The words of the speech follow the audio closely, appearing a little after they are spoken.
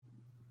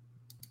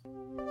And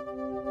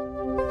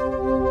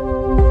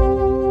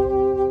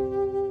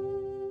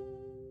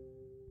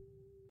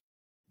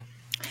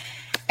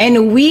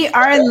we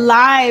are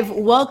live.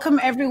 Welcome,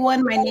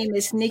 everyone. My name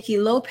is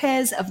Niki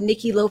Lopez of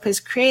Niki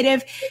Lopez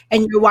Creative,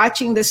 and you're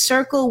watching The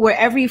Circle, where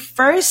every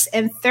first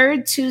and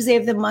third Tuesday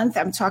of the month,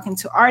 I'm talking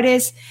to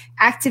artists,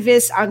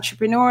 activists,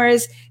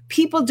 entrepreneurs,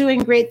 people doing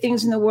great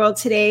things in the world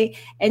today.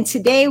 And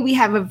today we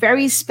have a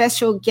very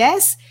special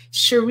guest,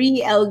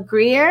 Sheree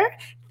Greer.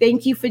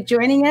 Thank you for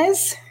joining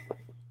us.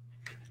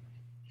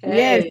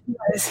 Hey.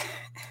 Yes.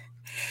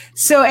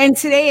 So, and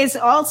today is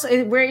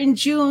also, we're in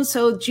June.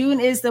 So June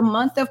is the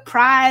month of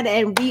Pride,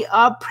 and we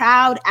are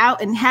proud, out,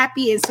 and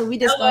happy. And so we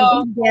just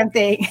gonna do the damn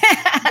thing.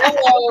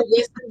 Hello.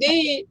 Yes,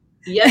 indeed.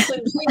 Yes,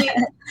 indeed.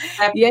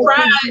 Happy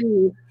Pride.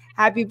 Indeed.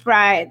 Happy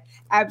Pride.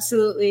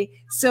 Absolutely.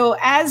 So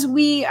as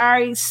we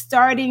are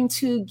starting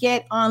to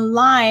get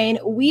online,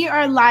 we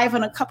are live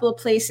on a couple of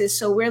places.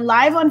 So we're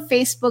live on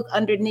Facebook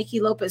under Niki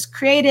Lopez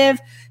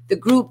Creative, the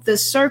group, The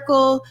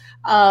Circle.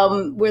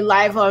 We're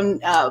live on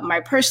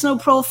my personal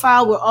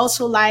profile. We're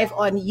also live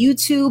on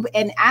YouTube.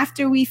 And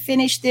after we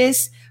finish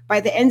this, by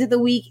the end of the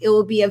week, it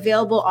will be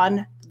available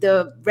on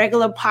the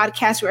regular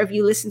podcast, wherever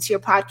you listen to your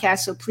podcast.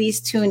 So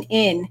please tune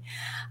in.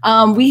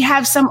 We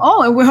have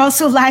and we're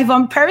also live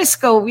on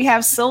Periscope. We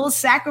have Soul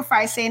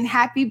Sacrifice saying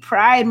Happy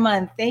Pride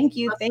Month. Thank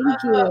you. Thank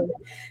you.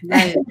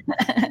 Nice.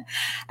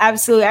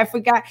 Absolutely. I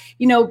forgot,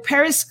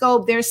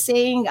 Periscope, they're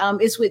saying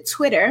is with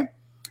Twitter.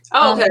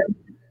 Oh, okay.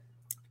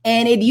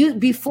 And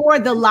before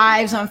the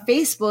lives on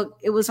Facebook,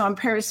 it was on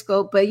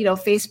Periscope, but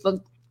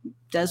Facebook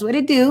does what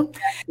it do.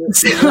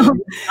 So,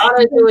 all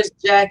they do is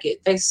jack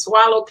it. They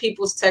swallow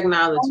people's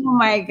technology. Oh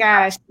my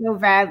gosh, so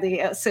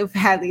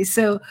badly.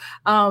 So,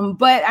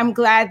 but I'm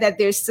glad that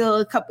there's still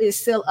a couple is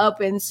still up,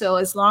 and so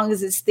as long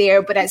as it's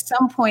there. But at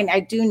some point,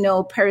 I do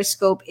know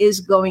Periscope is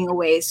going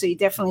away, so you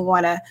definitely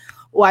want to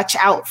watch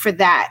out for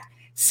that.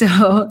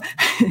 So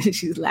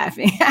she's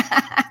laughing.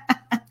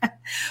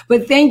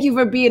 But thank you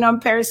for being on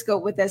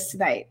Periscope with us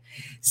tonight.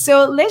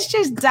 So let's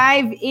just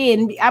dive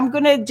in. I'm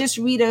going to just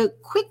read a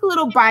quick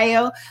little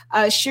bio.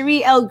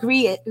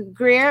 Sheree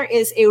Greer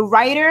is a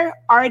writer,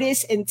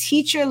 artist, and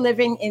teacher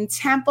living in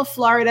Tampa,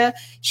 Florida.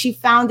 She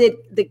founded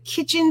the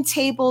Kitchen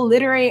Table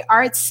Literary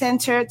Arts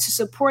Center to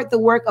support the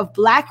work of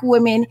Black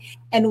women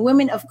and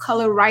women of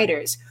color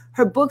writers.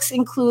 Her books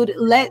include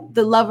Let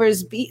the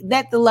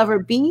Lover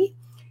Be,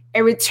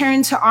 A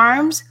Return to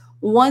Arms,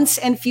 Once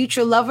and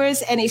Future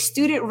Lovers, and a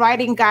student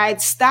writing guide,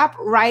 Stop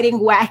Writing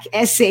Whack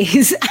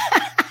Essays.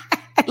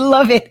 I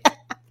love it.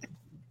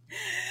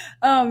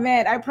 Oh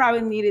man, I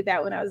probably needed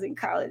that when I was in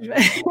college.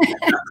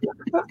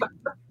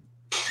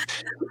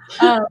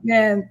 Oh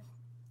man.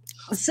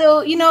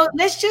 So,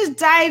 let's just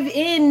dive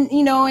in,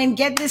 and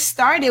get this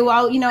started.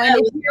 Well,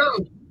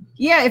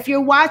 if you're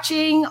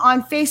watching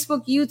on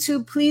Facebook,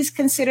 YouTube, please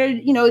consider,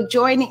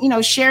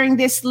 joining, sharing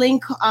this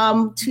link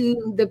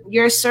to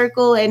your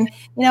circle and,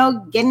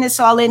 getting this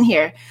all in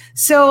here.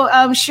 So,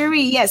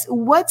 Sheree, yes,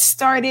 what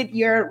started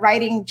your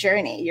writing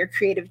journey, your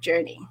creative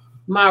journey?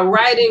 My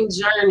writing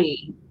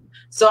journey.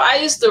 So I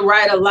used to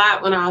write a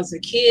lot when I was a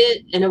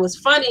kid, and it was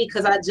funny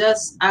because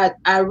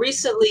I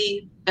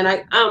recently, and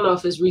I don't know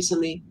if it's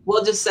recently,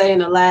 we'll just say in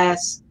the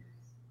last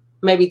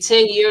maybe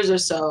 10 years or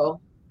so,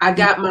 I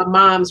got my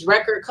mom's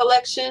record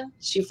collection.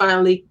 She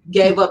finally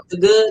gave up the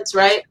goods,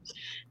 right?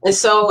 And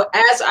so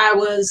as I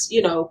was,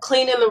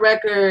 cleaning the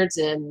records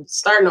and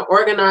starting to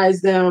organize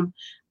them,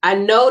 I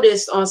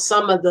noticed on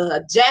some of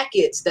the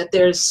jackets that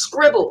there's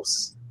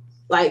scribbles,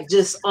 like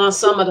just on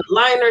some of the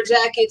liner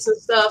jackets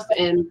and stuff.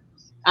 And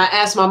I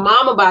asked my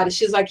mom about it.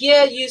 She's like,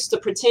 yeah, you used to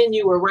pretend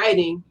you were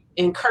writing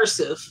in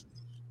cursive,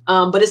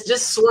 but it's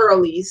just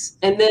swirlies.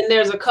 And then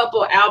there's a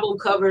couple album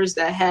covers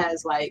that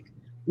has like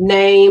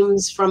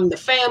names from the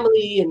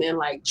family, and then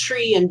like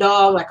tree and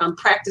dog, like I'm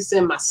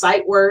practicing my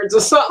sight words or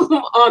something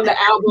on the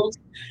albums.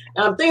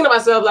 And I'm thinking to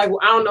myself, like,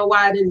 well, I don't know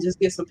why I didn't just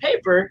get some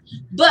paper,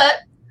 but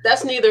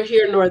that's neither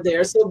here nor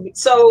there. So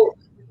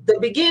the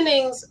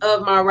beginnings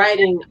of my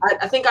writing,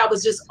 I think I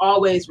was just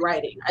always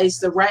writing. I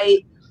used to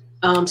write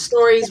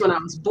stories when I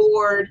was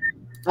bored.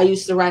 I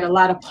used to write a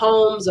lot of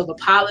poems of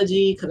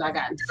apology because I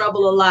got in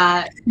trouble a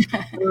lot.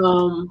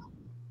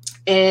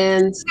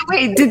 And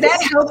wait, did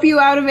that help you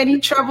out of any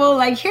trouble?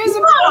 Like, here's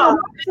a poem.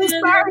 I'm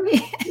sorry.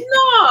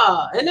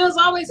 No, and it was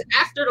always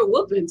after the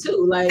whooping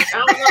too. Like, I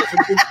don't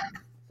know.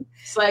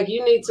 It's like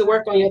you need to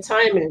work on your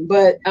timing.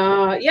 But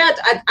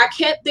I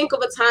can't think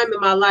of a time in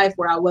my life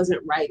where I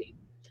wasn't writing.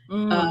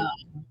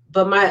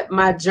 But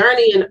my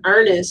journey in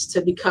earnest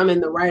to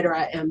becoming the writer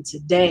I am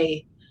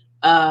today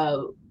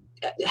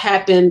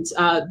happened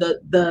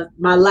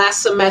my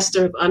last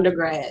semester of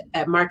undergrad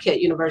at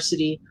Marquette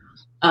University.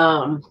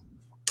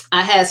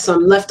 I had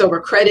some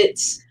leftover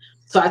credits.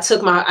 So I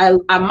took I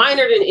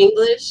minored in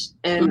English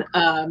and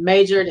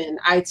majored in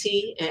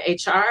IT and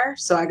HR.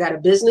 So I got a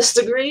business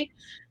degree.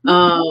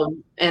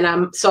 And I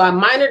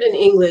minored in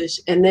English,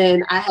 and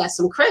then I had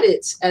some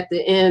credits at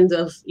the end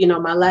of,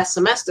 my last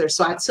semester.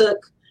 So I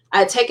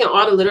had taken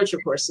all the literature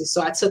courses.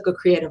 So I took a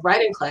creative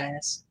writing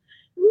class.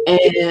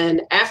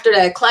 And after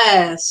that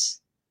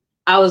class,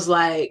 I was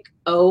like,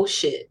 oh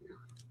shit,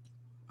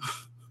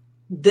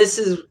 this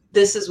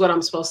is what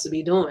I'm supposed to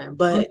be doing.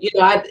 But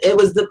it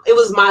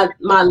was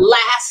my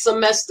last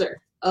semester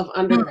of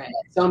undergrad.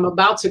 So I'm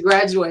about to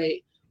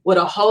graduate with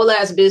a whole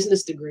ass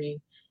business degree.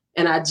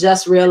 And I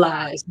just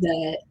realized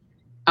that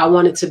I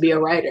wanted to be a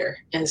writer.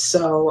 And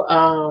so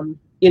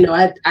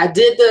I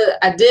did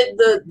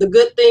the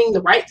good thing,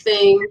 the right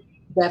thing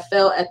that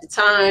felt at the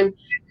time.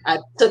 I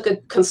took a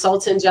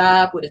consultant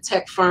job with a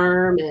tech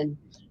firm and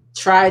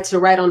tried to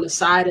write on the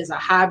side as a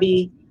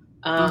hobby.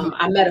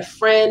 I met a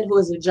friend who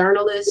is a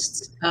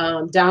journalist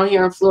down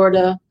here in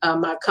Florida.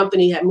 My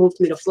company had moved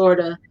me to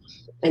Florida,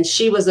 and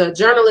she was a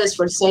journalist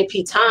for the St.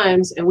 Pete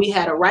Times, and we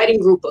had a writing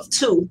group of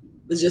 2.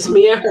 It was just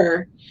me and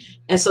her.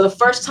 And so the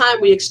first time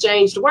we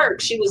exchanged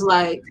work, she was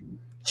like,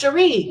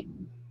 Sheree,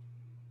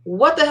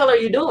 what the hell are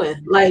you doing?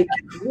 Like,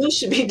 you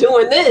should be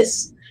doing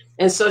this.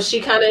 And so she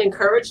kind of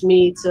encouraged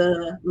me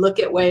to look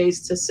at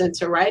ways to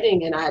center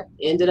writing, and I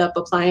ended up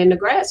applying to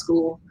grad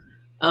school.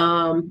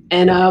 My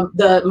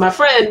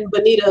friend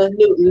Bonita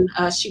Newton,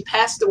 she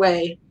passed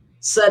away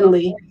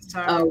suddenly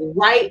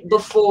right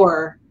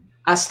before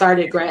I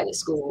started graduate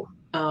school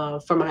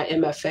for my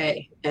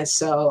MFA. And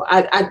so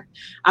I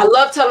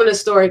love telling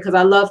this story because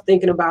I love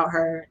thinking about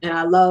her, and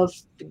I love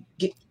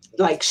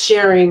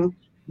sharing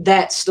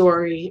that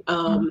story.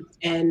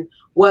 And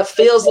what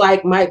feels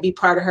like might be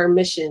part of her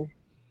mission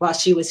while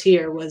she was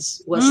here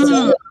was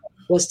to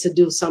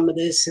do some of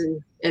this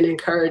and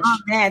encourage. Oh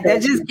man,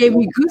 that just gave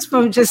me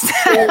goosebumps just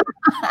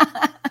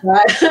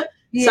right?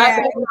 Yeah. So I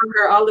think about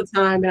her all the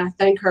time, and I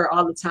thank her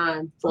all the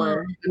time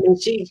for. I mean,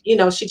 she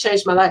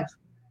changed my life.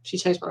 She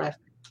changed my life.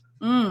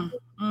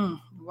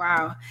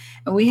 Wow.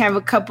 And we have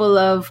a couple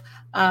of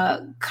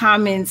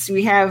comments.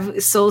 We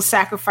have Soul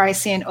Sacrifice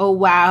saying, "Oh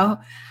wow."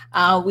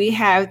 We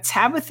have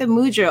Tabitha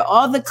Mudra,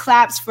 all the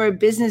claps for a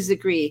business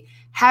degree.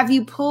 Have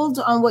you pulled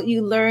on what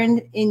you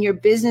learned in your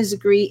business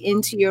degree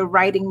into your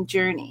writing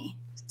journey?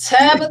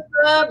 Tabitha,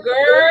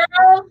 girl.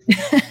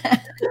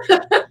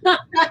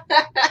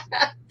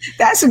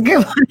 That's a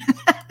good one.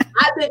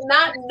 I did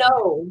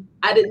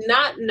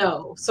not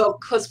know. So,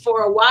 because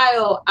for a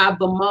while I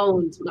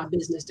bemoaned my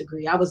business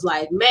degree. I was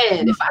like,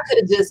 man, if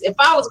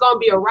I was going to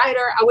be a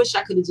writer, I wish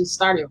I could have just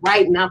started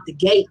writing out the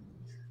gate.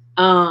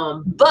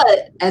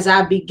 But as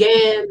I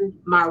began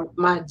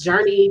my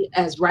journey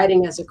as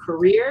writing as a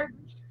career,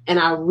 and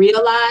I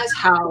realized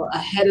how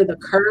ahead of the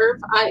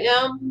curve I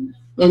am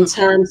in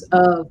terms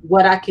of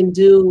what I can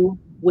do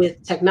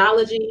with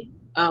technology,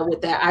 with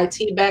that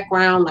IT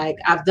background. Like,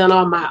 I've done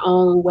all my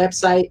own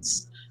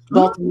websites,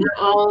 both my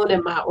own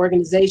and my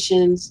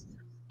organizations.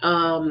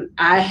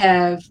 I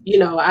have,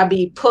 I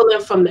be pulling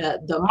from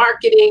the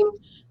marketing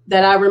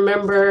that I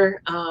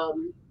remember.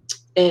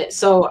 And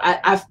so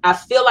I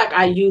feel like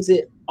I use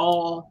it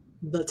all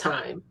the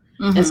time.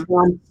 And so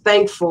I'm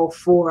thankful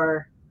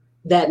for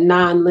that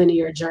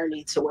non-linear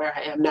journey to where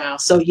I am now.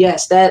 So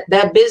yes,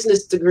 that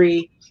business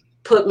degree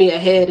put me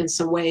ahead in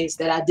some ways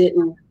that I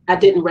didn't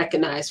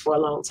recognize for a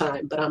long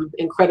time, but I'm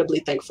incredibly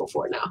thankful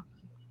for it now.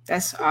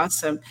 That's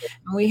awesome.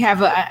 And we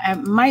have I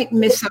might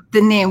miss up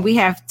the name. We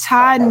have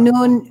Ta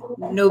Nun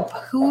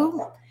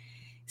Nobhu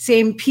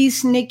saying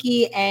peace,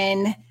 Niki,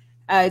 and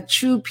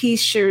True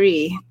Peace,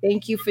 Sheree.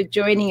 Thank you for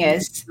joining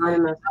us.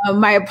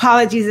 My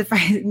apologies if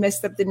I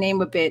messed up the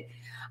name a bit.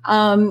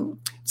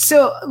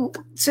 So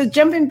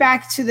jumping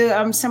back to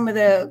the some of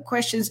the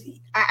questions,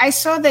 I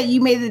saw that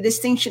you made the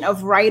distinction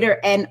of writer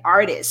and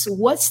artist.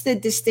 What's the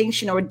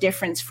distinction or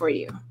difference for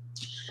you?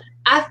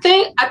 I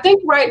think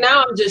right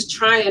now I'm just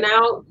trying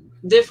out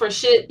different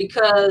shit,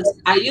 because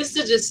I used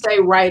to just say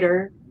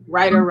writer.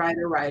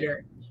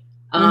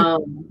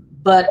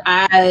 But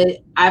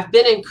I've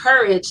been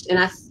encouraged, and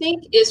I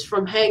think it's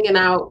from hanging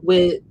out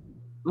with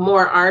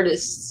more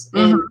artists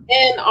and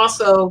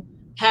also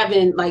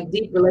having like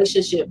deep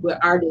relationship with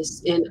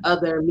artists in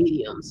other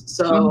mediums.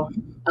 So,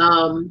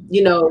 I'm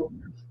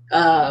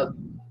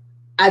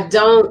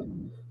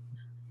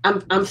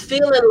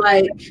feeling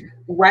like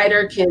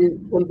writer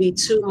can be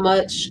too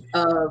much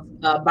of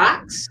a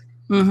box.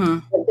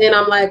 But then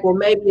I'm like, well,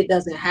 maybe it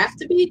doesn't have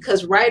to be,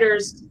 because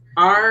writers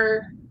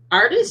are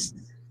artists.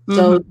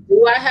 So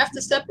do I have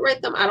to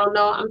separate them? I don't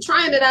know. I'm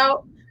trying it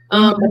out.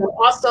 But I'm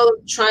also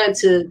trying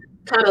to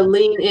kind of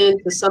lean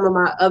into some of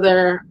my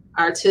other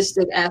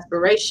artistic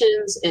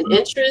aspirations and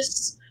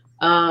interests,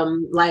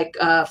 like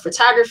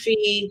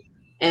photography.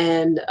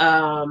 And,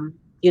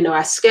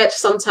 I sketch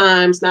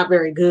sometimes, not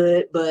very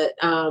good, but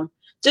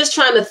just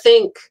trying to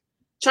think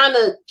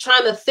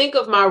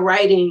of my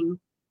writing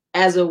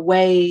as a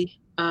way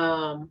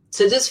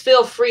to just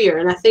feel freer.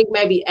 And I think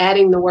maybe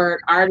adding the word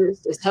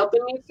artist is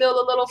helping me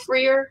feel a little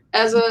freer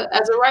as a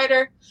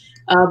writer.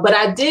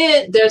 But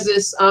there's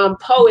this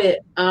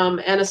poet,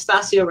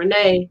 Anastasia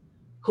Renee,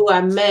 who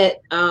I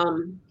met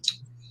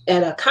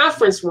at a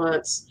conference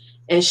once,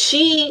 and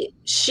she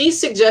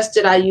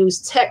suggested I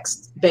use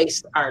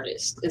text-based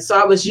artist. And so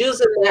I was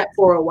using that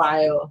for a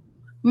while,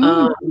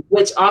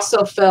 which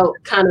also felt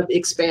kind of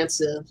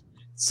expansive.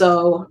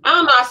 So I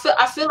don't know.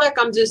 I feel like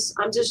I'm just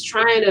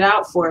trying it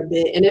out for a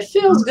bit, and it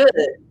feels good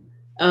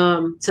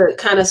to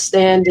kind of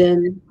stand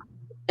in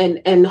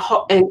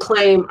and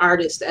claim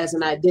artist as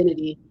an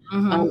identity,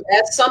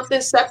 as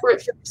something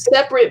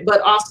separate,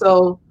 but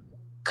also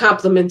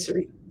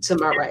complementary to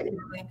my writing.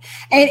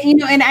 And you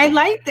know, and I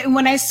liked that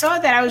when I saw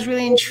that, I was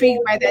really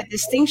intrigued by that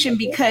distinction,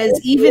 because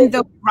even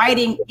though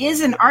writing is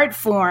an art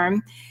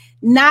form,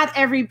 not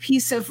every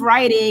piece of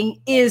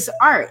writing is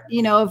art.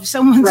 You know, if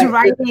someone's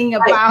writing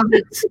about,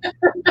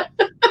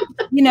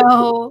 you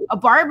know, a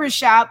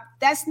barbershop,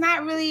 that's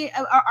not really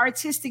an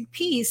artistic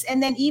piece.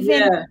 And then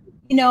even,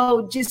 you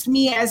know, just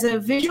me as a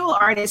visual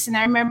artist, and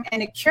I remember,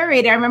 and a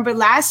curator, I remember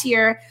last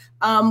year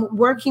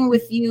working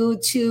with you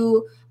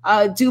to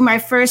do my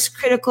first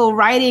critical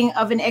writing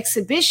of an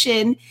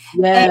exhibition.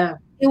 Yeah.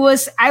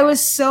 And I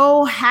was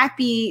so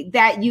happy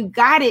that you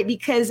got it,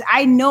 because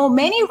I know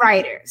many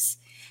writers,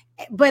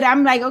 but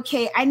I'm like,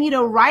 okay, I need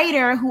a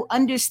writer who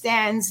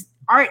understands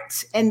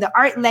art and the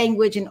art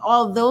language and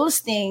all those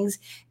things.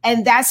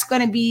 And that's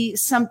going to be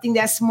something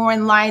that's more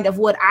in line of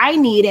what I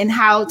need and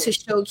how to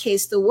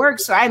showcase the work.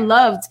 So I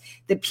loved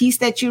the piece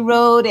that you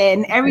wrote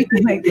and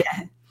everything like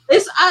that.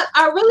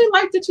 I really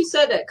like that you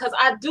said that, because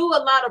I do a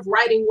lot of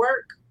writing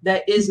work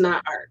that is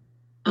not art.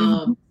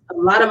 A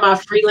lot of my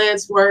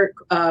freelance work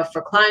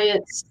for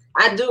clients,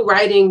 I do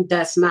writing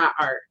that's not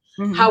art.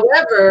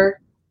 However,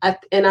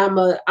 I'm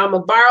a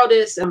borrow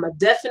this. I'm a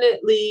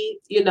definitely,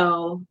 you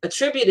know,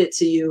 attribute it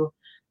to you.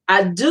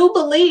 I do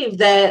believe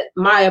that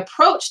my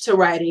approach to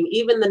writing,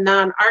 even the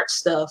non-art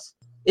stuff,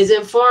 is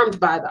informed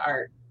by the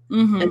art.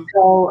 And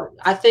so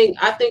I think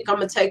I'm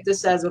gonna take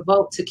this as a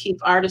vote to keep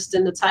artist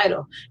in the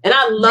title. And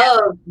I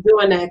love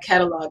doing that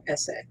catalog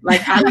essay.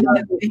 Like, I love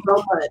it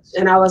so much.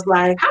 And I was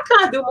like, how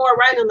can I do more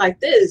writing like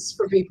this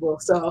for people?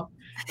 So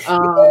that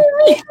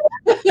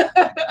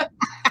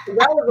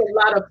was a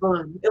lot of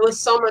fun. It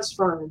was so much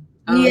fun.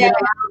 It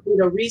allowed me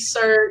to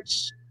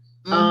research,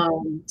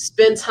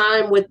 spend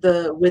time with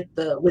the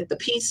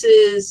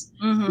pieces,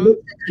 with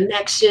the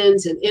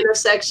connections and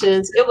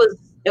intersections. It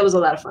was a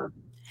lot of fun.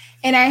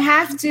 And I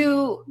have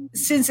to,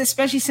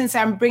 especially since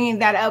I'm bringing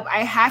that up,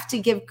 I have to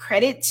give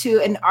credit to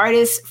an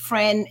artist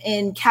friend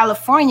in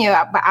California,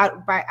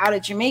 out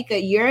of Jamaica,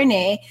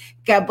 Yerine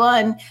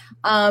Gabon.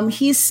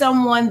 He's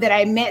someone that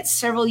I met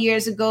several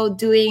years ago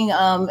doing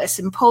a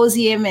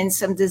symposium and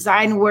some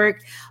design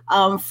work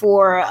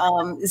for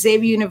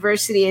Xavier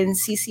University and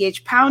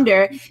CCH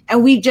Pounder.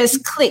 And we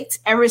just clicked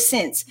ever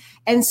since.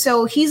 And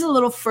so he's a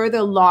little further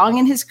along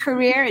in his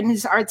career, in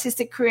his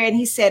artistic career. And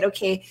he said,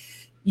 okay,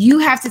 you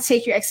have to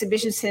take your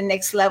exhibitions to the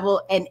next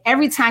level. And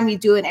every time you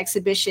do an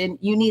exhibition,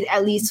 you need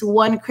at least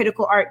one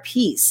critical art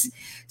piece.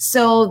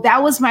 So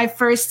that was my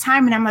first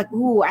time. And I'm like,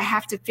 ooh, I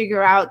have to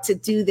figure out to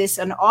do this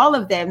on all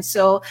of them.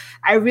 So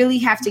I really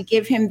have to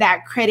give him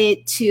that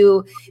credit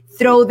to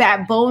throw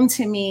that bone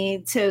to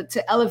me to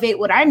elevate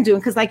what I'm doing.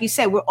 Because like you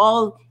said, we're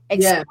all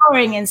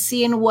exploring and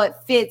seeing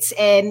what fits.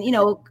 And, you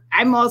know,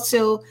 I'm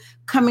also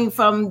coming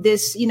from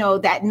this, you know,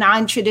 that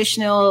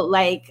non-traditional,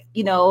 like,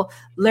 you know,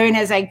 learn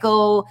as I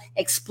go,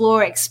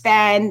 explore,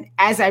 expand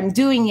as I'm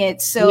doing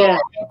it. So I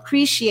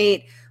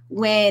appreciate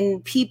when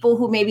people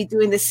who may be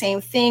doing the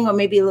same thing or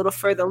maybe a little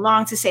further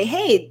along to say,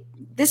 hey,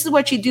 this is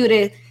what you do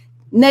to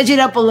nudge it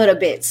up a little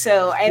bit.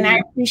 So, and I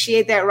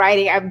appreciate that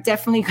writing. I'm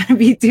definitely going to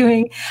be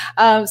doing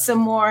some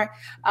more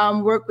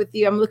work with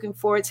you. I'm looking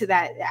forward to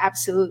that.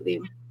 Absolutely.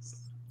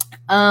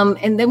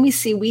 And then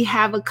we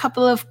have a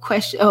couple of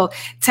questions. Oh,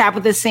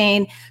 Tabitha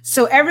saying,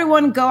 so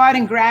everyone go out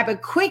and grab a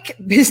quick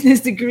business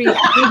degree.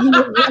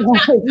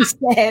 You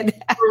said.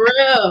 For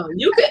real.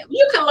 You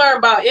can learn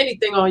about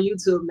anything on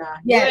YouTube now.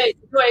 Yeah.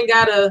 You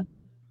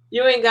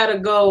ain't gotta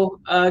go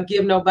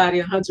give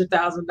nobody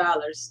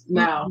 $100,000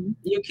 now.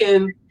 You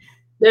can,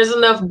 there's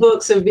enough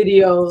books and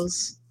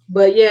videos.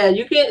 But yeah,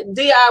 you can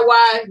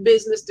DIY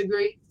business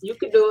degree. You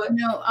can do it.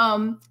 You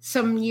know,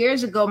 some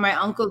years ago, my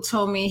uncle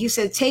told me, he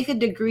said, take a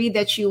degree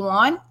that you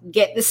want,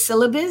 get the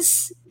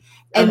syllabus,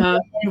 and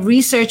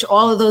research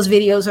all of those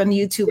videos on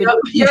YouTube. Yep.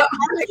 You're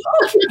like,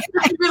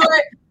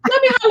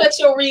 let me holler at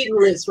your reading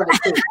list right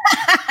there.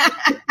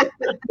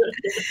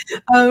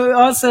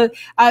 Also,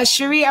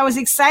 Sheree, I was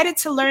excited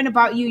to learn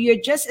about you. You're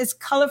just as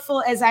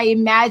colorful as I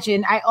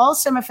imagined. I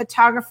also am a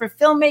photographer,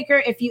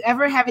 filmmaker. If you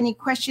ever have any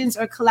questions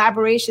or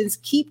collaborations,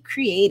 keep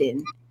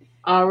creating.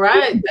 All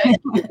right.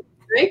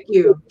 Thank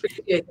you.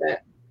 Appreciate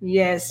that.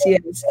 Yes.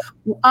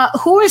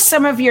 Who are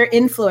some of your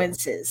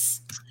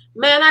influences?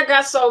 Man, I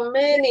got so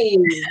many.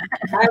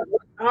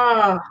 I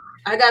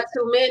got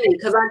too many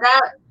because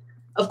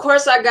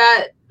I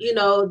got, you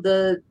know,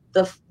 the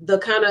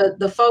kind of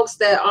the folks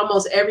that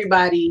almost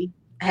everybody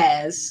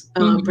has,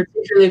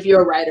 particularly if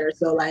you're a writer.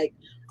 So like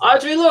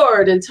Audre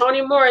Lorde and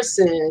Toni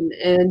Morrison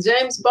and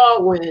James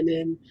Baldwin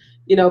and,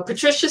 you know,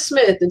 Patricia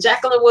Smith and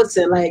Jacqueline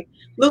Woodson, like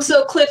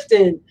Lucille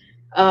Clifton,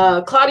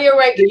 Claudia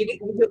Reagan,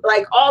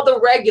 like all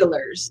the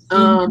regulars.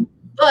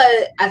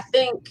 But I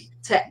think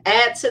to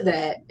add to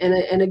that,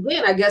 and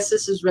again, I guess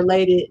this is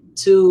related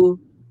to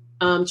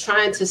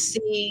trying to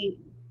see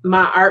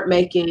my art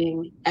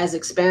making as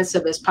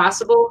expansive as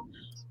possible.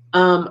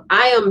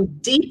 I am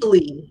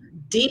deeply,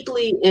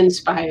 deeply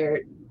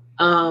inspired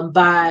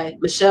by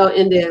Michelle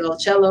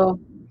Indeocello,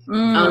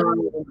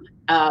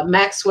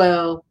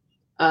 Maxwell,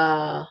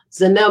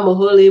 Zanel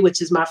Mahuli,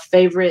 which is my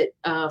favorite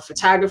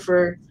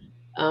photographer.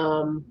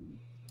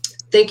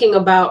 Thinking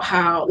about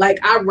how, like,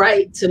 I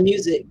write to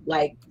music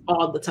like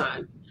all the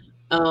time,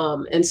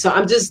 and so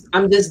I'm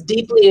just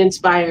deeply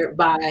inspired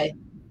by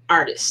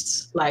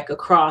artists like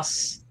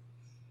across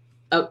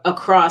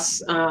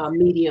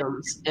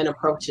mediums and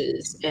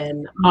approaches,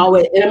 and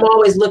I'm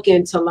always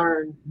looking to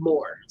learn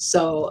more.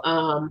 So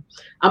I'm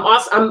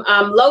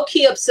low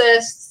key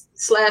obsessed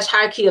 /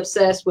 high key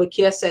obsessed with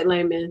Kiese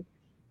Layman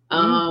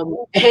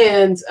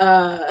and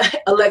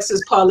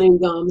Alexis Pauline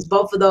Gums.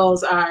 Both of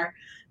those are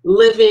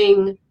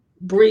living,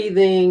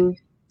 breathing,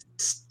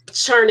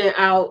 churning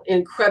out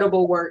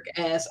incredible work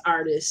as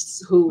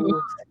artists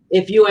who,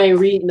 if you ain't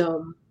reading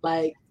them,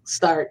 like,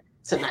 start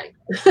tonight.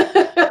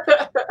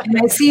 And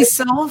I see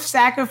Soul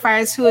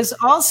Sacrifice, who is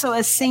also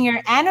a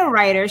singer and a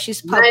writer.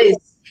 She's published.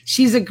 Nice.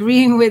 She's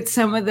agreeing with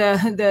some of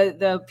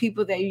the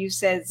people that you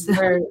said.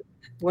 So.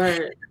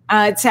 Word.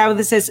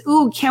 Tabitha says,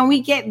 "Ooh, can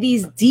we get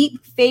these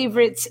deep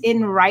favorites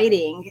in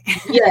writing?"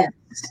 Yes.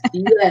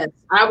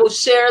 I will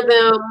share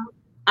them.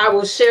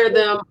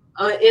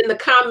 In the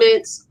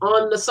comments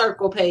on the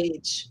circle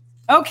page.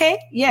 Okay.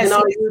 Yes. And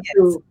on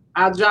YouTube. Yes.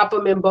 I'll drop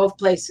them in both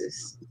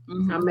places.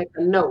 I'll make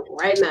a note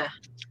right now.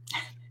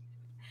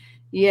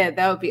 Yeah,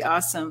 that would be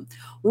awesome.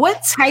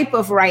 What type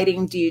of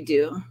writing do you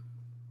do?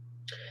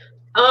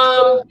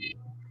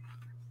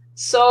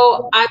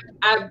 So I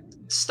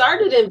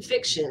started in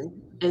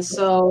fiction, and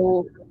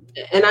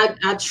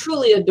I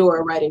truly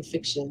adore writing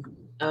fiction.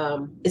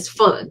 It's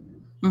fun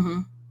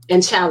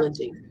and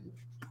challenging.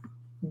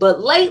 But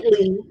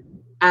lately,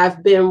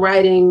 I've been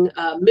writing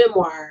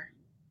memoir,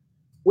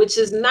 which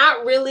is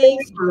not really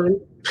fun,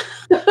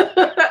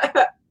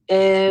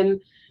 and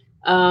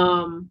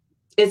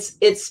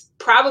it's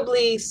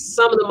probably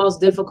some of the most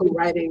difficult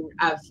writing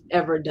I've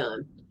ever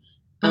done.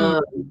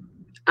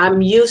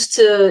 I'm used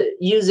to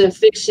using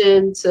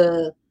fiction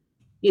to,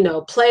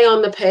 play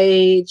on the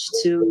page,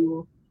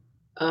 to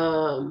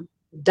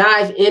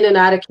dive in and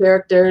out of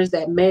characters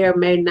that may or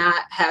may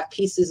not have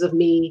pieces of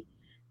me.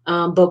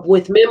 But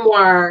with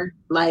memoir,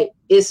 like,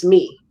 it's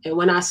me. And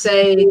when I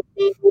say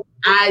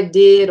I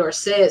did or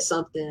said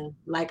something,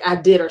 like, I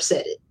did or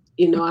said it,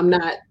 I'm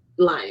not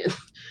lying.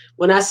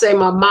 When I say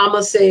my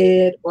mama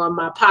said, or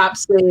my pop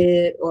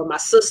said, or my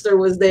sister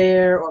was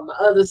there, or my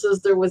other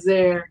sister was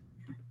there,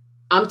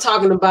 I'm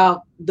talking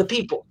about the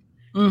people.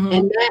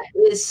 And that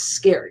is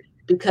scary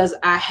because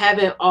I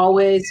haven't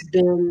always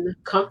been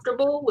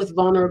comfortable with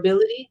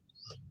vulnerability.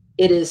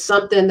 It is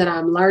something that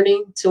I'm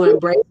learning to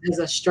embrace as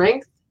a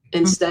strength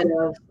instead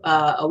of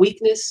a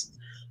weakness.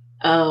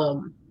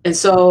 And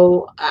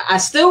so I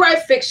still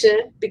write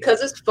fiction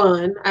because it's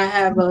fun. I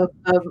have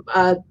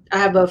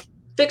a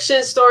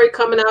fiction story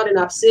coming out in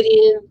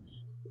Obsidian's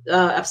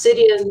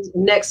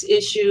next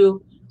issue.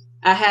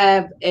 I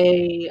have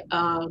a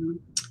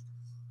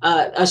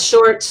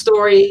short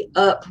story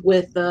up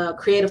with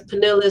Creative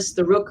Pinillas,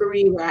 The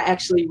Rookery, where I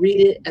actually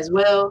read it as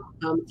well.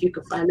 If you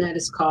can find that,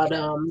 it's called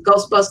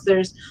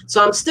Ghostbusters.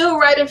 So I'm still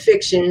writing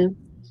fiction,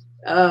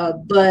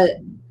 but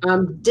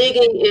I'm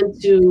digging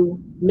into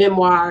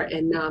memoir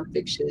and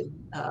nonfiction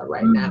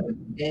right now.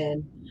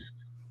 And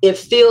it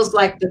feels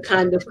like the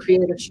kind of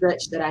creative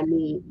stretch that I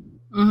need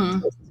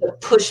to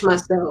push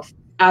myself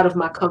out of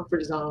my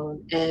comfort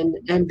zone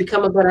and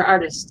become a better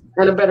artist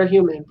and a better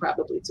human,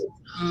 probably too.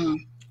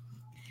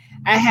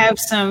 I have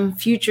some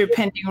future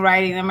pending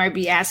writing that might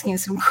be asking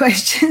some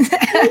questions.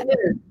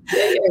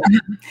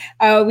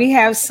 We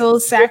have Soul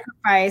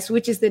Sacrifice,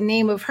 which is the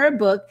name of her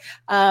book,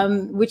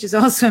 which is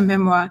also a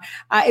memoir.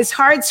 It's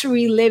hard to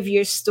relive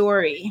your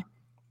story.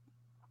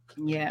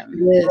 Yeah.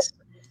 Yes,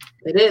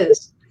 it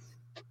is.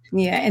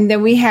 Yeah. And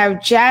then we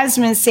have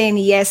Jasmine saying,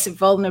 yes,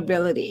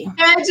 vulnerability.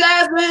 Hey,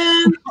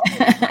 Jasmine.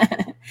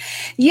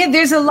 Yeah,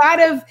 there's a lot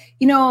of,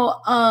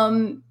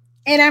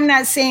 and I'm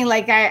not saying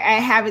like I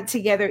have it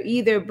together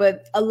either,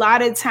 but a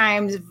lot of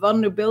times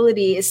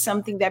vulnerability is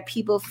something that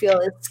people feel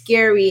is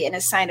scary and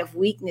a sign of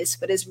weakness,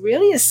 but it's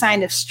really a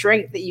sign of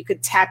strength that you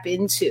could tap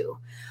into.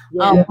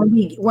 Yeah.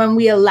 When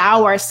we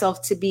allow ourselves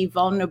to be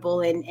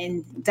vulnerable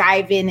and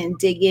dive in and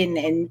dig in.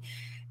 And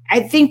I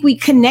think we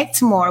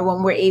connect more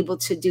when we're able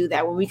to do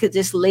that, when we could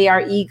just lay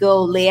our ego,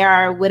 lay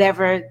our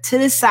whatever to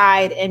the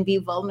side and be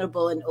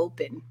vulnerable and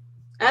open.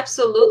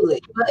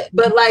 Absolutely.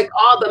 But like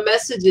all the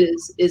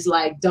messages is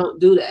like, don't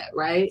do that,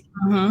 right?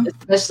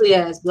 Especially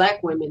as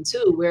Black women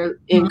too. We're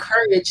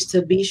encouraged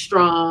to be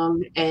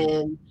strong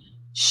and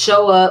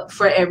show up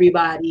for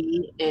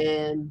everybody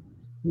and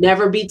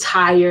never be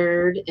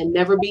tired and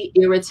never be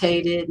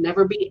irritated,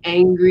 never be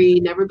angry,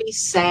 never be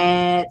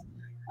sad.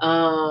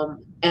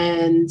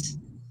 And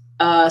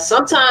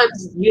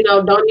sometimes,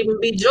 don't even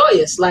be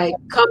joyous, like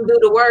come do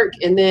the work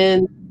and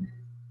then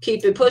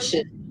keep it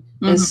pushing.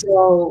 And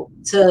so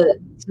to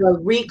to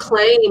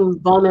reclaim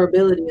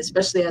vulnerability,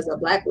 especially as a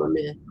Black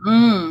woman.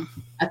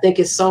 I think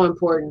it's so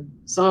important.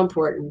 So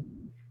important.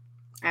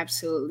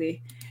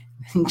 Absolutely.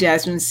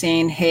 Jasmine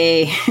saying,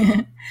 hey.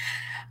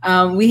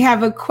 We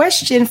have a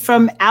question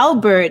from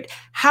Albert.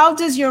 How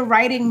does your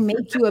writing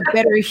make you a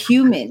better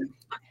human?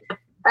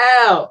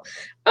 Wow.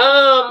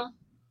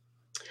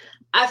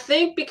 I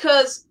think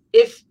because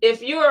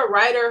if you're a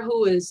writer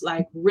who is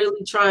like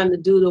really trying to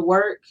do the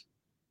work,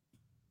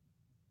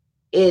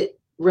 it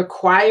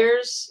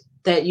requires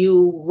that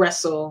you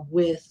wrestle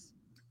with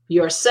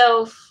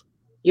yourself,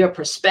 your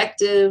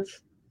perspective,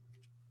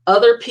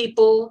 other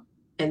people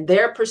and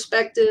their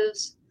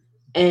perspectives.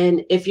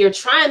 And if you're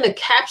trying to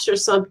capture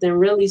something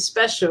really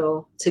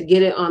special to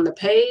get it on the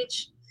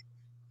page,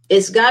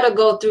 it's got to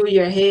go through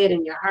your head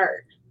and your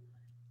heart.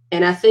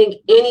 And I think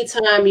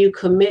anytime you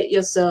commit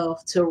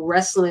yourself to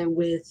wrestling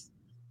with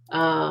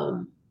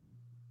head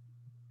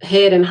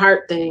and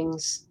heart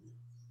things,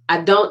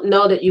 I don't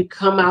know that you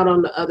come out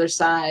on the other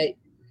side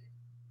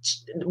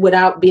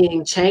without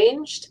being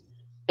changed.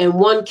 And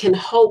one can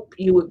hope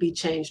you would be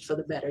changed for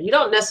the better. You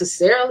don't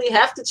necessarily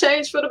have to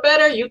change for the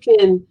better. You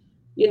can,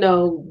 you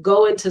know,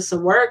 go into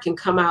some work and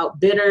come out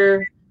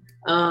bitter,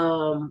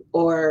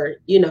 or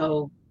you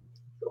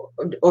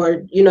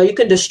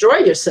can destroy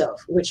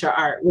yourself with your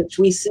art, which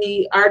we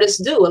see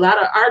artists do. A lot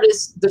of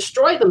artists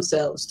destroy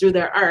themselves through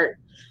their art.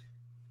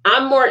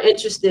 I'm more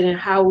interested in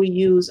how we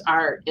use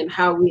art and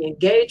how we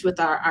engage with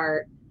our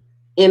art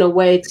in a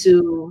way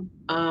to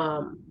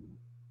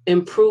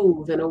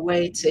improve, in a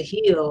way to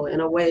heal, in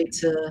a way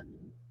to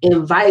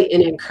invite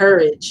and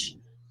encourage.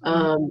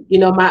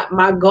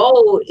 My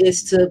goal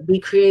is to be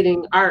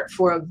creating art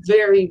for a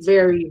very,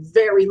 very,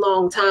 very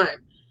long time.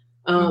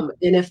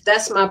 And if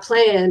that's my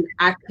plan,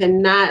 I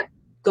cannot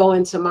go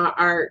into my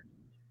art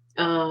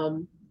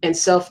and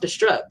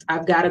self-destruct.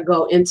 I've got to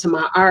go into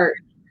my art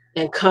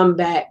and come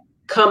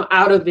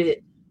out of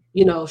it,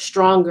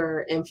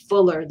 stronger and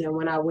fuller than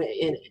when I went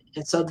in it.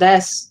 And so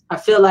I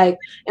feel like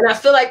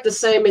the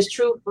same is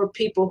true for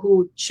people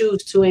who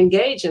choose to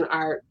engage in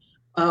art,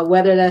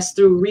 whether that's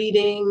through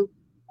reading,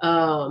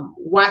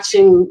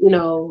 watching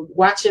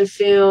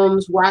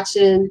films,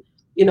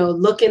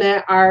 looking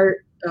at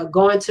art,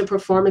 going to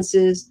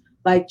performances.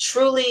 Like,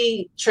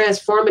 truly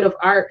transformative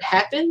art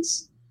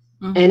happens.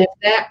 Mm-hmm. And if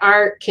that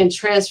art can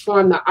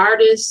transform the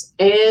artist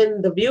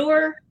and the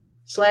viewer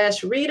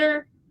 /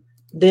 reader,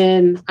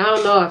 then I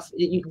don't know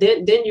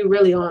then you're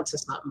really on to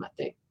something. I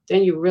think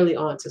then you're really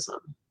on to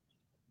something.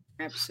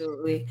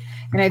 Absolutely.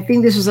 And I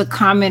think this was a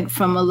comment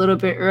from a little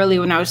bit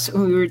earlier when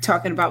we were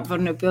talking about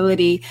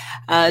vulnerability.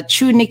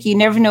 True, Niki, you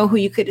never know who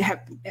you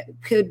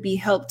could be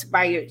helped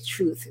by your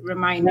truth.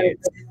 Reminder. Right.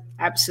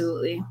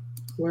 Absolutely.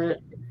 Right.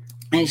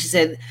 And she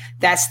said,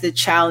 that's the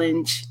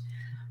challenge.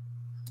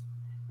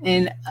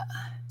 And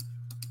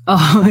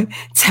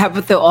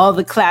Tabitha, all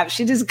the claps.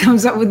 She just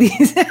comes up with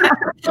these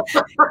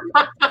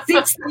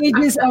 6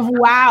 stages of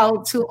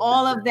wow to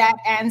all of that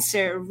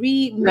answer.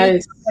 Read, make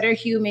nice. A better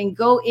human,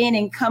 go in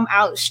and come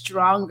out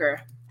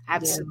stronger.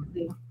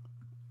 Absolutely.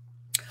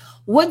 Yeah.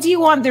 What do you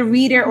want the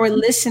reader or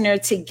listener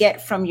to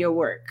get from your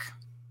work?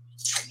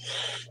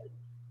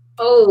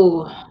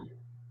 Oh,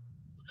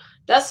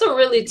 that's a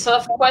really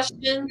tough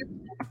question.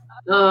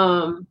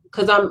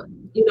 Because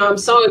I'm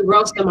so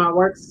engrossed in my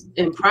works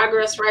in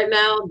progress right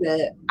now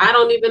that I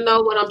don't even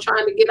know what I'm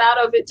trying to get out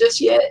of it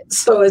just yet.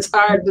 So it's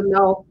hard to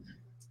know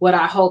what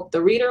I hope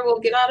the reader will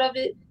get out of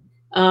it.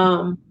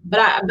 But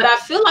I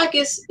feel like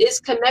it's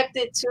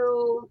connected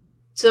to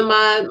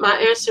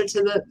my answer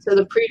to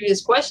the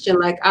previous question.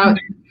 Like,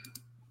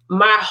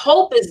 my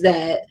hope is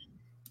that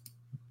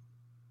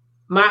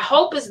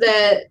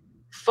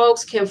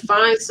folks can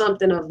find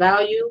something of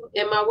value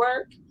in my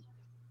work.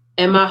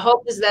 And my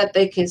hope is that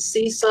they can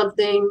see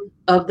something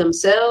of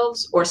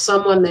themselves or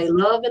someone they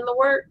love in the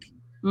work.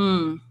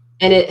 And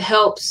it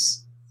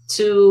helps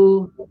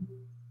to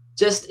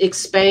just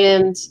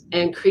expand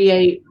and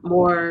create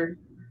more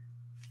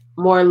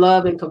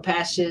love and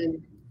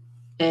compassion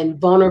and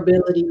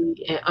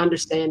vulnerability and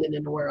understanding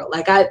in the world.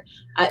 Like I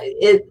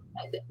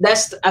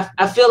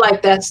feel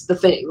like that's the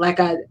thing. Like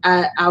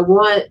I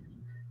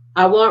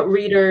want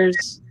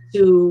readers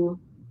to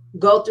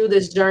go through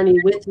this journey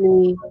with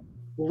me,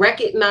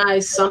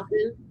 recognize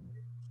something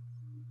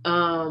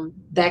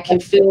that can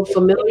feel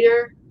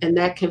familiar and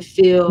that can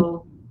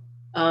feel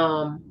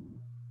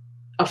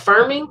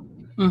affirming,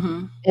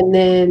 and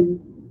then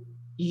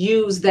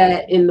use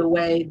that in the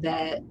way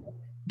that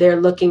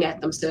they're looking at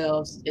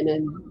themselves and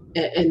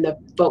the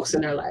folks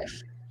in their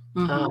life.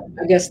 I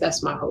guess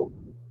that's my hope.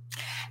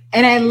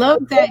 And I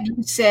love that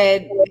you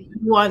said you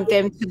want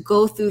them to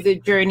go through the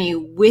journey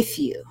with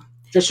you.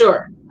 For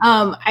sure.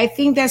 I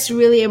think that's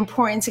really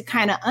important to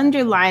kind of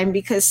underline,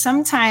 because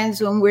sometimes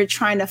when we're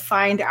trying to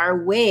find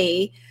our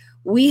way,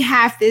 we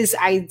have this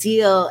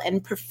ideal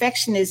and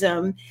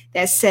perfectionism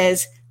that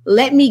says,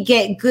 let me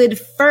get good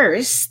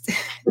first,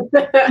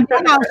 then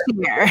I'll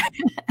share.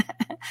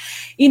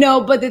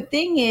 But the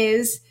thing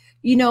is,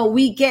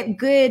 we get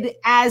good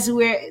as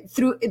we're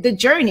through the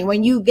journey.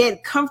 When you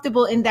get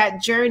comfortable in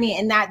that journey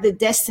and not the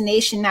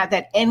destination, not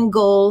that end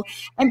goal,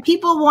 and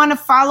people want to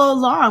follow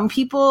along.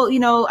 People,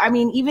 I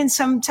mean, even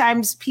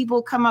sometimes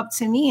people come up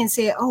to me and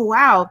say, "Oh,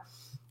 wow,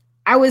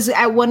 I was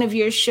at one of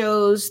your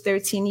shows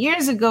 13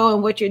 years ago,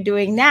 and what you're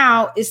doing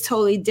now is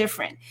totally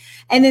different."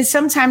 And then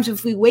sometimes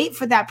if we wait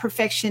for that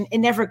perfection, it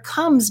never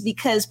comes,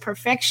 because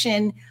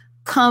perfection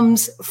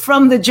comes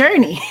from the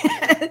journey.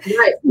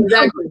 Right,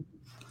 exactly.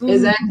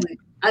 Exactly.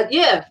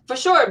 Yeah, for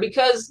sure.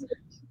 Because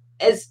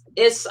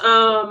it's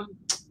a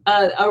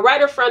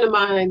writer friend of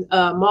mine,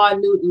 Maud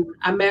Newton.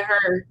 I met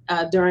her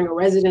during a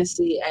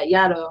residency at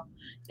Yaddo.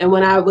 And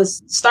when I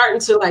was starting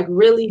to like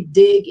really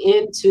dig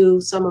into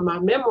some of my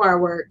memoir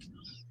work,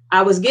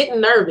 I was getting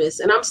nervous,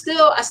 and I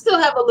still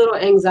have a little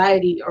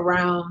anxiety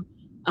around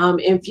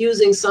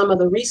infusing some of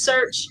the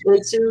research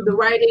into the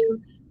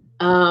writing,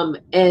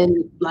 and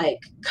like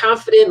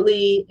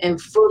confidently and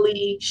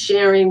fully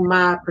sharing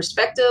my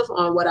perspective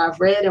on what I've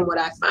read and what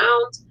I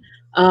found.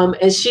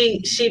 And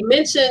she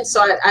mentioned,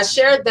 so I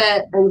shared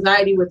that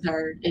anxiety with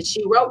her, and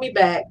she wrote me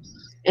back,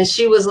 and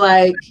she was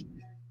like,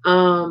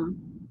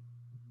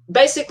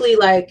 basically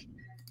like,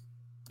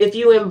 if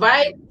you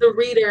invite the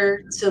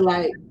reader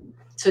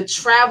to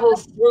travel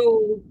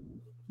through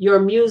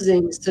your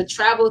musings, to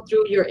travel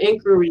through your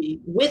inquiry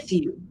with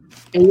you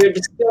and your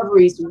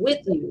discoveries with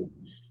you,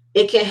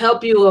 it can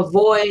help you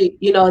avoid,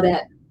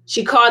 that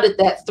she called it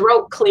that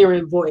throat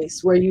clearing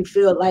voice, where you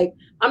feel like,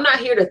 I'm not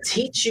here to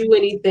teach you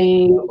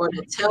anything or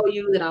to tell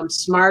you that I'm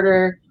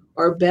smarter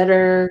or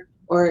better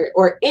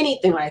or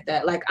anything like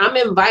that. Like, I'm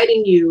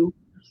inviting you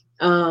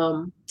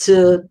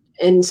to,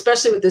 and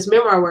especially with this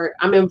memoir work,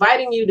 I'm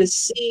inviting you to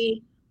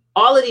see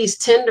all of these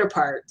tender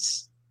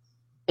parts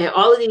and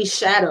all of these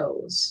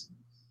shadows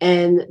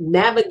and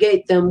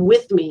navigate them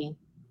with me.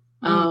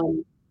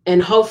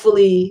 And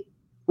hopefully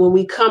when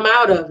we come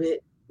out of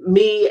it,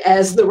 me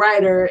as the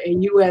writer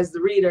and you as the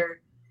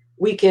reader,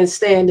 we can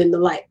stand in the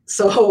light.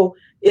 So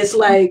it's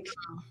like,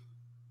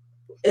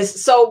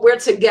 so we're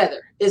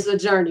together. It's a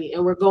journey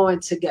and we're going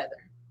together.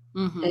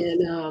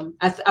 And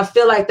I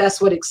feel like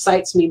that's what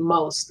excites me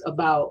most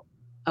about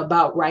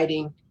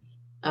writing,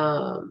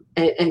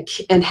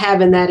 and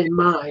having that in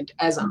mind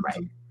as I'm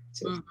writing.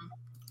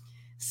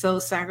 So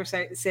Sakura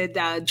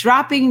said,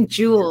 dropping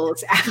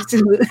jewels.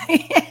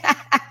 Absolutely.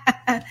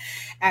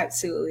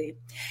 Absolutely.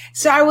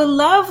 So I would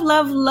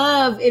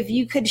love if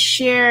you could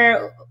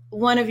share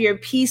one of your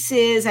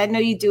pieces. I know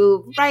you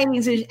do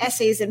writings and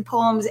essays and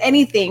poems,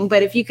 anything,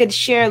 but if you could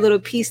share a little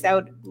piece, that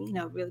would,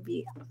 really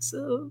be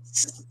awesome.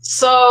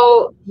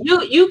 So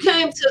you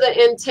came to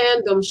the In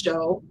Tandem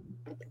show.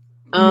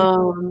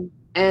 And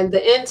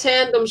the In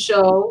Tandem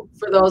show,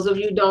 for those of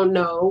you who don't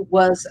know,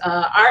 was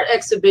an art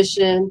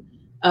exhibition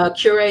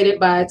curated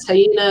by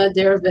Taina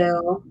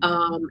Derville,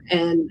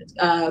 and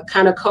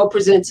kind of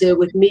co-presented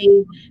with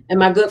me and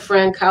my good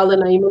friend Kaula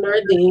Naima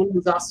Nuruddin,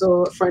 who's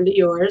also a friend of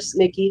yours,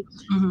 Niki,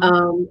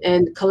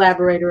 and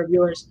collaborator of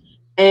yours.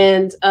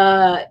 And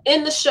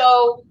in the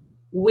show,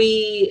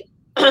 we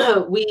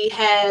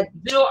had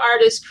visual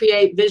artists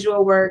create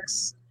visual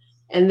works,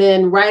 and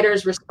then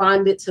writers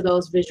responded to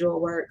those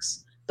visual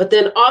works. But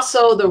then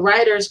also the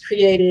writers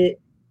created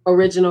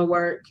original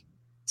work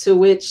to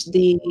which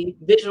the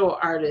visual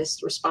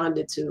artists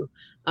responded to.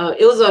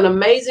 It was an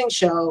amazing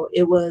show.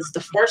 It was the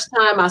first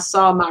time I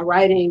saw my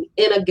writing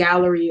in a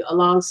gallery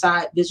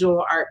alongside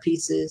visual art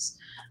pieces.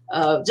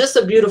 Just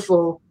a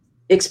beautiful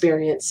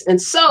experience.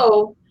 And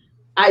so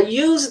I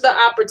used the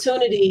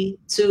opportunity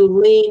to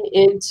lean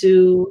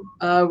into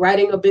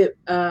writing a bit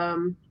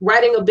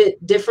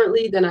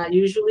differently than I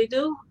usually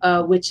do,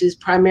 which is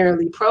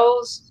primarily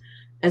prose.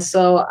 And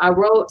so I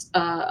wrote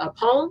a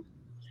poem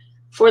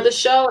for the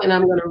show, and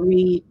I'm gonna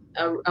read.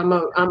 I'm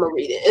gonna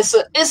read it.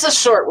 It's a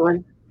short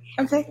one.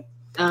 Okay.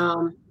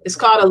 It's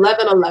called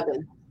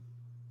 11:11.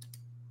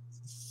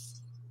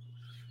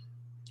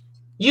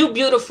 You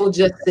beautiful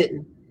just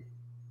sitting.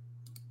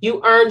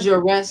 You earned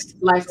your rest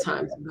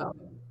lifetimes ago.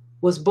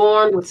 Was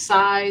born with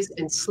sighs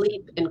and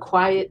sleep and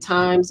quiet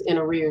times in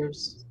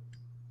arrears.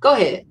 Go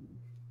ahead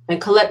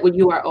and collect what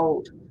you are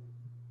owed.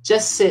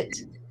 Just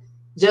sit.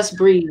 Just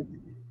breathe.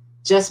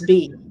 Just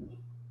be.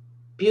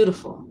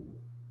 Beautiful.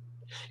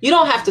 You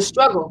don't have to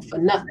struggle for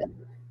nothing.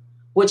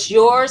 What's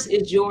yours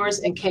is yours,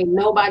 and can't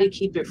nobody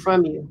keep it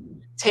from you.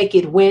 Take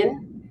it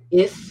when,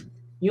 if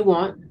you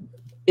want.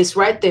 It's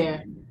right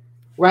there,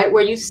 right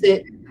where you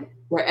sit,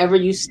 wherever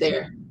you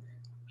stare.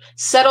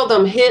 Settle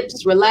them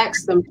hips,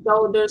 relax them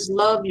shoulders,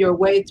 love your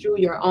way through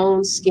your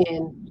own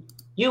skin.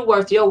 You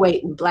worth your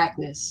weight in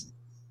blackness.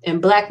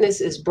 And blackness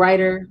is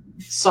brighter,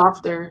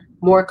 softer,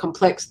 more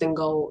complex than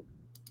gold.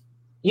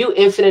 You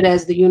infinite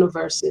as the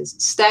universe is,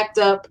 stacked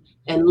up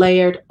and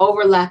layered,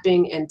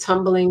 overlapping and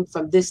tumbling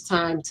from this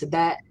time to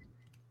that.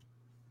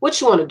 What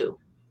you want to do?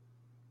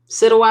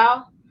 Sit a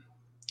while,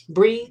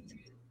 breathe,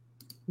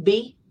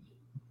 be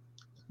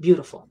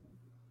beautiful.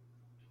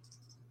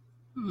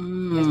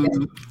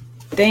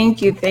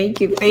 Thank you.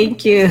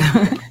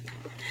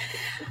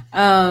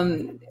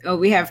 Oh,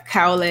 we have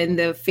Kaula in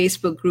the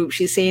Facebook group.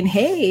 She's saying,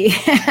 hey.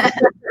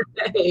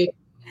 Hey.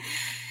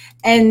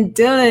 And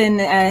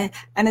Dylan,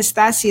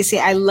 Anastasia say,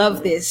 I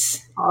love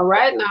this. All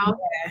right now.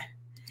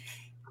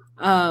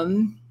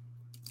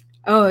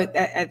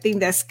 I think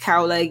that's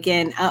Kaula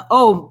again.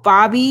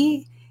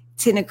 Bobby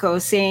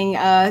Tinico saying,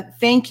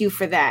 thank you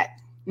for that.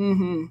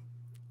 Mm-hmm.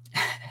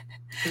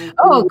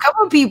 Oh, a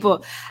couple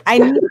people. I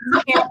need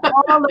to hear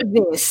all of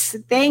this.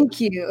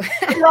 Thank you.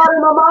 A lot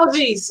of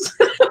emojis.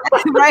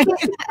 Right?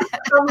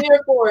 I'm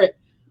here for it.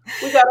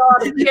 We got all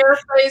the care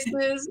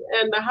faces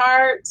and the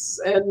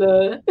hearts and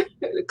the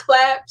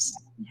claps.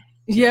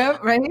 Yeah,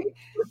 right.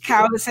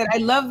 Kaula said, I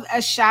love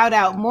a shout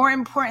out. More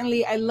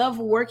importantly, I love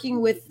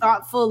working with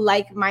thoughtful,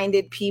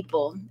 like-minded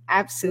people.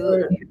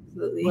 Absolutely.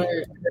 Absolutely.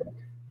 Word.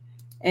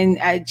 And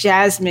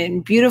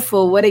Jasmine,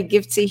 beautiful. What a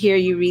gift to hear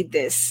you read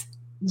this.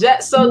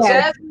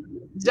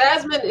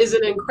 Jasmine is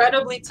an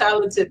incredibly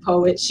talented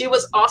poet. She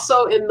was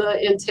also in the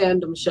In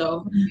Tandem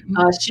show.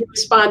 She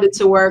responded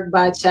to work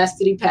by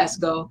Chastity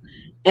Pasco.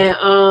 And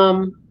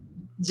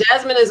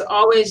Jasmine is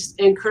always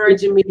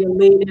encouraging me to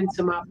lean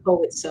into my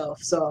poet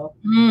self. So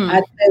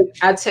I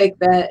take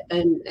that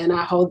and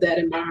I hold that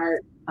in my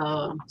heart.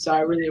 So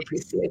I really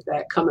appreciate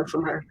that coming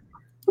from her.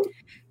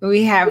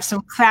 We have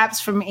some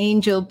claps from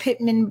Angel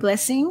Pittman.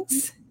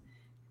 Blessings.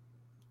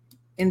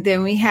 And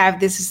then we have,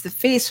 this is the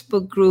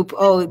Facebook group.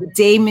 Oh,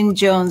 Damon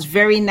Jones.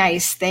 Very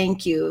nice.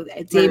 Thank you.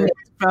 Damon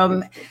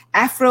from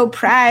Afro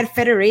Pride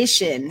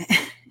Federation.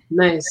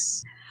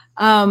 Nice.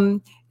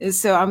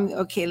 So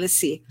okay, let's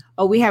see.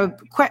 Oh, we have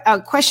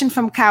a question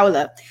from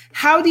Kaula.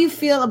 How do you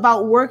feel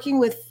about working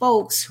with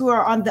folks who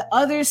are on the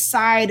other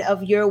side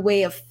of your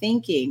way of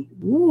thinking?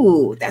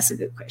 Ooh, that's a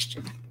good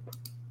question.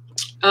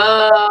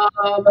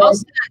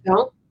 Mostly I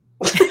don't.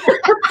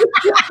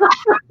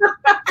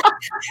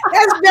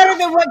 That's better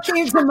than what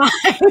came to mind.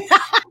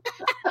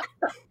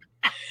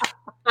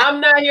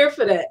 I'm not here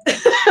for that.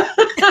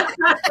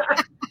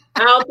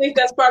 I don't think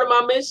that's part of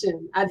my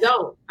mission. I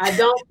don't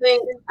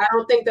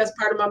think that's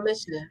part of my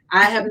mission.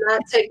 I have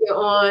not taken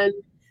on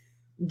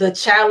the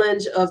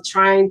challenge of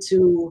trying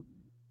to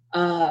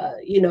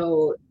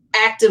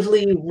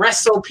actively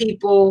wrestle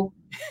people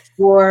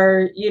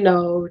for,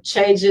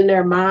 changing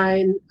their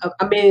mind.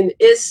 I mean,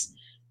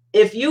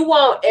 if you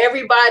want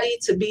everybody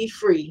to be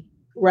free,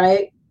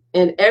 right?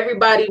 And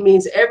everybody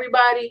means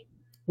everybody,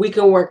 we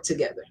can work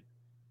together.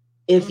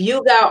 If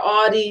you got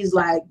all these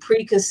like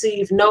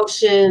preconceived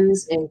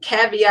notions and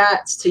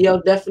caveats to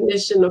your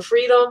definition of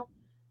freedom,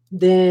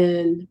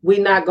 then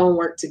we're not going to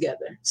work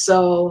together.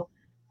 So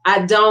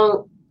I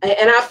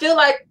feel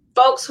like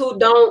folks who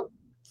don't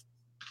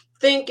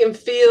think and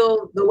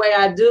feel the way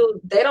I do,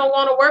 they don't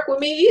want to work with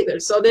me either.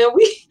 So then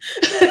we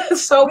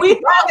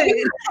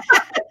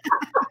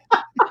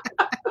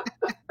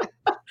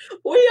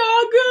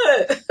all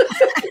good.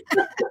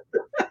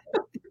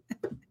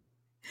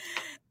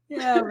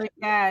 Oh my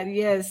God.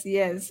 Yes.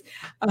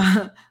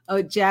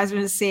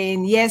 Jasmine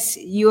saying, yes,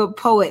 you're a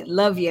poet.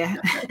 Love you.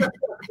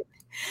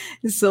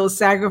 So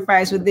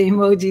sacrifice with the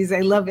emojis. I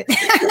love it.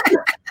 Yeah,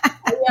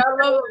 I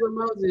love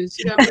those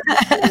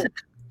emojis.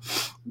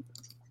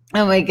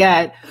 Oh my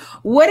God.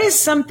 What is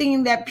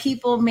something that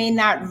people may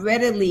not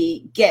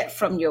readily get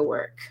from your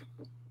work?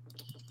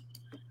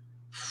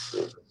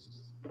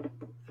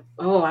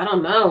 Oh, I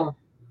don't know.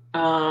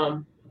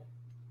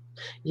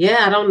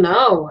 Yeah, I don't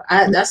know.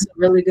 That's a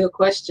really good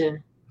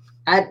question.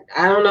 I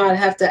don't know. I'd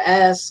have to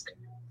ask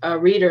a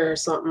reader or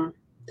something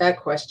that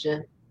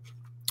question.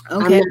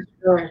 Okay. I'm not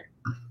sure.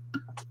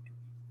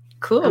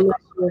 Cool. I'm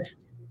not sure.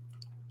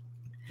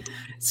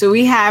 So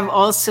we have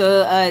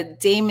also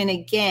Damon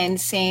again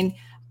saying,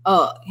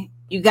 oh,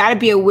 you got to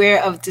be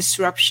aware of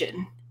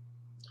disruption.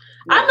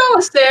 I know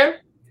it's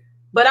there,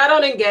 but I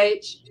don't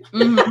engage.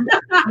 Mm-hmm.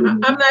 I'm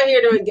not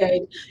here to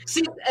engage.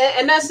 See,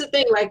 and that's the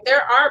thing. Like,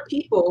 there are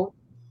people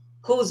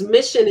whose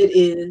mission it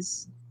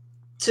is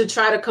to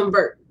try to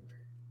convert.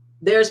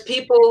 There's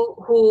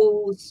people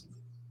whose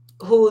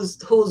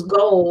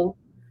goal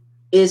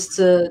is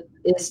to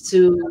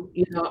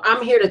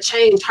I'm here to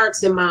change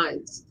hearts and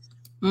minds.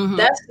 Mm-hmm.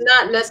 That's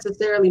not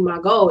necessarily my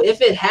goal.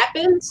 If it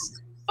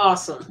happens,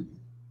 awesome.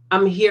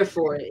 I'm here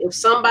for it. If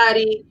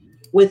somebody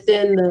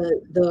within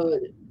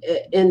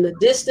in the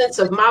distance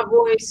of my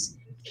voice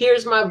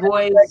hears my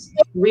voice,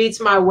 reads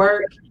my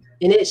work,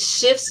 and it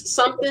shifts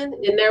something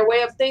in their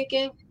way of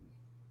thinking,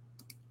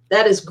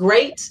 that is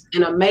great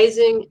and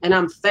amazing, and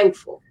I'm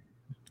thankful.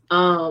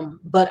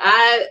 But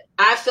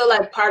I feel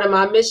like part of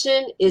my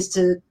mission is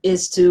to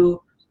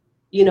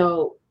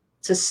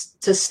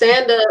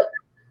stand up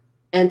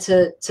and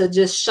to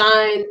just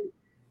shine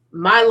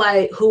my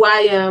light, who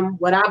I am,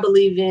 what I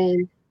believe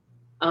in,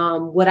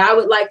 what I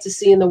would like to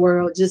see in the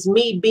world, just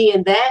me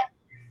being that.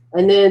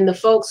 And then the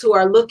folks who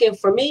are looking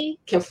for me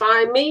can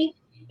find me,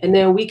 and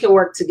then we can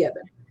work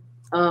together.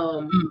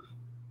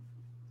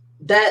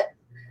 That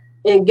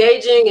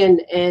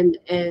engaging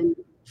and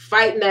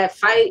fighting that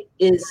fight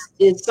is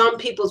some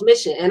people's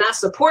mission, and I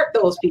support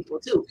those people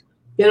too.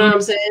 You know what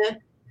I'm saying?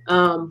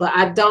 But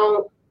I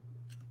don't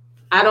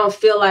I don't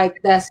feel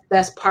like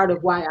that's part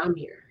of why I'm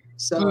here.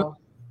 So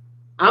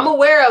I'm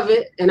aware of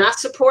it and I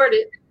support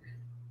it.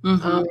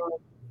 Mm-hmm.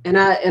 And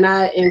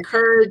I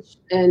encourage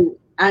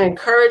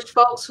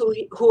folks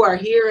who are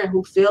here and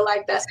who feel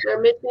like that's their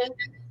mission,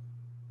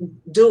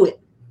 do it,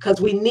 because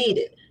we need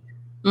it.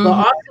 Mm-hmm. But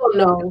also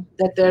know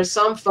that there's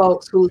some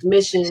folks whose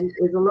mission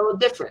is a little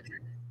different.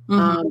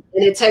 Mm-hmm. And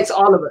it takes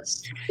all of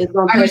us. It's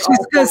going to take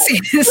all sides.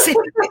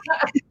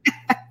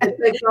 It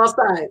takes all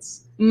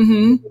sides.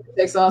 Mm-hmm. It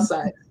takes all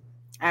sides.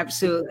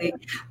 Absolutely.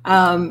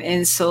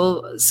 And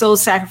soul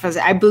sacrifice.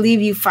 I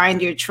believe you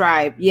find your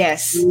tribe.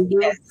 Yes.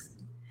 Mm-hmm. Yes.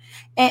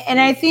 And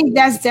I think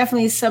that's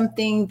definitely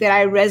something that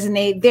I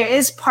resonate. There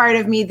is part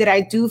of me that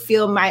I do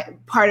feel my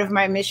part of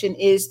my mission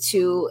is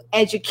to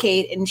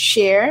educate and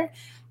share.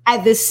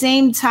 At the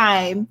same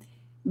time,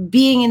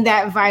 being in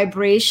that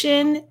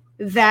vibration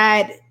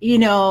that, you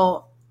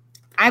know,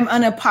 I'm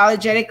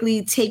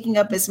unapologetically taking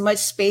up as much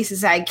space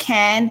as I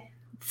can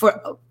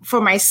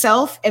for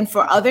myself and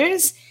for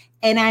others.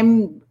 And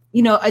I'm,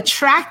 you know,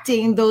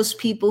 attracting those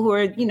people who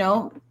are, you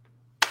know,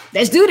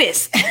 let's do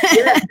this.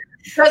 Yeah.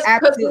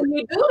 Because when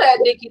you do that,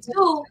 Niki,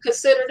 too,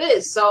 consider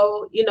this.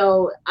 So, you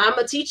know, I'm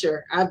a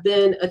teacher. I've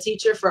been a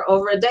teacher for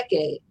over a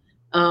decade.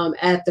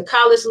 At the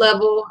college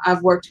level,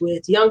 I've worked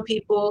with young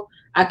people.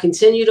 I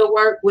continue to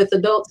work with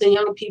adults and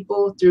young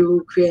people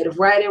through creative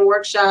writing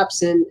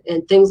workshops and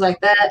things like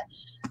that.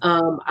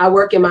 I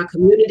work in my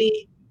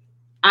community.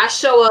 I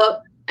show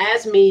up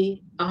as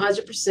me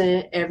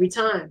 100% every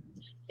time.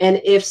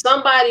 And if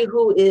somebody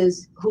who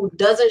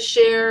doesn't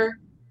share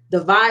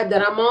the vibe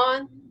that I'm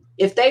on,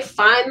 if they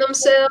find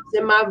themselves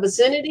in my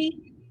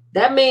vicinity,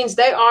 that means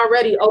they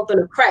already open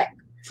a crack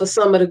for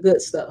some of the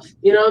good stuff.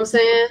 You know what I'm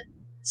saying?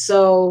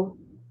 So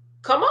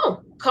come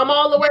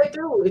all the way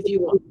through if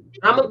you want.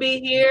 I'm going to be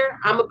here.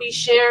 I'm going to be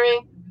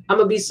sharing. I'm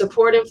going to be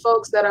supporting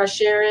folks that are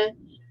sharing.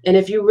 And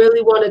if you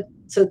really want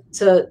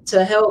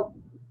to help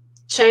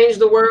change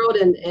the world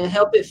and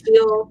help it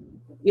feel,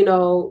 you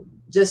know,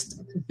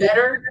 just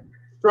better,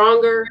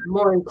 stronger,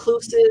 more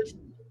inclusive,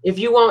 if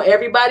you want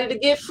everybody to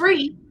get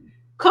free,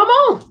 come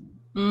on.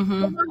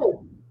 Mm-hmm.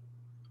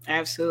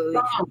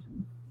 Absolutely.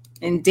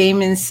 And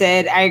Damon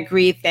said, I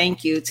agree.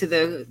 Thank you to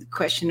the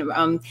question.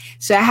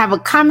 So I have a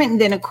comment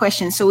and then a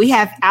question. So we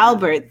have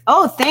Albert.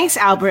 Oh, thanks,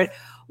 Albert.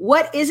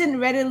 What isn't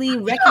readily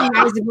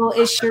recognizable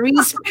is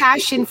Sheree's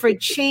passion for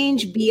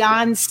change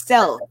beyond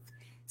self.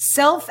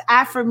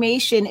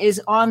 Self-affirmation is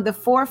on the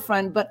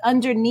forefront, but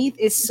underneath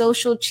is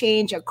social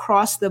change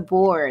across the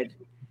board.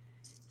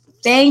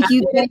 Thank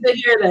you. I needed to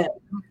hear that.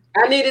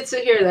 I needed to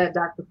hear that,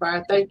 Dr.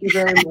 Fire. Thank you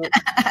very much.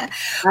 I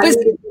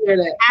needed to hear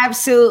that.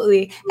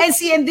 Absolutely. And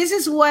see, and this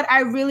is what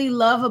I really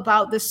love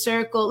about the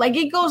circle. Like,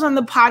 it goes on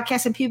the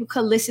podcast and people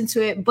can listen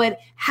to it, but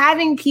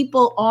having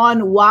people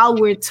on while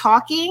we're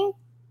talking,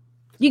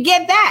 you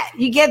get that.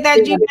 You get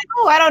that. Yeah.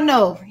 Oh, I don't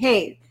know.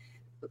 Hey,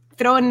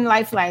 throw in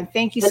lifeline.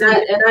 Thank you so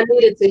much. And I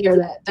needed to hear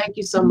that. Thank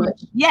you so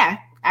much. Yeah,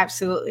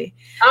 absolutely.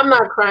 I'm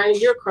not crying.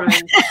 You're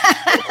crying.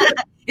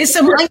 It's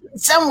some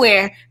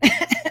somewhere.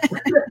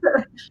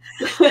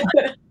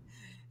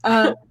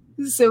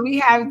 So we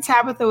have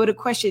Tabitha with a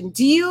question.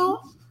 Do you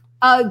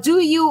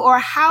or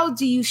how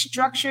do you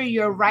structure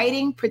your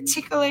writing,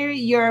 particularly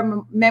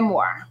your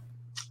memoir?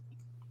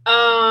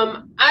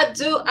 I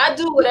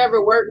do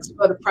whatever works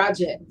for the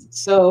project.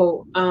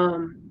 So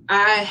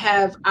I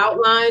have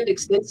outlined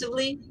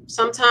extensively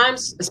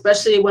sometimes,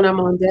 especially when I'm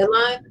on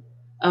deadline.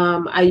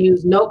 I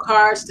use note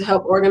cards to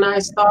help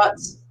organize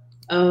thoughts.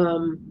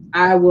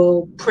 I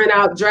will print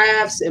out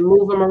drafts and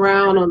move them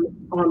around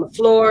on the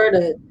floor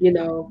to, you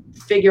know,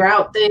 figure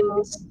out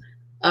things.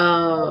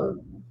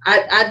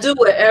 I do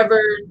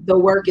whatever the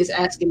work is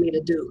asking me to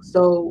do.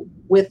 So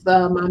with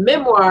my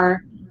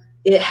memoir,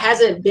 it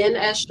hasn't been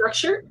as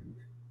structured.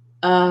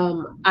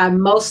 I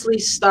mostly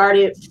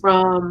started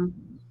from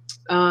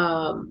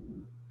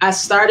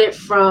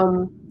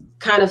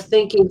kind of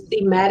thinking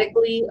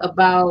thematically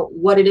about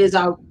what it is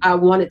I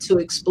wanted to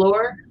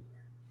explore.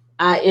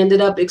 I ended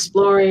up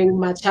exploring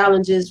my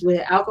challenges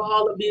with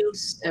alcohol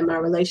abuse and my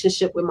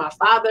relationship with my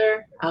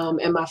father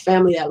and my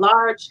family at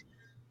large.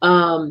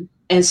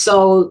 And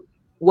so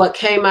what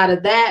came out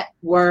of that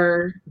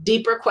were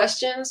deeper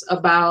questions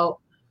about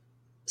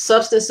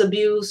substance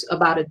abuse,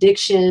 about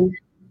addiction,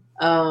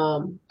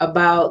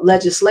 about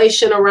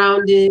legislation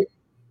around it,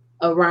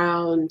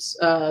 around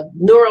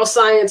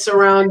neuroscience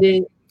around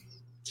it,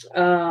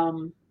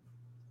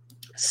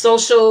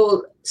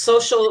 social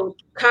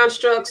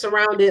constructs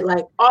around it,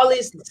 like all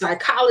these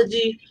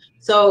psychology.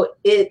 So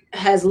it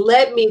has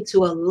led me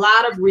to a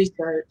lot of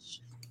research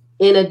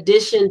in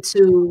addition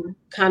to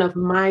kind of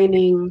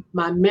mining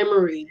my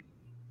memory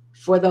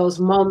for those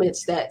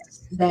moments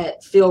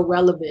that feel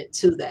relevant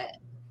to that.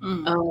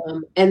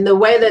 And the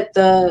way that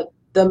the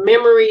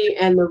memory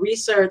and the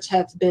research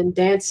have been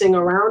dancing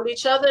around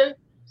each other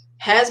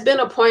has been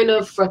a point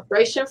of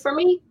frustration for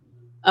me.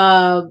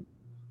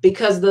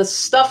 Because the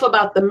stuff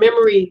about the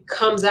memory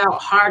comes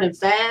out hard and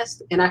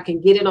fast, and I can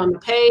get it on the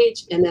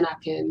page, and then I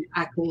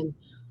can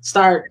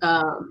start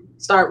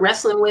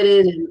wrestling with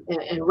it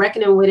and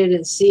reckoning with it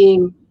and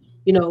seeing,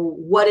 you know,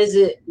 what is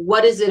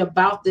it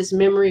about this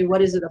memory,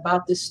 what is it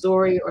about this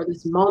story or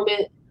this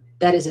moment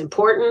that is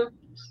important.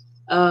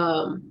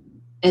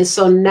 And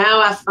so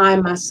now I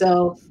find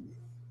myself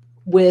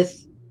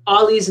with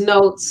all these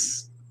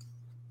notes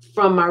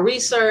from my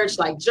research,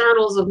 like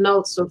journals of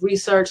notes of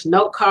research,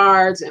 note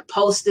cards and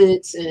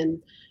Post-its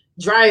and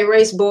dry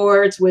erase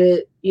boards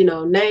with, you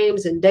know,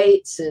 names and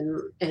dates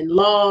and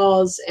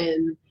laws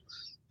and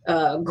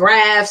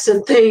graphs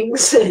and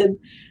things. And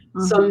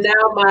so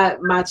now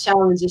my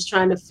challenge is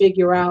trying to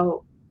figure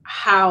out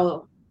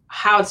how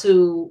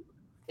to,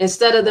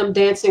 instead of them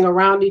dancing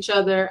around each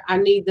other, I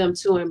need them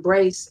to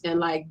embrace and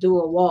like do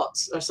a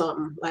waltz or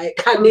something.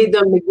 Like I need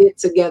them to get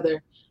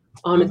together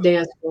on a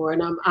dance floor.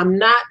 And I'm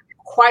not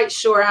quite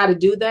sure how to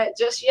do that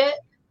just yet.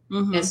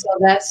 And so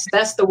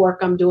that's the work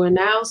I'm doing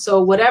now.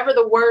 So whatever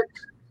the work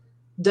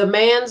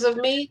demands of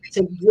me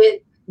to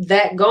get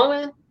that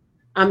going,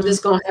 I'm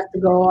just going to have to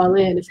go all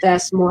in. If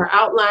that's more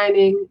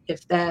outlining,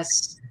 if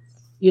that's,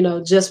 you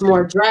know, just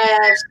more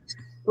drafts,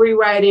 free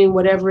writing,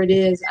 whatever it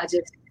is,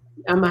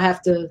 I'm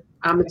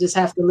gonna just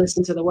have to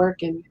listen to the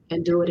work and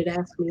do what it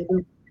asks me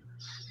to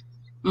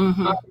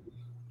do.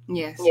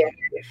 Yes. Yeah.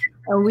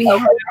 We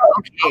have,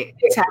 okay.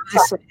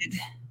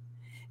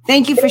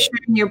 Thank you for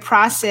sharing your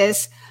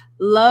process,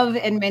 love,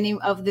 and many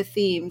of the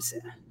themes.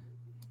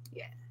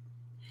 Yeah.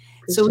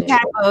 So we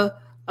have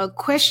a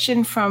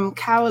question from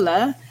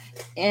Kaula.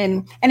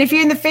 And if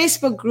you're in the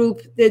Facebook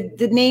group,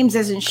 the names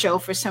doesn't show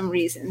for some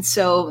reason.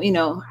 So, you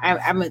know,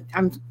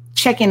 I'm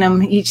checking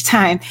them each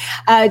time.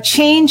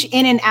 Change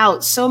in and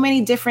out. So many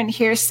different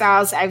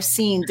hairstyles I've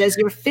seen. Does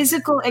your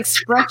physical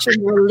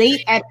expression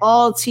relate at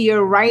all to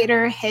your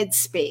writer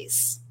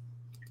headspace?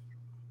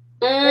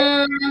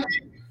 I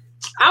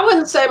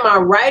wouldn't say my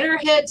writer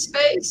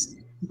headspace,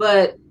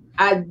 but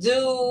I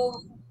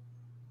do.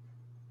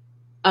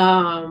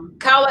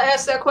 Kaula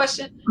asked that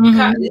question.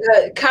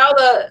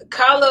 Kaula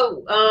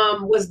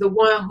was the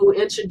one who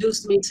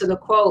introduced me to the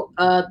quote,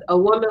 a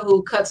woman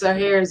who cuts her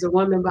hair is a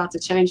woman about to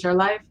change her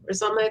life, or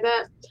something like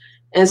that.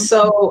 And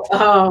so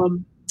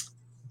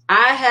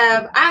I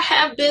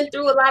have been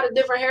through a lot of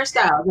different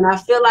hairstyles, and I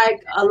feel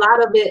like a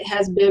lot of it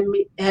has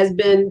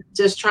been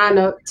just trying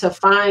to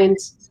find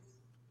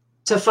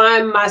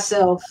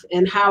myself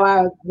and how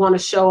I want to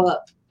show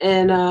up.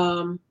 And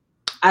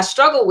I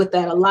struggled with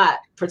that a lot,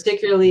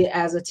 particularly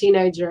as a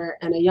teenager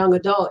and a young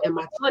adult in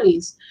my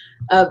 20s,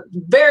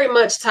 very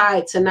much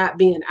tied to not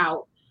being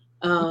out.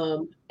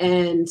 The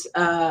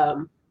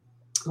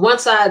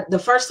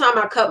first time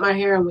I cut my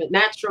hair and went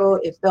natural,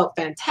 it felt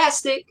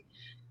fantastic.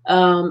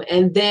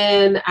 And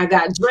then I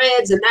got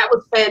dreads, and that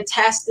was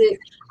fantastic.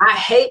 I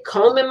hate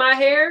combing my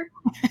hair.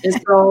 And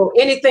so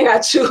anything I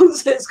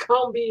choose is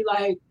going to be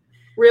like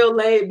real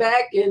laid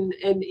back and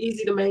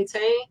easy to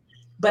maintain.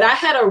 But I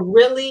had a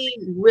really,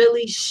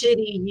 really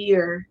shitty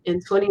year in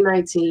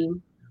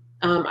 2019.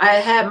 I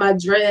had my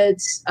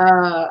dreads,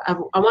 I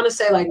want to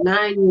say like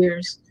 9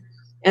 years.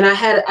 And I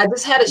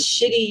just had a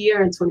shitty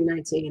year in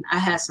 2019. I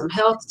had some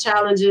health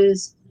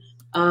challenges.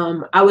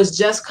 I was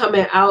just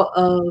coming out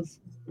of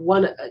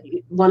one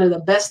of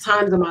the best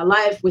times of my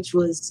life, which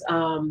was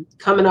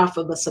coming off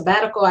of a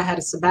sabbatical. I had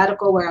a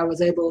sabbatical where I was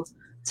able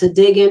to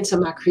dig into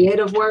my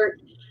creative work.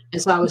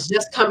 And so I was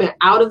just coming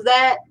out of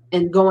that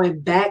and going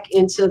back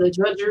into the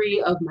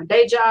drudgery of my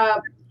day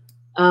job.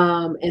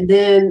 And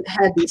then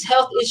had these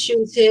health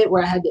issues hit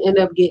where I had to end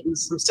up getting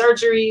some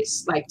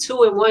surgeries, like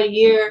 2 in 1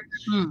 year.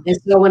 And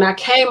so when I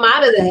came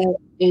out of that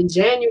in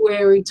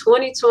January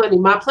 2020,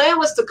 my plan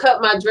was to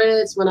cut my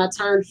dreads when I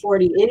turned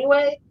 40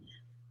 anyway,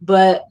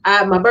 but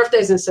my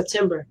birthday's in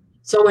September.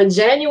 So when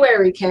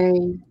January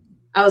came,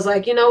 I was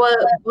like, you know what,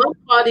 bump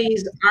all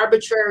these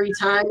arbitrary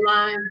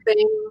timeline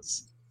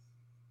things.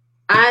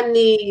 I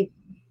need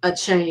a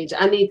change.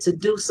 I need to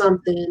do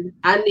something.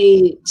 I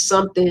need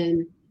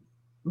something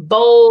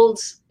bold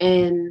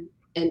and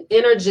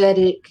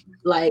energetic.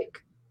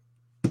 Like,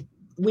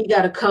 we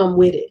got to come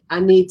with it.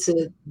 I need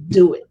to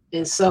do it.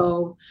 And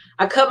so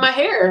I cut my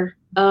hair,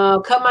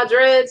 cut my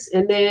dreads,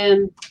 and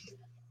then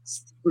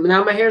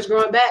now my hair's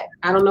growing back.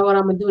 I don't know what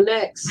I'm gonna do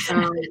next,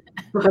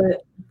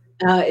 but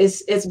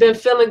it's been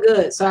feeling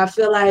good. So I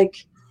feel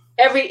like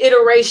every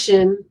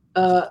iteration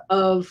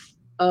of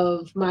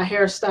my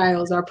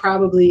hairstyles are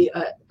probably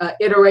a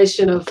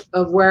iteration of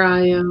where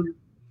I am,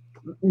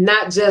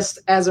 not just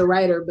as a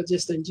writer, but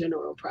just in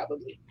general,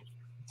 probably.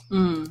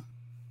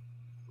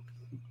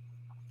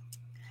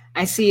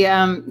 I see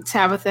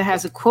Tabitha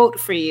has a quote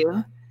for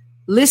you.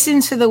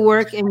 Listen to the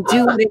work and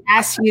do what it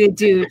asks you to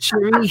do,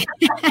 Sheree.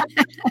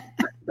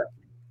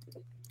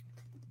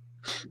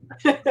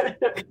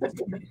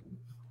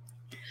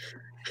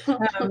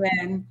 Oh,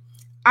 man.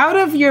 Out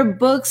of your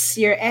books,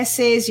 your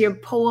essays, your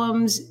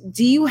poems,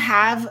 do you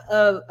have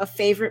a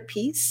favorite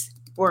piece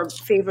or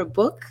favorite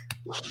book?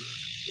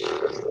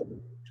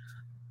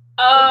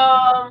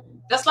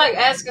 That's like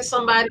asking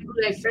somebody who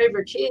their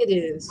favorite kid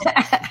is.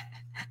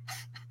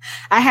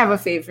 I have a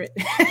favorite.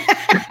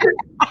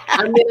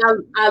 I mean,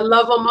 I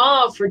love them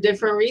all for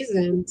different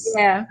reasons.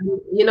 Yeah.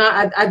 You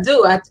know, I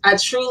do. I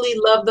truly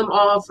love them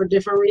all for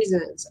different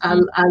reasons. I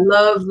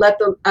love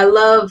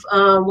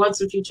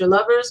Once and Future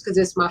Lovers because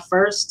it's my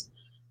first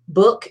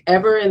book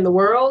ever in the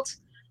world,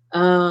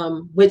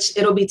 which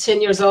it'll be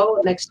 10 years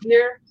old next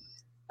year.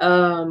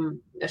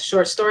 A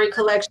short story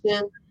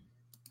collection.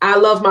 I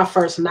love my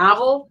first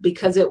novel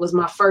because it was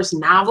my first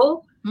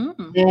novel.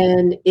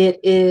 And it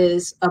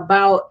is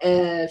about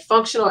a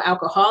functional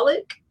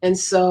alcoholic. And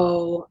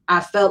so I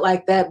felt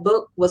like that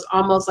book was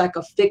almost like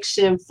a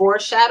fiction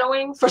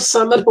foreshadowing for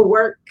some of the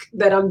work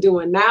that I'm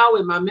doing now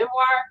in my memoir.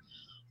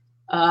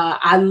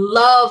 I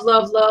love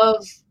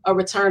A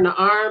Return to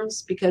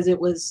Arms because it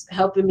was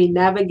helping me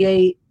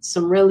navigate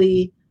some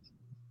really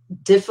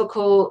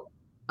difficult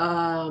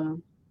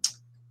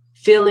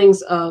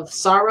feelings of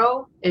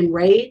sorrow and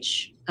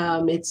rage.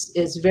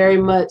 It's very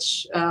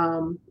much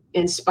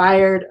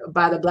inspired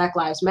by the Black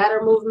Lives Matter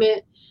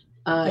movement.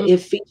 It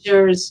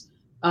features,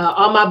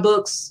 all my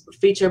books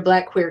feature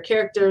Black queer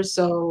characters.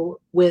 So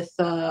with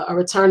A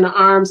Return to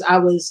Arms, I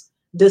was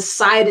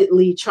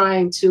decidedly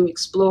trying to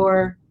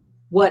explore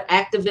what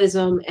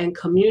activism and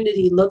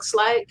community looks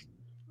like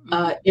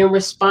in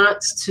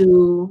response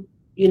to,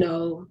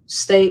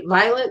 state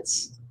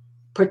violence,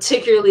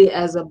 particularly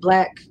as a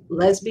Black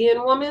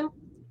lesbian woman,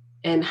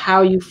 and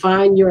how you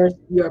find your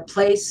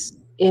place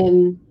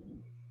in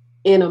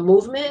a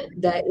movement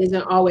that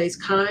isn't always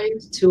kind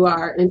to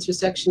our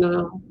intersecting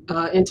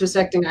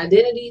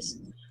identities.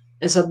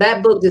 And so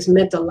that book just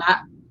meant a lot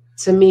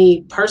to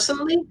me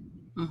personally.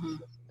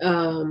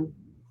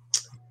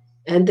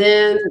 And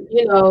then,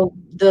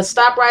 the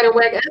Stop Writing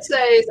Whack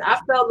Essays, I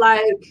felt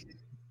like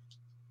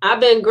I've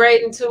been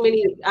grading too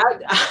many.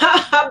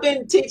 I've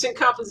been teaching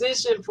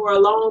composition for a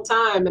long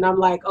time. And I'm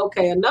like,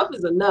 okay, enough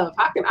is enough.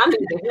 I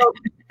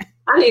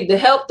need to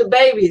help the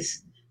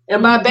babies.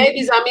 And by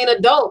babies, I mean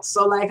adults.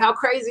 So like, how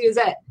crazy is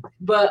that?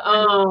 But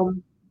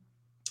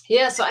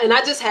yeah, so, and I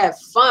just had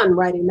fun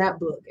writing that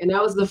book. And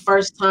that was the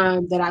first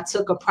time that I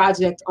took a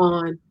project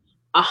on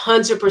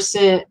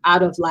 100%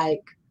 out of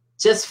like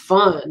just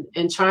fun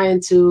and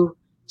trying to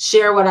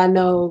share what I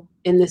know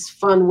in this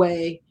fun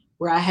way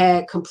where I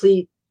had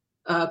complete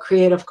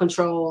creative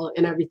control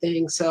and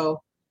everything.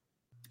 So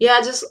yeah,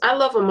 I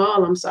love them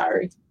all. I'm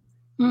sorry.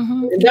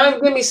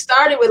 Don't get me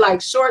started with like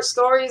short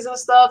stories and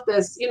stuff.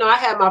 I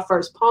had my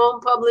first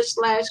poem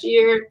published last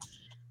year.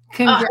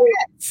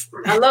 Congrats.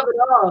 I love it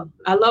all.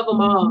 I love them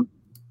all.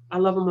 I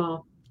love them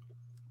all.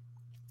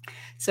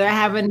 So I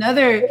have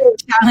another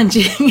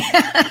challenging.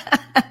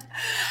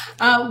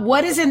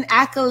 What is an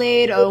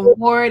accolade or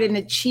award, an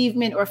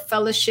achievement or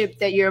fellowship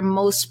that you're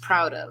most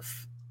proud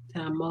of?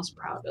 That I'm most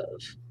proud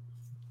of.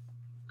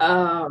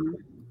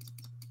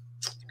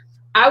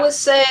 I would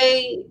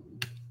say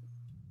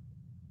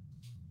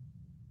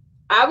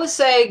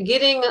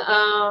getting,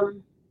 I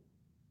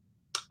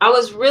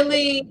was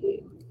really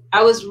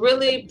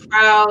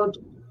proud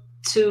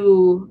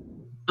to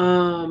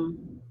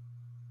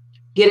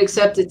get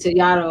accepted to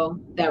Yaddo,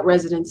 that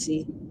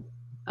residency.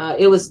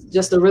 It was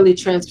just a really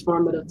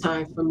transformative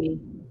time for me.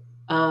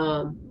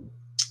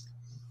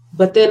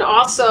 But then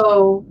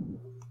also,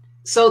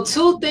 so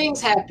two things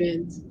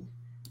happened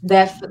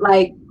that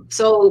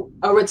so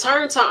A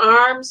Return to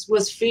Arms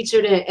was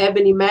featured in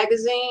Ebony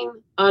magazine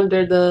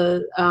under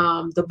the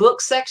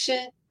book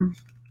section.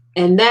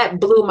 And that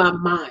blew my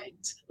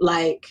mind.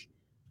 Like,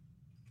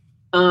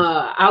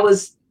 I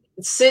was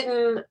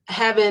sitting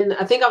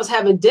I think I was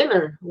having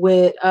dinner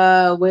with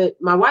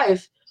my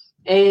wife,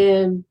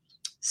 and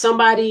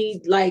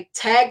somebody like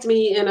tagged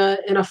me in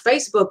a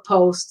Facebook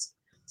post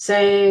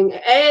saying,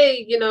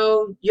 hey,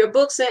 your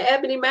book's in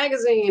Ebony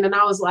magazine. And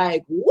I was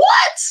like,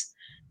 what?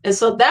 And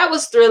so that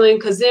was thrilling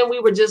because then we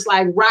were just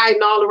like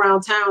riding all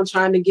around town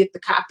trying to get the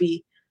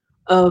copy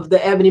of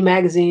the Ebony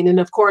magazine,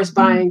 and of course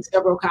buying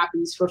several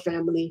copies for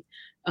family.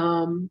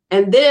 And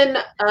then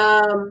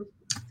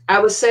I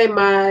would say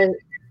my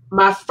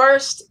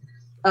first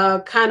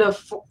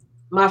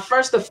my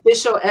first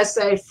official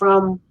essay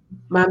from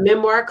my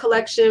memoir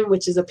collection,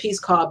 which is a piece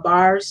called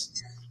Bars,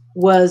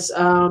 was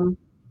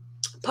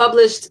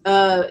published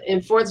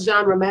in Fourth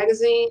Genre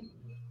magazine,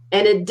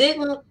 and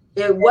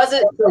it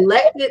wasn't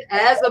selected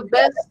as a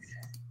best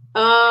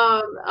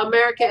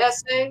American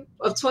essay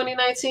of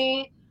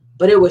 2019,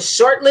 but it was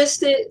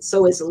shortlisted,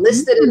 so it's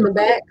listed in the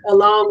back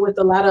along with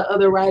a lot of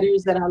other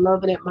writers that I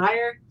love and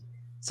admire.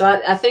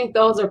 So I think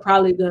those are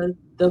probably the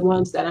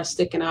ones that are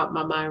sticking out in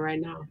my mind right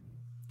now.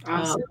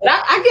 Awesome. But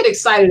I get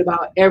excited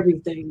about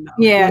everything, though.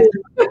 Yeah.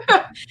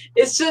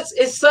 It's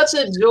such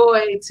a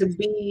joy to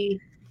be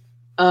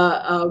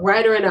a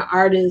writer and an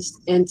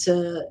artist, and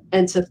to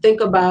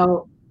think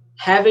about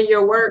having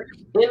your work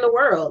in the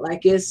world.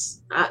 Like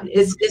it's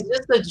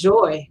just a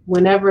joy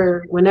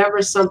whenever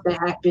something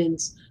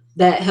happens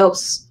that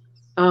helps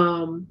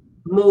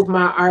move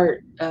my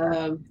art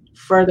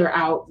further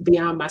out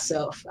beyond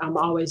myself. I'm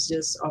always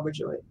just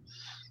overjoyed.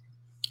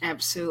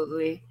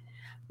 Absolutely.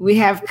 We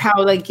have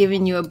Paola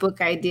giving you a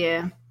book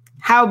idea.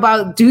 How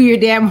about do your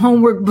damn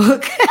homework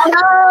book?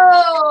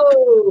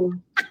 Oh,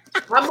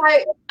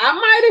 I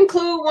might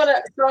include one of,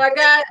 so I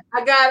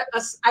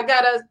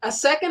got a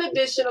second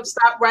edition of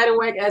Stop Writing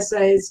Whack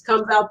Essays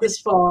comes out this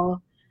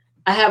fall.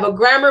 I have a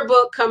grammar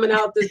book coming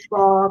out this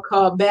fall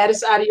called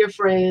Baddest Out of Your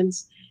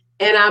Friends.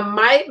 And I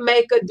might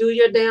make a do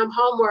your damn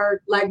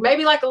homework, like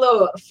maybe like a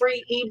little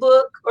free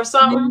ebook or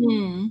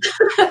something.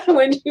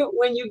 when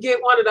you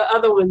get one of the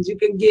other ones, you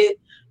can get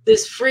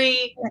this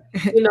free,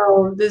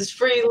 this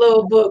free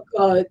little book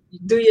called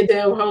Do Your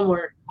Damn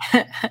Homework.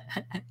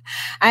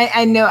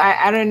 I know.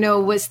 I don't know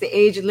what's the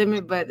age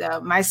limit,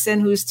 but my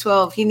son who's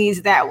 12, he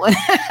needs that one.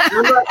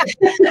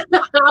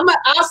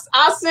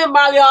 I'll send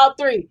Molly all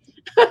three.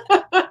 I'm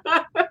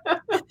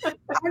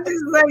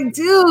just like,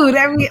 dude,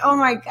 I mean, oh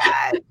my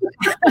God.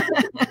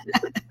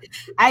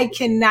 I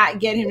cannot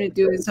get him to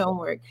do his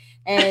homework.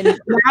 And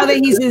now that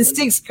he's in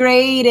 6th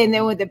grade and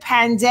then with the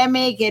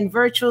pandemic and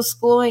virtual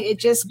schooling, it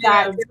just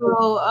got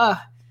so,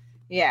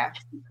 yeah.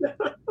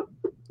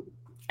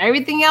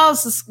 Everything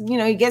else is,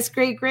 he gets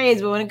great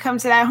grades, but when it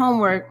comes to that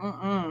homework,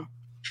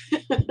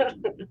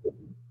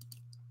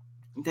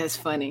 That's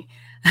funny.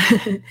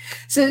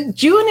 So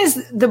June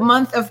is the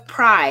month of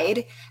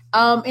Pride.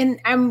 And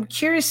I'm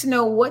curious to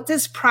know, what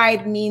does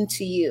Pride mean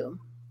to you?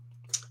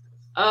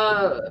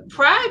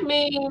 Pride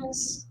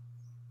means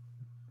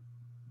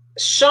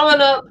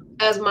showing up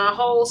as my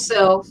whole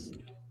self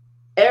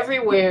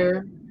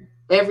everywhere,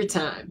 every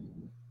time.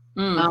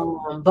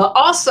 But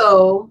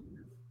also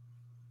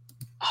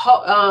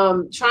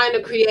trying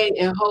to create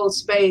and hold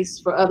space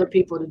for other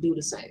people to do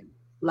the same.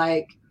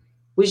 Like,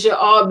 we should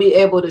all be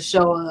able to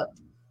show up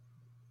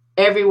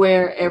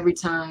everywhere, every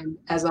time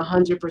as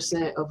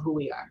 100% of who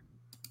we are.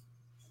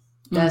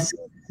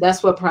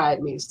 That's what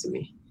Pride means to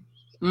me.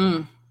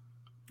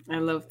 I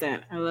love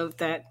that. I love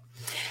that.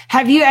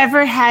 Have you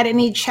ever had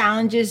any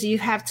challenges you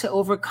have to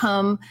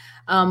overcome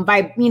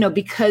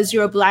because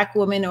you're a Black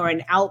woman or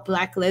an out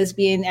Black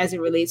lesbian as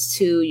it relates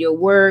to your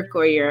work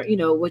or your,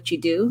 what you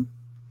do?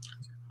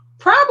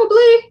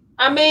 Probably.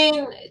 I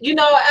mean,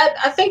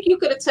 I think you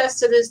could attest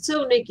to this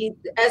too, Niki.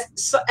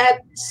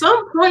 At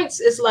some points,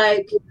 it's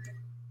like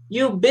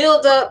you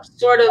build up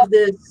sort of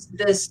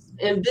this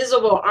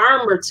invisible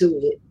armor to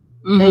it,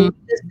 and you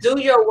just do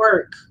your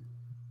work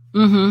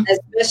as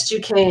best you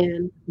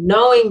can,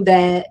 knowing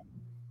that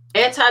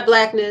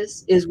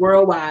anti-Blackness is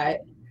worldwide,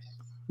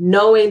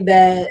 knowing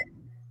that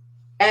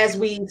as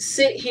we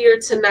sit here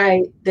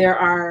tonight, there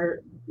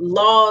are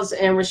laws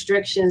and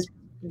restrictions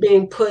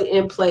being put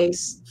in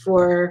place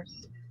for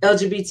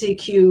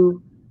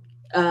LGBTQ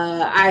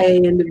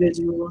IA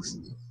individuals,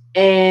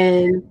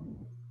 and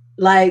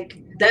like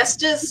that's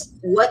just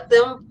what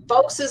them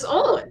folks is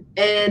on,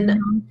 and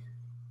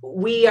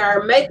we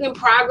are making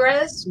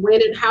progress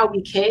when and how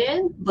we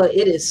can, but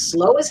it is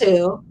slow as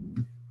hell.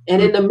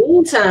 And in the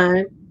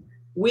meantime,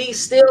 we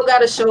still got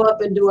to show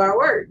up and do our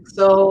work.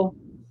 So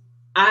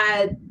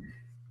I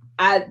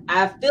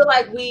feel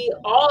like we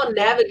all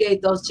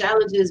navigate those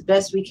challenges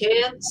best we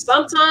can.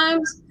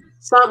 Sometimes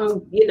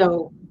something,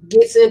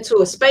 gets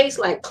into a space,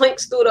 like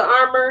clinks through the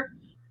armor,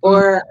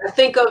 or I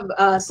think of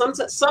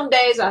some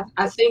days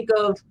I think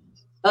of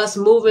us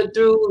moving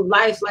through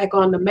life like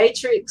on the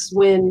Matrix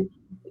when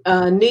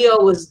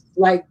Neo was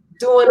like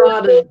doing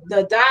all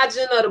the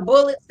dodging of the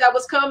bullets that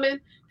was coming.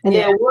 And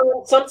then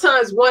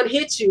sometimes one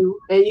hits you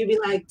and you be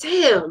like,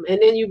 damn.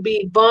 And then you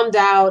be bummed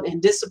out and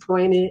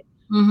disappointed.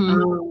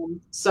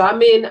 So, I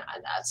mean,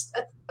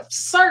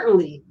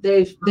 certainly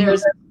there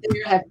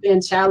have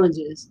been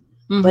challenges,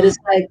 but it's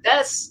like,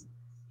 that's,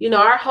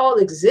 our whole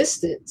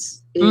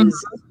existence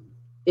is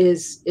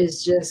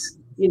just,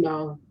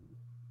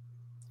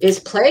 is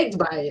plagued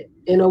by it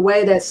in a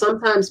way that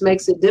sometimes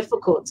makes it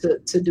difficult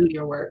to do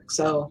your work.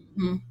 So,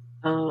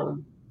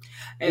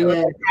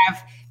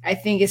 I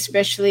think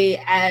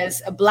especially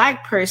as a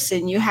Black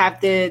person, you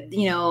have the,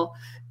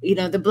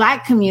 the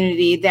Black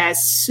community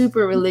that's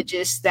super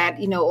religious, that,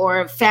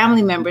 or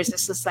family members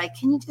that's just like,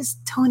 can you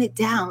just tone it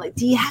down? Like,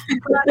 do you have to,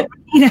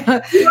 you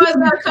guys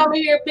gotta come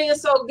here being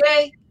so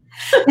gay.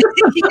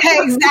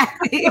 Yeah,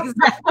 exactly.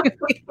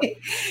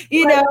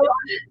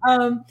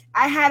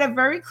 I had a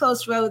very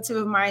close relative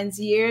of mine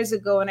years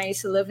ago when I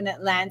used to live in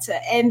Atlanta,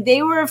 and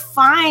they were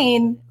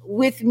fine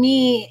with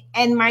me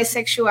and my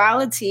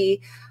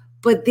sexuality,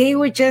 but they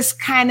were just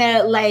kind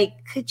of like,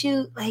 could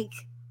you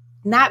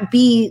not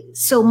be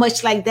so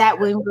much like that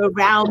when we're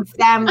around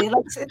family?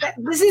 Like,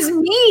 this is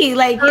me.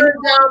 Like, turn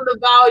down the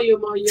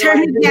volume on your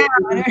turn it down.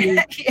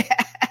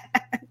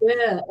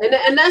 Yeah.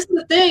 And that's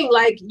the thing.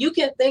 Like, you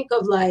can think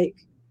of like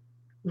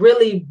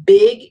really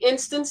big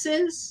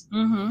instances.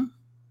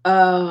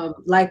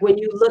 Like when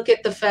you look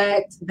at the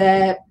fact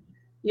that,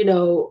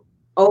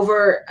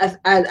 over,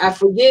 I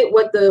forget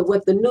what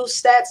the new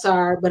stats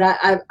are, but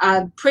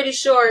I'm pretty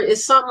sure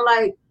it's something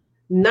like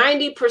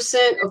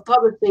 90% of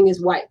publishing is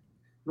white,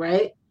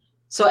 right?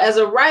 So as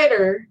a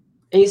writer,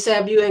 and you say,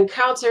 have you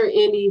encountered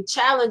any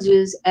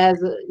challenges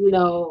as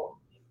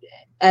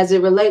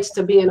it relates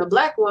to being a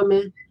Black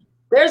woman?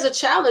 There's a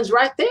challenge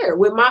right there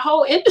with my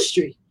whole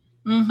industry.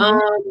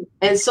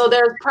 And so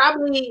there's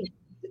probably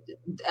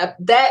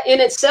that in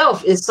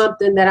itself is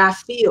something that I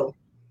feel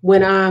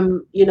when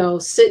I'm,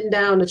 sitting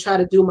down to try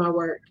to do my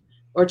work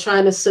or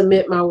trying to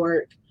submit my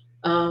work.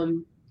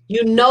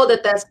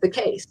 That that's the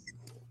case.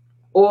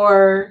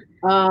 Or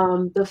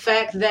the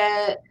fact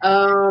that,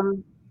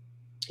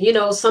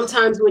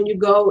 sometimes when you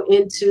go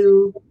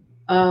into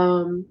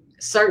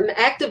certain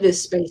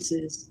activist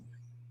spaces,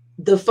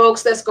 the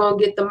folks that's going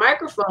to get the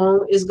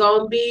microphone is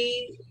going to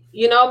be,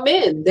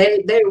 men.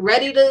 They be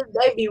ready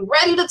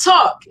to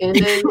talk. And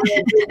then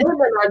the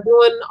women are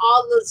doing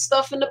all the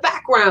stuff in the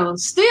background.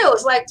 Still,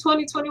 it's like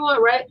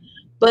 2021, right?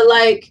 But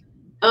like,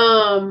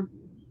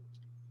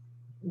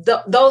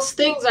 those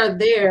things are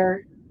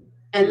there.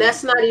 And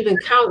that's not even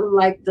counting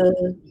like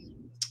the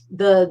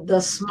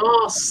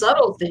small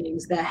subtle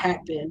things that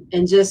happen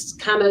and just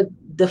kind of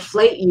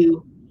deflate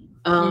you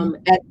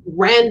at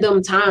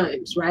random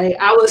times, right?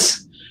 I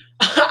was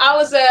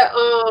at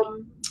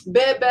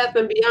Bed Bath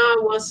and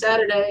Beyond one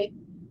Saturday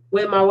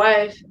with my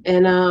wife,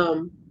 and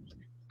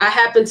I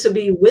happened to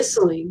be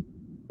whistling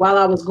while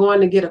I was going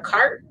to get a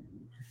cart,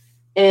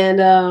 and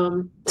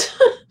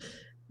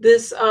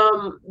this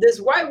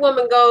white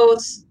woman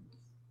goes,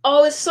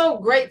 "Oh, it's so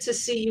great to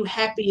see you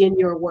happy in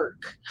your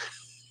work."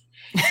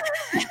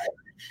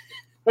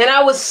 And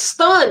I was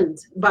stunned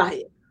by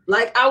it.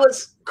 Like, I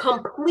was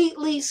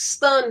completely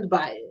stunned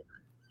by it.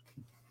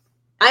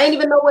 I didn't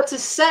even know what to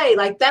say.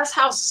 Like, that's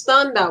how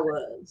stunned I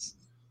was.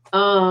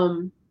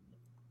 And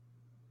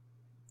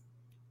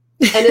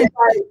it's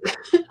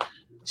like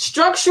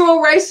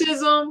structural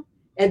racism,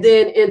 and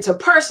then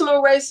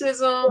interpersonal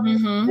racism,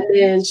 and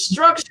then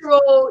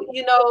structural,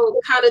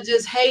 kind of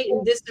just hate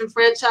and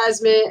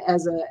disenfranchisement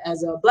as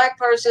a Black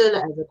person,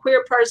 as a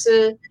queer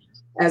person,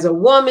 as a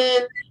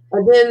woman,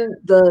 and then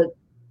the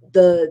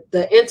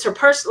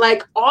interpersonal,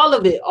 like all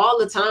of it, all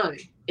the time.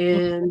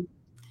 And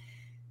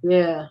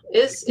yeah,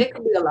 it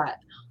can be a lot.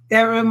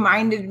 That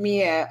reminded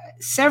me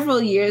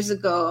several years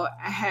ago,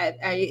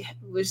 I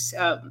was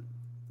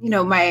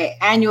my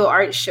annual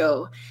art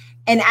show,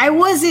 and I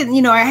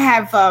wasn't, I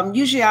have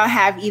usually I'll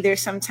have either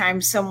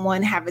sometimes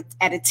someone have it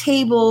at a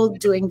table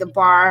doing the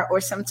bar, or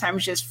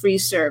sometimes just free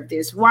serve.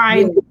 There's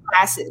wine,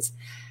 glasses.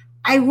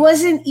 I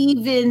wasn't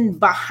even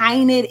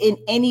behind it in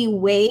any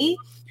way.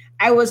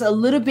 I was a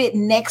little bit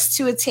next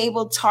to a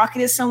table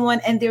talking to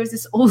someone, and there was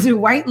this older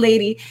white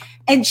lady,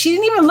 and she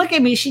didn't even look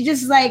at me. She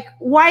just like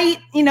white,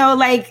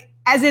 like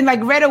as in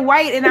like red or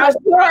white. And I was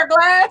her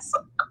glass.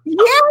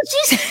 Yeah,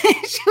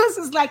 she was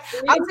just like,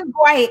 I was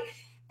white,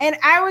 and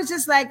I was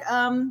just like,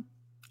 I'm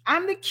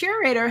the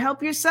curator.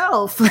 Help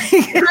yourself.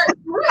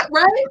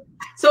 Right.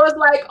 So it's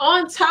like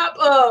on top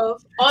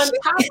of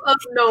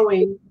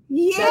knowing.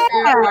 Yeah.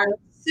 There are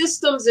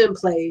systems in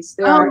place.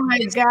 Oh my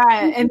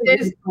God. And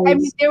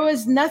there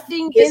was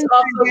nothing in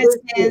there that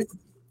says,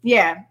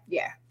 yeah.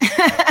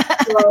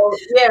 So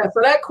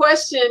that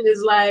question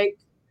is like,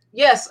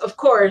 yes, of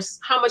course.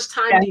 How much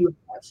time do you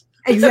have?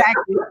 Exactly.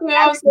 You know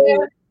what I'm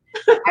saying?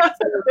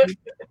 Absolutely.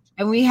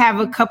 And we have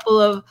a couple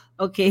of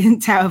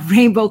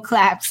rainbow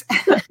claps.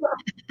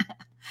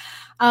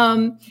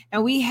 And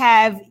we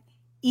have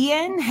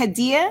Ian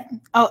Hadia.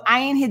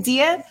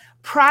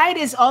 Pride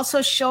is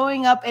also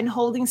showing up and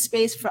holding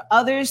space for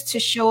others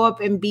to show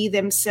up and be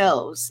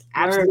themselves.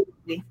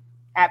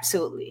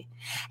 Absolutely.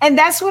 And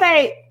that's what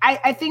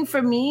I think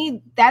for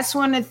me, that's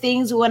one of the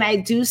things when I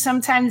do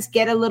sometimes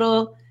get a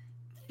little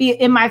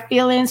in my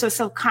feelings or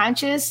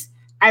self-conscious,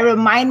 I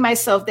remind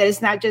myself that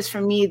it's not just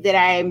for me that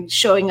I'm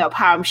showing up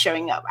how I'm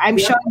showing up. I'm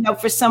showing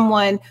up for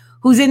someone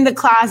who's in the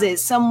closet,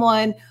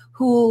 someone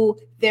who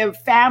their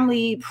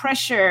family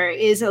pressure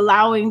is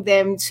allowing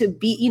them to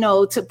be,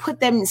 to put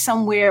them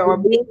somewhere or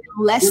make them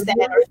less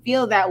than or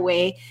feel that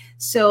way.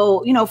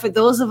 So, for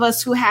those of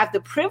us who have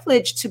the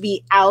privilege to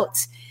be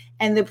out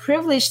and the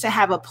privilege to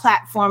have a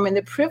platform and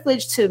the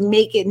privilege to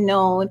make it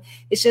known,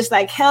 it's just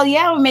like, hell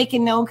yeah, I'm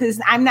making known, because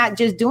I'm not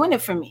just doing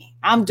it for me.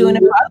 I'm doing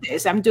it for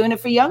others. I'm doing it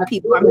for young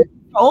people. I'm doing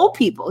it for old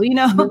people,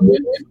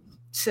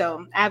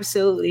 So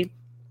absolutely.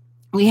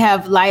 We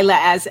have Lila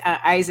as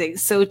Isaac.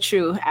 So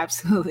true.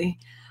 Absolutely.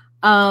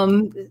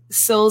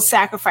 Soul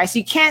sacrifice.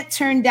 You can't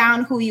turn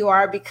down who you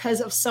are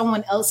because of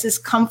someone else's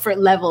comfort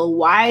level.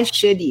 Why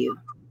should you?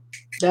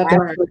 That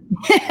part.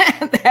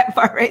 That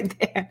part right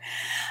there.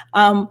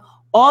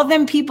 All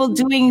them people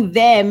doing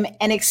them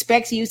and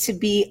expect you to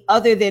be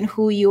other than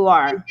who you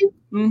are.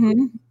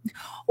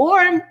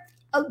 Or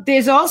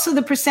there's also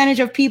the percentage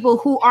of people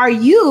who are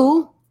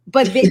you,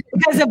 but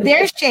because of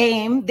their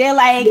shame, they're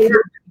like,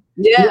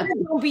 yeah,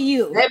 don't be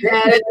you. They're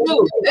mad at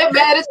you. They're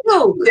mad at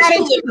you because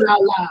you living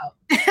out loud.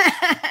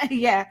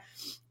 Yeah.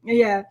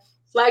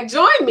 It's like,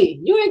 join me.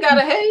 You ain't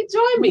gotta hate.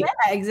 Join me.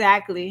 Yeah,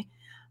 exactly.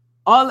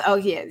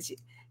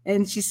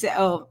 And she said,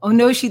 oh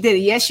no, she did it.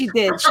 Yes, she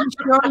did. She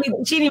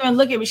didn't even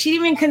look at me. She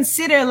didn't even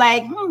consider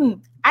like,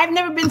 I've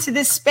never been to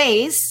this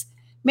space.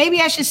 Maybe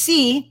I should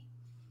see.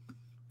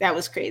 That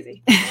was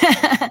crazy.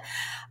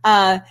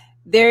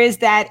 There is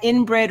that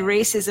inbred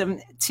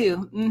racism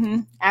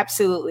too.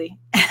 Absolutely.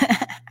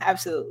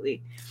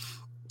 Absolutely.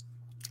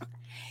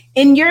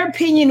 In your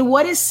opinion,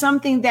 what is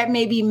something that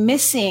may be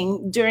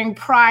missing during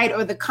Pride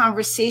or the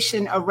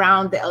conversation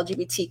around the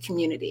LGBT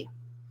community?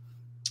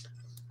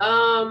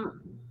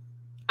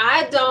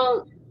 I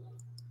don't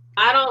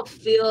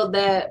feel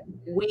that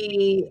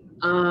we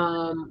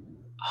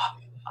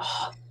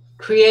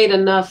create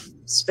enough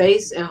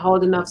space and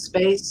hold enough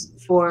space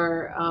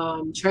for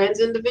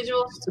trans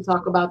individuals to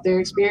talk about their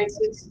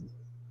experiences.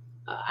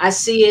 I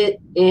see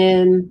it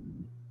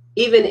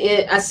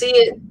I see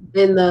it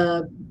in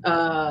the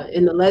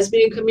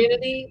lesbian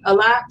community a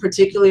lot,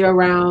 particularly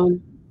around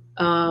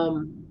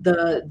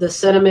the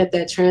sentiment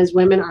that trans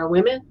women are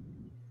women,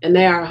 and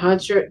they are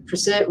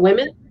 100%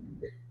 women,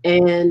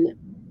 and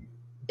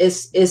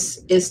it's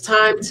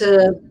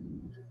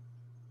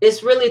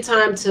really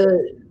time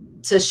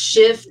to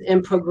shift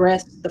and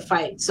progress the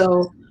fight.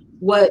 So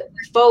what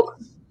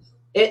folks,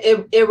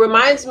 it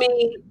reminds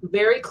me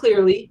very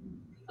clearly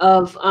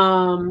of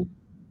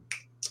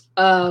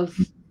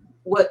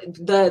what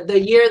the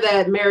year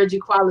that marriage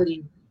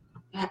equality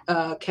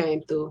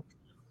came through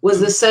was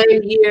the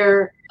same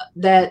year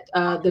that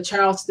the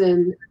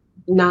Charleston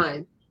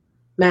 9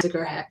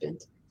 massacre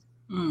happened.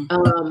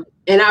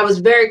 And I was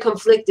very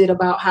conflicted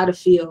about how to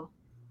feel.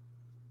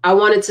 I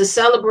wanted to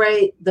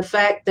celebrate the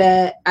fact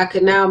that I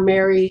could now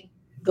marry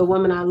the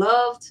woman I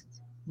loved,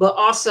 but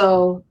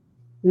also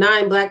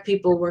 9 Black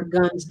people were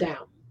guns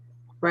down,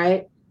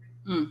 right?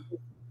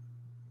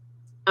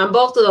 I'm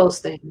both of those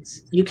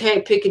things. You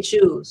can't pick and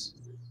choose.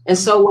 And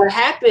so what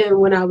happened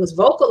when I was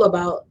vocal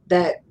about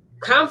that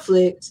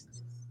conflict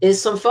is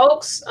some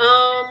folks were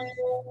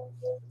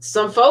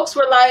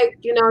like,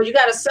 you know, you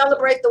got to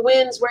celebrate the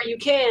wins where you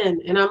can.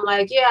 And I'm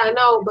like, yeah, I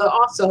know, but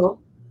also,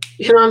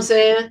 you know what I'm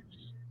saying?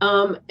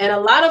 And a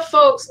lot of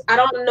folks, I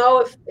don't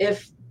know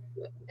if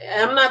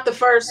I'm not the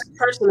first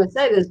person to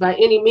say this by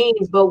any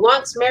means, but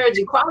once marriage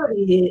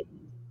equality hit,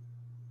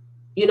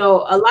 you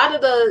know, a lot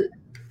of the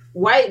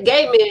white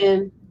gay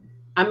men,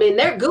 I mean,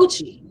 they're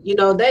Gucci. You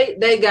know,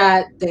 they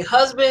got their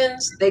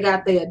husbands, they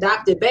got their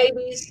adopted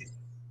babies.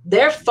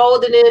 They're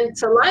folded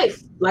into life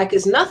like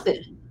it's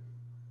nothing.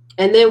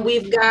 And then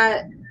we've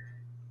got,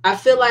 I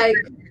feel like,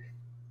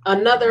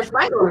 another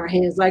fight on our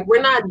hands. Like,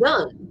 we're not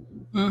done.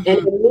 And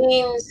it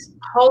means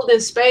holding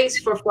space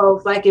for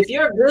folks. Like, if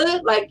you're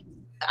good, like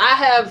I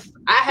have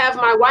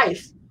my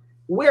wife.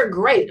 We're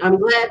great. I'm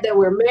glad that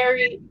we're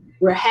married.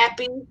 We're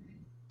happy.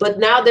 But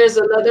now there's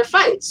another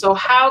fight. So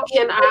how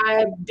can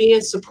I be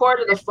in support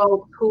of the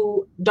folk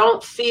who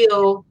don't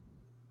feel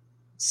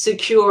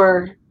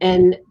secure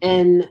and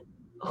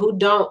who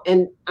don't?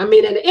 And I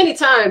mean, at any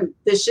time,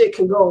 this shit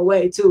can go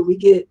away too. We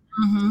get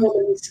so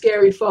many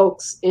scary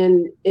folks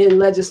in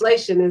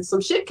legislation, and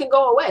some shit can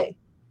go away.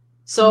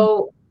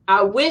 So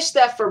I wish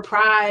that for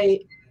Pride,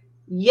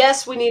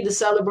 yes, we need to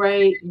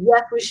celebrate.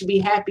 Yes, we should be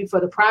happy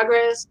for the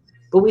progress,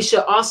 but we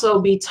should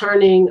also be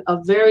turning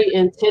a very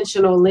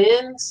intentional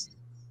lens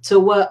to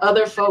what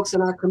other folks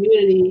in our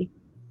community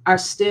are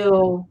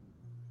still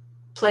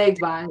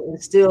plagued by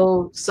and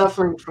still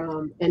suffering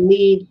from and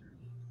need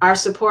our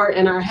support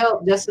and our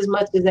help just as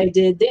much as they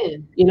did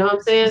then. You know what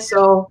I'm saying?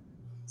 So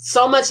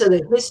much of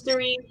the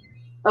history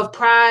of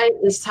Pride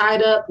is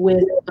tied up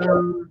with,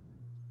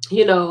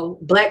 you know,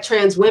 Black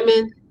trans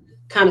women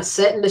kind of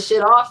setting the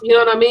shit off. You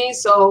know what I mean?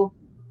 So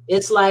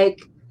it's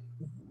like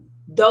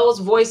those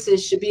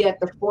voices should be at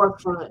the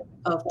forefront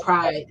of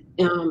Pride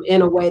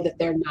in a way that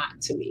they're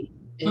not, to me.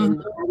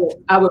 And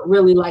I would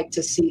really like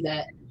to see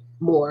that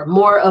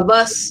more of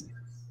us,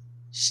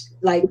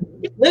 like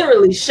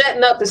literally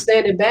shutting up and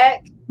standing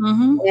back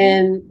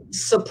and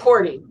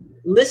supporting,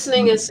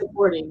 listening and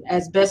supporting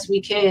as best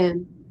we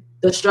can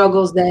the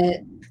struggles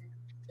that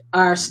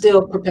are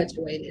still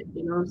perpetuated.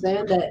 You know what I'm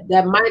saying?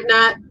 That might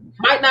not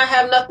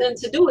have nothing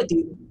to do with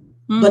you,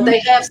 but they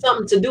have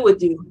something to do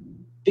with you,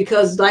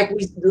 because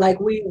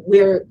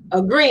we're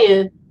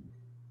agreeing.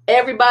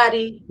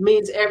 Everybody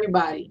means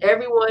everybody.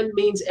 Everyone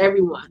means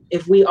everyone.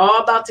 If we all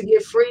about to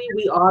get free,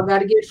 we all got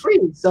to get free.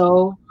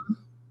 So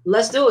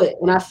let's do it.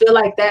 And I feel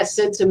like that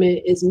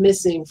sentiment is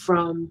missing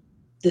from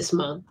this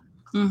month.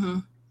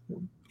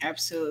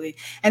 Absolutely.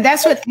 And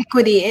that's what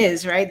equity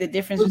is, right? The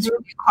difference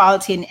between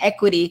equality and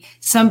equity.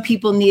 Some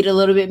people need a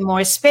little bit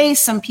more space.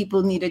 Some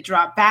people need to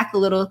drop back a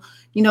little,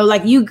 you know,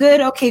 like, you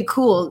good? Okay,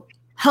 cool.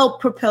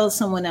 Help propel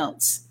someone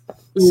else.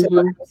 So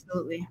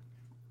absolutely.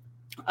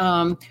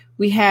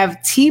 We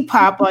have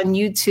T-Pop on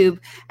YouTube.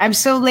 I'm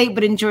so late,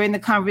 but enjoying the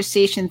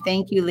conversation.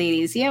 Thank you,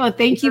 ladies. Yeah, well,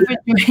 thank you for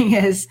joining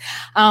us.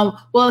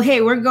 Well,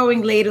 hey, we're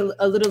going late,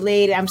 a little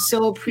late. I'm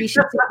so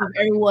appreciative of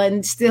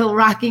everyone still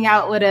rocking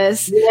out with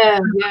us.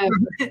 Yeah.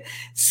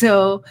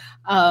 So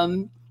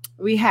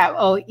we have,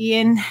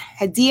 Ian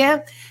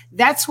Hadia.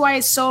 That's why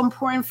it's so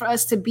important for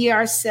us to be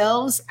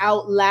ourselves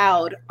out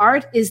loud.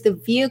 Art is the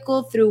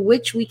vehicle through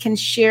which we can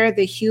share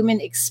the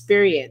human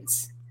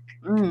experience.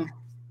 I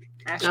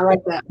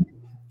like that.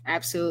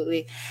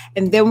 Absolutely.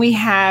 And then we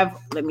have,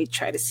 let me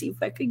try to see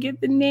if I could get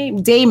the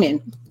name,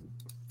 Damon.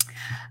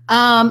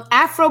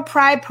 Afro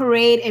Pride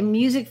Parade and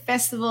Music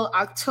Festival,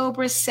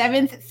 October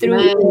 7th through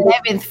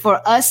 11th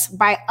for us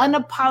by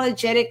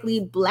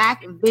Unapologetically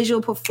Black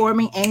Visual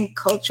Performing and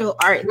Cultural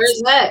Arts.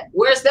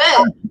 Where's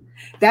that?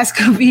 That's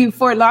going to be in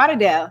Fort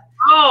Lauderdale.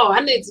 Oh, I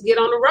need to get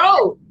on the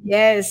road.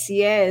 Yes.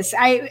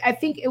 I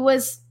think it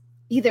was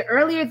either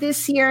earlier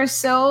this year or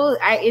so,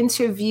 I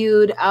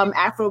interviewed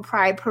Afro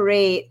Pride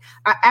Parade,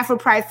 Afro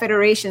Pride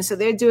Federation. So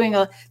they're doing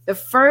the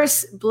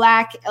first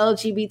Black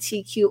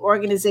LGBTQ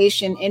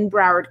organization in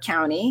Broward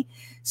County.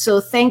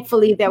 So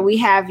thankfully that we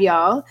have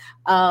y'all.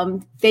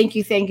 Thank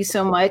you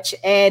so much.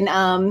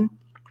 And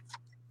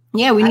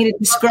yeah, we needed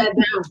to scrub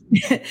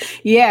down.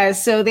 Yeah,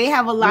 so they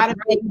have a lot of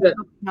things going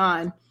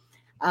on.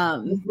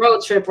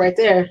 Road trip right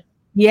there.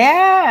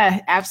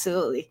 Yeah,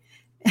 absolutely.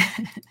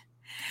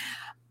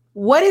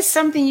 What is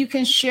something you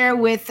can share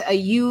with a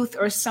youth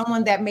or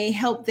someone that may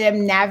help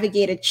them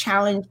navigate a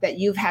challenge that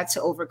you've had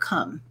to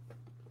overcome?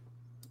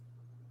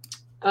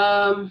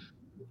 I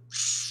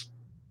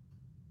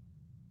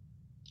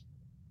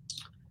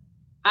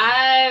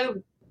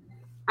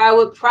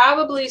would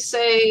probably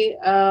say,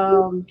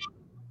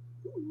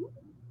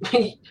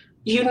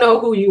 you know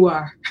who you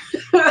are.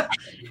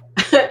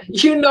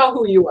 You know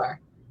who you are.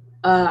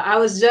 I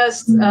was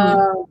just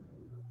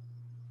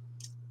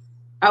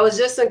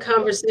in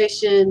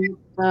conversation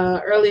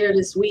earlier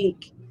this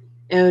week,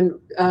 and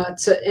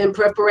in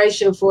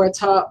preparation for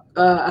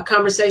a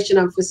conversation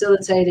I'm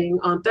facilitating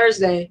on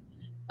Thursday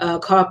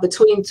called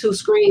 "Between Two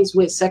Screens"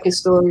 with Second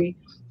Story,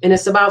 and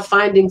it's about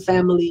finding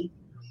family.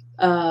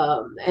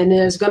 And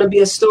there's going to be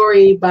a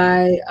story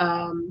by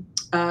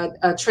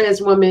a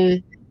trans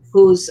woman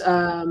who's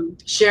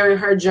sharing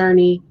her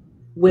journey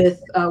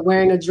with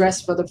wearing a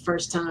dress for the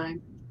first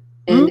time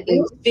and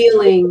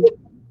feeling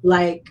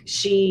like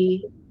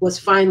she was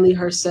finally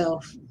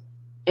herself.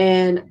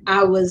 And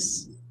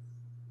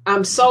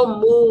I'm so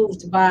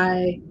moved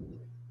by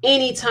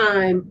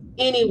anytime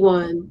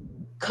anyone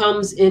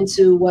comes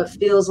into what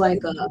feels like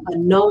a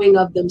knowing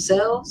of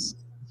themselves.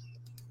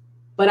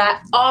 But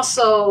I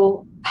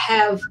also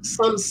have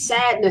some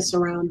sadness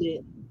around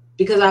it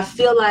because I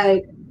feel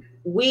like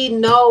we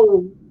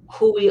know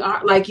who we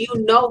are. Like, you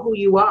know who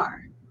you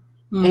are,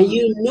 and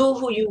you knew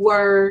who you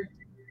were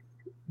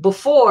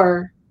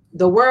before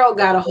the world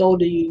got a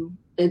hold of you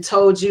and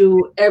told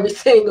you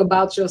everything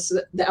about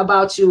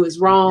you is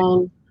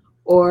wrong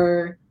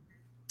or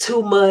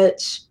too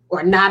much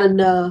or not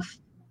enough.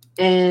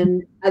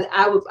 And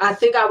I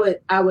think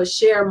I would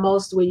share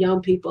most with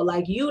young people,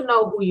 like, you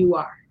know who you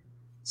are.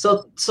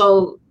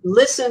 So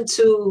listen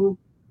to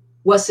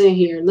what's in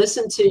here.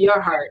 Listen to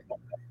your heart.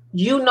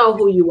 You know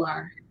who you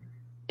are.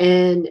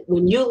 And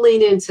when you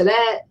lean into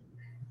that,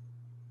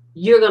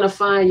 you're going to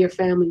find your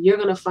family. You're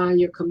going to find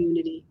your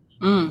community.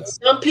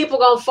 Some people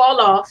going to fall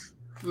off.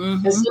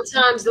 And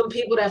sometimes them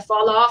people that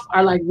fall off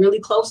are like really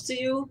close to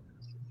you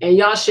and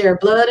y'all share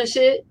blood and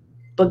shit.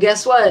 But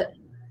guess what?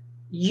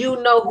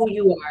 You know who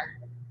you are.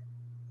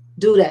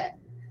 Do that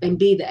and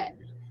be that.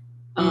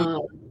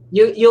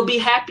 You'll be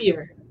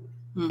happier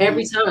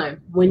every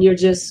time when you're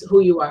just who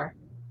you are.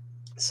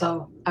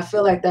 So I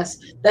feel like that's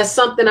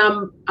something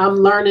I'm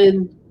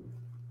learning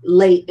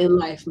late in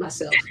life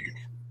myself.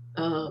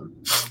 I'm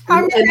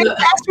in the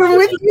classroom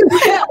with you.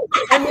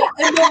 and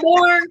the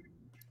more,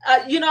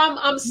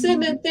 I'm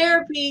sitting in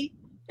therapy,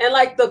 and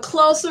like the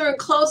closer and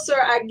closer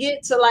I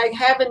get to like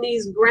having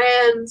these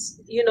grand,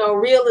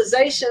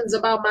 realizations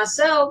about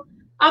myself,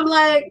 I'm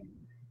like,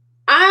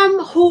 I'm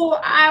who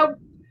I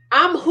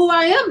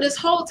am this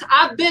whole time.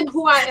 I've been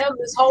who I am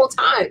this whole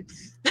time.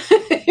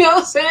 You know what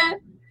I'm saying?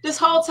 This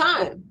whole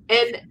time.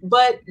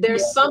 But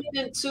there's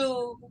something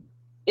to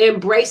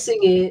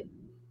embracing it.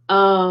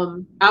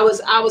 I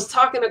was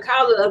talking to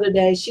Kyla the other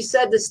day. She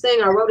said this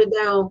thing, I wrote it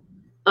down.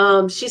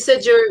 She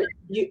said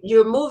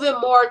you're moving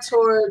more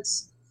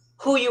towards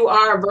who you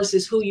are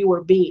versus who you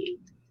were being.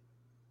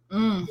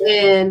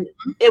 And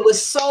it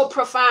was so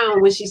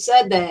profound when she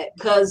said that,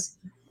 because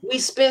we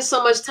spend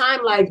so much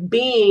time like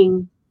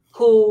being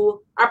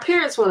who our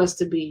parents want us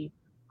to be,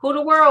 who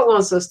the world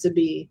wants us to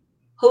be,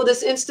 who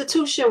this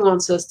institution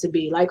wants us to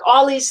be, like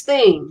all these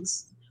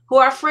things, who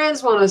our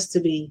friends want us to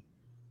be.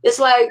 It's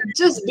like,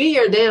 just be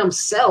your damn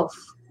self,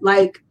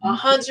 like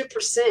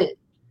 100%.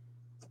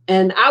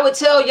 And I would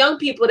tell young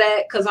people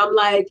that, because I'm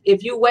like,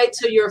 if you wait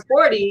till you're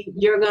 40,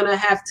 you're going to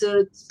have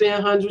to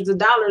spend hundreds of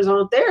dollars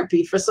on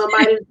therapy for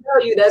somebody to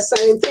tell you that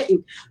same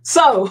thing.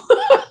 So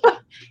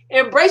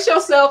embrace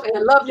yourself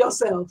and love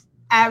yourself.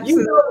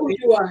 Absolutely. You know who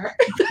you are.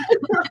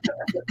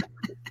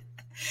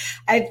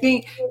 I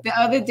think the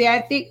other day,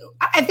 I think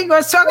I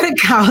was talking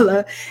to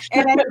Kaula,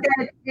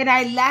 and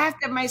I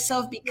laughed at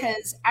myself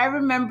because I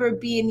remember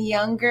being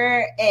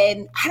younger,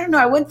 and I don't know,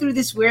 I went through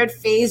this weird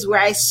phase where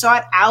I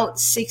sought out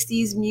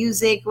 60s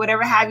music,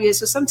 whatever have you.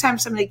 So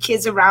sometimes some of the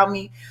kids around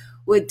me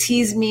would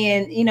tease me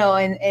and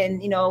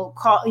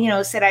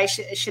call, said I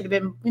should have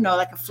been,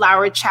 like a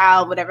flower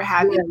child, whatever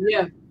have you.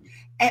 Yeah.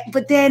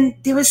 But then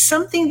there was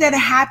something that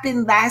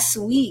happened last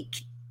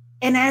week,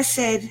 and I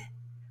said,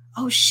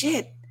 oh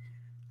shit,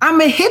 I'm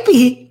a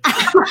hippie.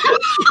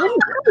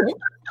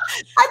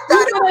 I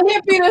thought You've been a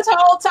hippie this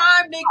whole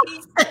time,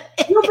 Nikki.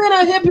 You've been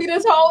a hippie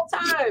this whole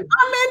time. I'm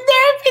in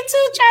therapy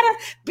too, trying to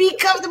be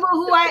comfortable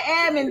who I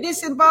am and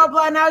this and blah,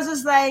 blah. And I was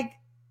just like,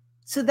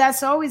 so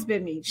that's always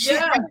been me. Shit,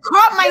 I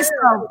caught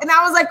myself. And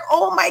I was like,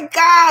 oh my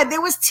God, they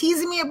was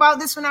teasing me about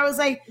this when I was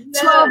like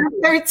 12 or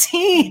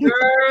 13.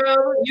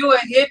 Girl, you a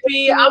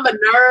hippie. I'm a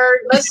nerd.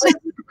 Let's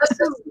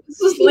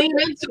just lean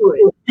into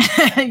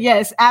it.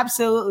 Yes,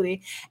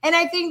 absolutely. And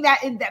I think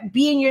that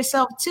being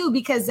yourself too,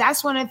 because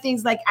that's one of the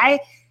things, like I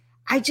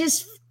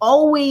just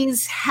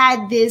always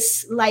had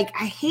this, like,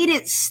 I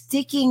hated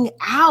sticking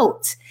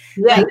out.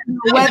 Yeah. Like,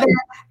 whether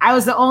I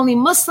was the only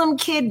Muslim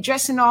kid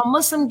dressed in all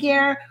Muslim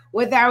gear,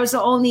 whether I was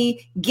the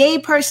only gay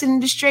person in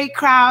the straight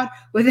crowd,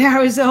 whether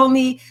I was the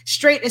only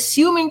straight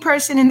assuming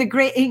person in the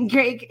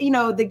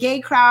the gay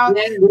crowd.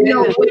 Yeah,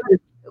 yeah.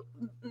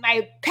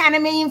 My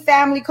Panamanian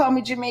family called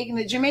me Jamaican.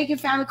 The Jamaican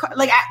family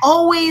like I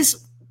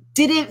always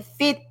didn't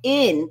fit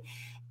in,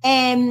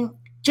 and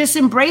just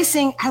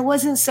embracing I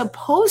wasn't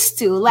supposed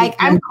to. Like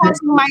I'm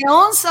causing my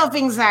own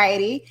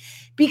self-anxiety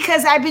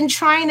because I've been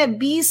trying to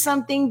be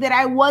something that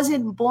I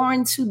wasn't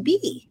born to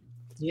be.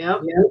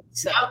 Yep.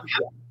 So.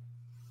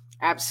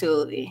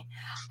 Absolutely.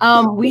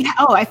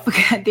 I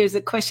forgot there's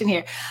a question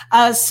here.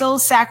 Soul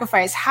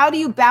Sacrifice. How do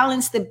you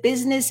balance the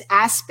business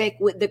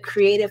aspect with the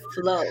creative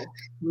flow?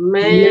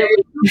 Man,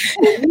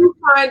 when you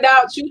find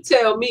out, you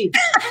tell me.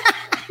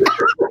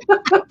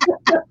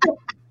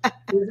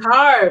 It's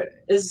hard.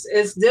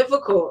 It's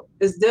difficult.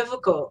 It's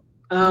difficult.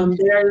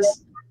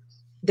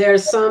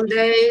 There's some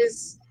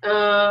days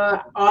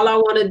all I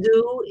want to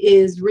do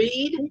is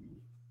read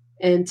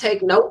and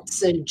take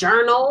notes and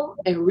journal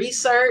and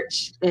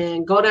research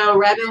and go down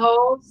rabbit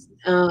holes.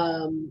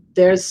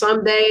 There's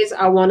some days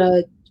I want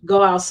to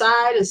go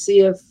outside and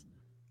see if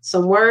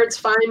some words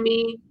find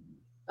me.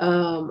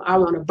 I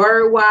want to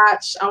bird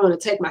watch. I want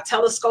to take my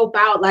telescope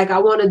out. Like I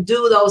want to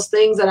do those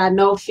things that I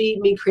know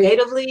feed me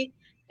creatively.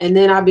 And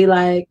then I'll be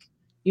like,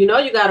 you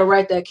got to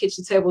write that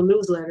kitchen table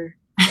newsletter.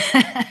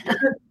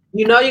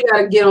 You got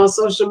to get on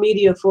social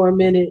media for a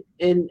minute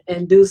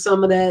and do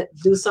some of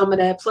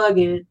that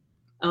plug-in.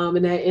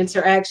 And that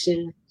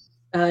interaction,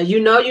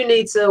 you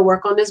need to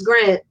work on this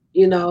grant,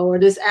 or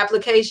this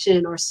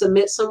application, or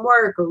submit some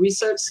work, or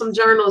research some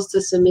journals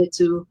to submit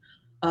to,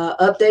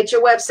 update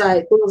your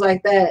website, things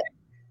like that.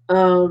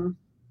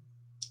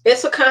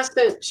 It's a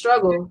constant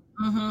struggle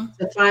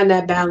to find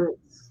that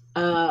balance.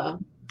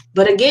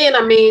 But again,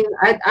 I mean,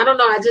 I don't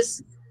know. I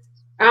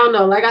don't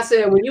know. Like I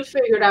said, when you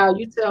figure it out,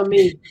 you tell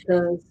me,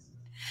 because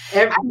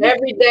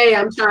every day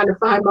I'm trying to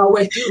find my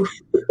way through.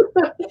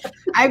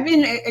 I've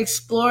been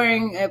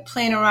exploring,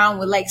 playing around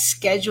with like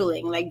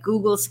scheduling, like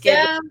Google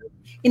scheduling.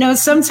 Yeah.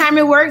 Sometimes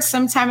it works,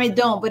 sometimes it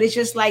don't, but it's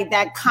just like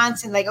that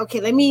constant, like,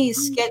 okay, let me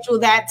schedule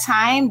that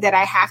time that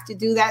I have to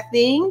do that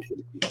thing.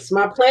 It's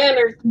my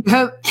planner.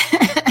 My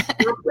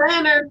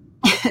planner.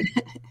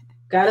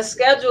 Gotta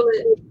schedule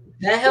it.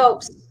 That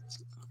helps.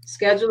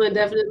 Scheduling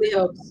definitely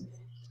helps.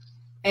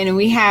 And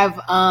we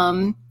have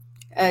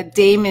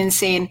Damon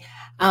saying,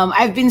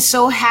 I've been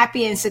so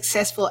happy and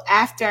successful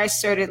after I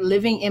started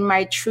living in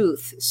my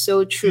truth.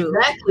 So true.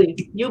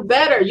 Exactly. You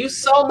better. You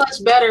so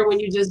much better when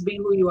you just be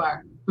who you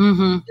are.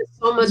 Mm-hmm. It's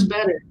so much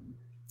better.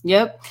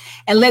 Yep.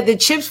 And let the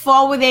chips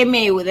fall where they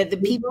may. Let the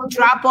people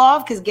drop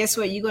off, because guess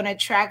what? You're going to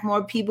attract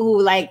more people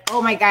who like,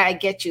 oh my God, I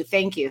get you.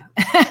 Thank you.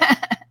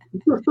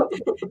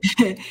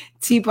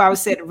 T-Power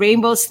said,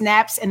 rainbow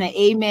snaps and an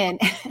amen.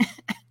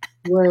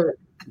 Word.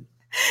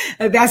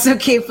 That's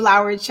okay,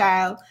 Flower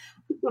Child.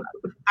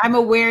 I'm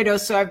a weirdo,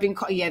 so I've been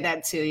called. Yeah,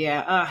 that too.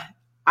 Yeah,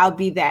 I'll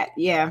be that.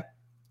 Yeah,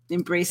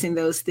 embracing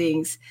those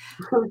things.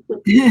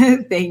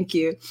 Thank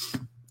you.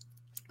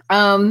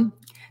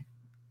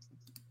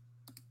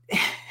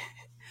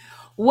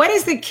 What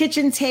is the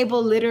Kitchen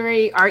Table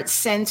Literary Arts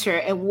Center,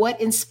 and what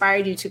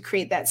inspired you to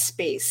create that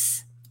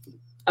space?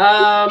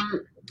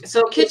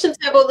 So Kitchen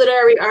Table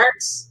Literary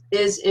Arts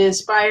is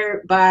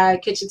inspired by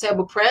Kitchen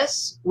Table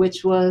Press,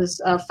 which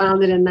was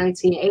founded in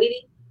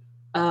 1980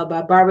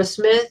 by Barbara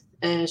Smith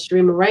and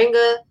Sheree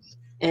Morenga.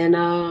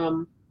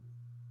 And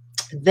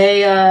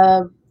they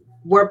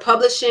were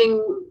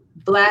publishing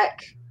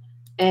Black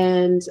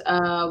and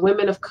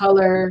women of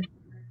color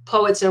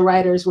poets and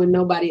writers when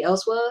nobody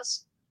else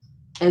was.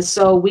 And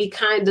so we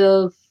kind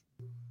of,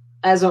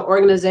 as an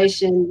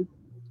organization,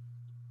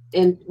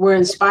 we're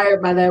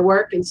inspired by their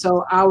work. And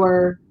so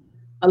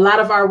a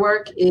lot of our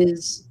work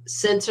is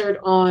centered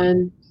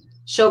on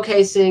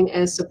showcasing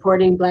and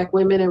supporting Black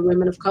women and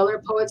women of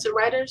color poets and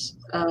writers.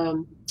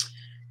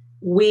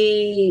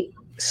 We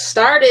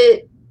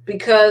started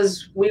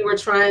because we were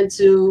trying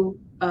to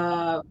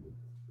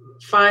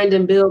find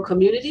and build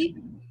community.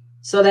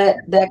 So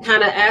that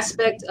kind of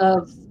aspect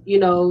of,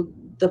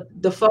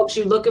 the folks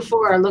you're looking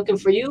for are looking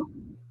for you.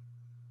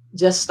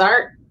 Just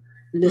start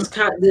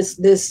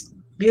this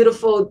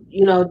beautiful,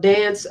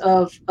 dance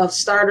of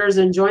starters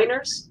and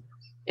joiners.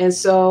 And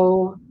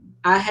so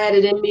I had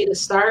it in me to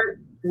start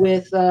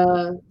with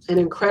an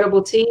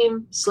incredible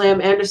team.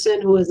 Slam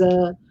Anderson, who is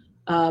a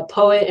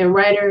poet and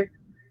writer,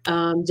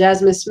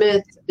 Jasmine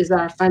Smith is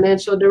our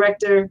financial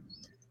director.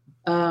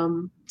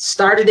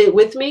 Started it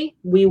with me.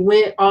 We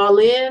went all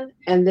in,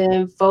 and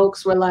then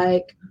folks were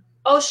like,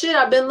 "Oh shit,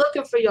 I've been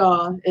looking for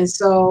y'all," and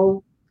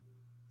so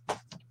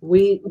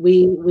we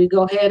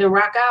go ahead and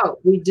rock out.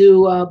 We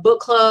do book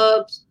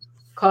clubs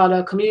called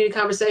a community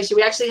conversation.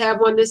 We actually have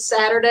one this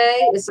Saturday.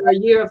 It's our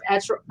year of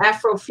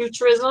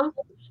Afrofuturism.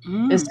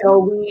 And so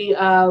we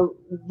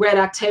read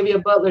Octavia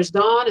Butler's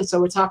Dawn, and so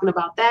we're talking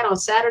about that on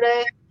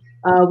Saturday.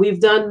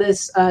 We've done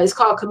this. It's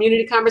called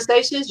Community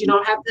Conversations. You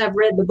don't have to have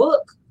read the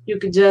book. You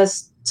could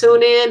just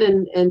tune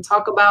in and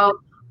talk about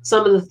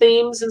some of the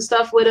themes and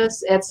stuff with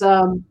us. It's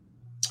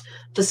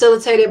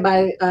facilitated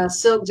by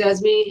Silk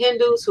Jasmine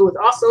Hindus, who is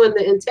also in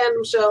the In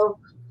Tandem show,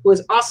 who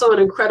is also an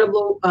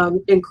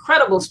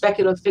incredible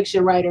speculative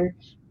fiction writer.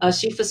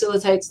 She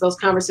facilitates those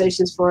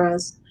conversations for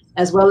us,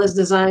 as well as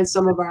designs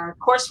some of our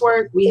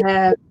coursework. We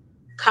have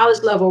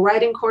college level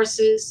writing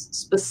courses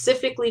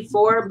specifically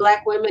for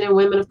Black women and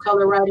women of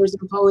color writers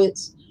and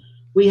poets.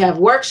 We have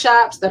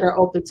workshops that are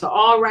open to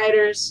all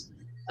writers.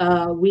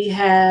 We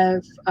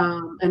have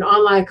an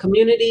online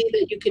community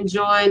that you can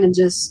join and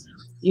just,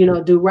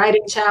 do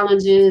writing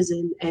challenges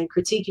and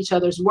critique each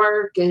other's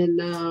work.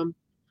 And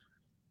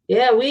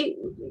we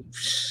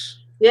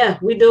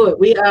do it.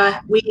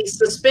 We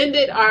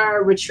suspended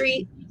our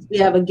retreat. We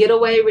have a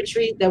getaway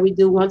retreat that we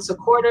do once a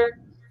quarter.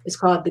 It's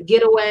called The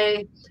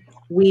Getaway.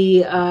 We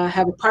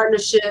have a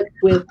partnership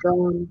with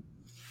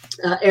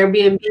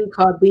Airbnb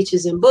called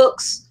Beaches and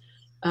Books,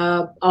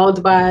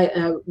 owned by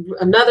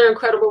another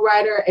incredible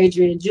writer,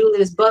 Adrienne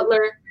Julius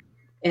Butler.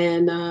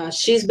 And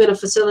she's been a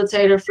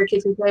facilitator for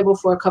Kitchen Table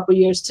for a couple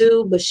years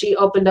too, but she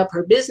opened up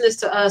her business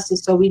to us. And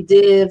so we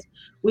did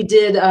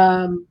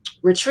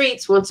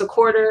retreats once a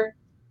quarter.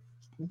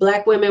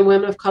 Black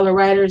women of color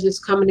writers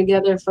just coming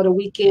together for the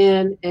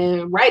weekend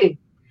and writing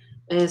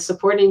and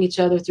supporting each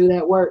other through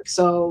that work.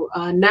 So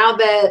now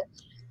that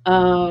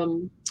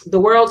the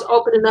world's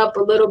opening up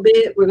a little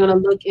bit, we're going to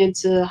look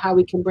into how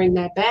we can bring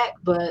that back.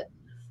 But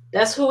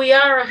that's who we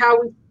are and how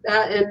we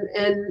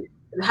and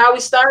how we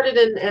started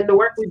and the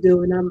work we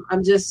do. And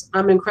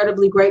I'm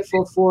incredibly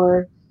grateful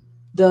for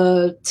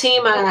the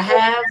team I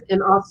have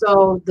and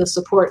also the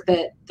support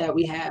that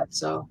we have.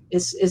 So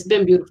it's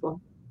been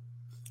beautiful.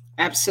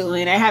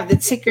 Absolutely. And I have the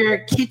ticker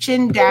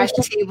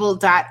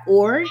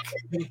kitchen-table.org.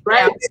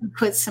 Right. I also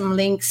put some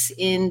links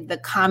in the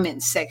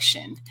comment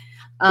section.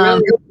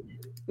 Really?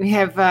 We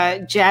have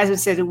Jasmine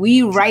said,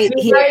 we right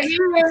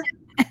here.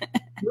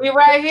 We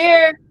right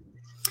here.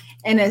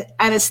 And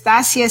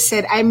Anastasia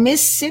said, I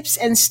miss Sips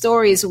and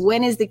Stories.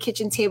 When is the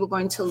Kitchen Table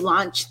going to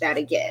launch that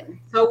again?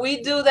 So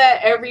we do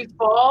that every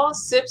fall.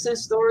 Sips and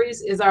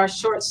Stories is our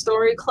short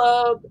story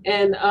club.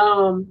 And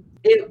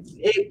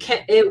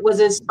it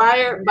was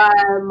inspired by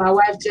my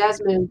wife,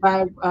 Jasmine,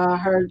 by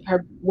her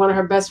one of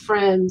her best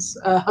friends,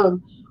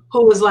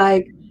 who was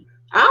like,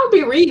 I don't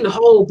be reading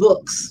whole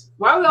books.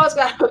 Why we always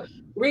got to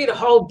read a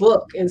whole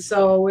book? And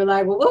so we're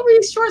like, well, we'll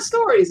read short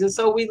stories. And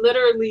so we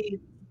literally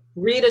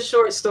read a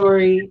short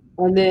story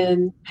and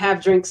then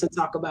have drinks and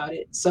talk about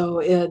it. So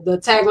the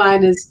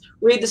tagline is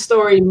read the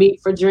story, meet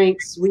for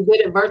drinks. We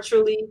did it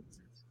virtually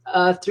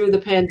through the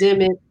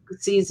pandemic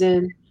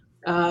season.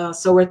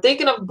 So we're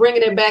thinking of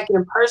bringing it back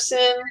in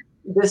person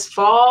this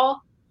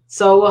fall.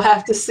 So we'll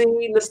have to see,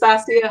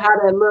 Nastasia, how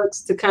that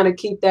looks to kind of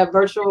keep that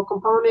virtual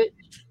component.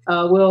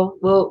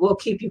 We'll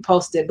keep you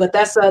posted, but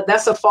that's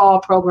a fall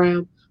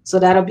program. So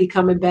that'll be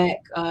coming back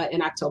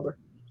in October.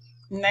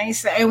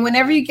 Nice. And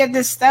whenever you get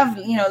this stuff,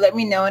 let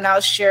me know and I'll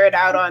share it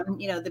out on,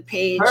 the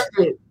page.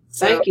 Perfect.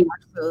 Thank you.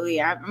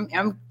 Absolutely.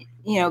 I'm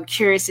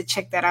curious to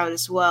check that out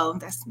as well.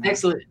 That's nice.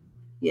 Excellent.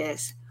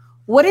 Yes.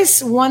 What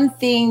is one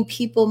thing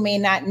people may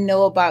not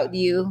know about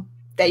you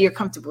that you're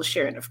comfortable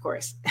sharing, of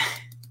course?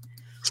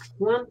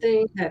 One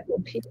thing that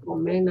people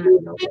may not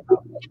know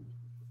about me.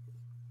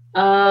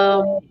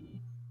 I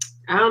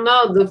don't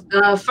know.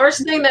 The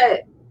first thing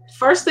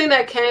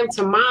that came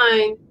to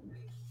mind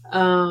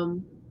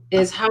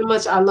is how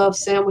much I love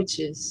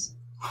sandwiches.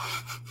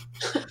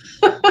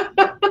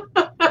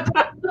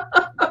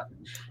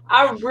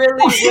 I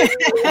really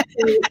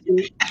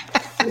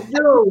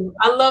do.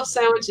 I love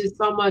sandwiches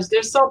so much.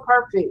 They're so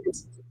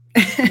perfect.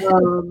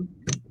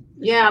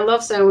 Yeah, I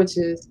love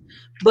sandwiches.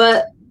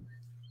 But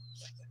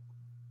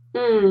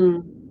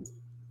I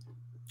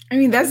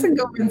mean, that's a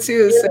good one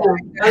too. Yeah, so.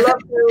 I love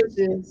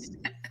sandwiches.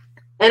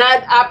 And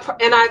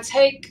I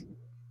take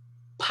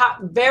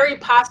very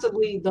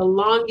possibly the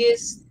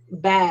longest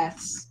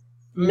baths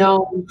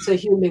known to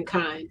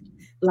humankind.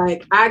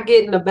 Like I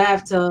get in the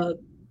bathtub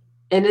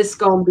and it's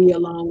gonna be a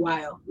long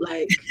while.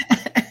 Like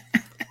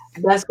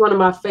that's one of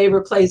my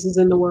favorite places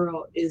in the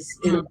world is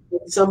in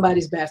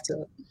somebody's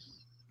bathtub.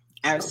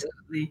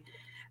 Absolutely.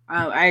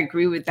 I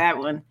agree with that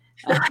one.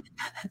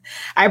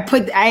 I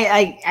put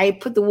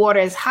the water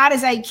as hot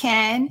as I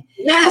can.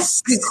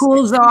 Yes. It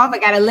cools off. I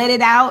gotta let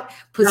it out.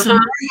 Put some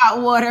more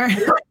hot water.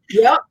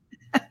 Yep.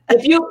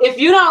 If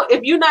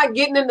you're not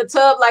getting in the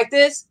tub like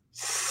this,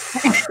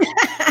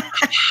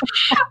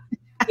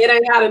 It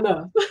ain't got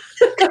enough.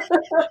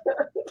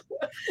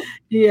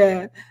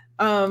 Yeah.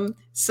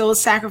 Soul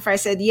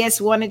Sacrifice said,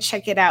 yes, want to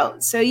check it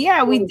out. So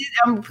yeah, we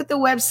did put the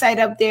website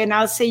up there, and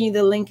I'll send you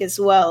the link as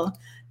well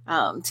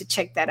to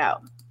check that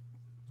out.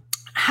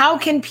 How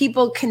can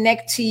people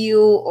connect to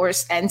you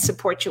and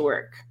support your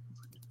work?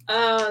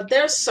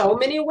 There's so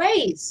many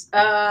ways.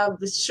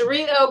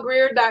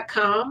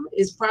 ShereeLGreer.com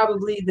is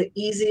probably the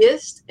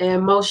easiest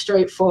and most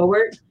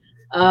straightforward.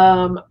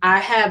 I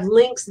have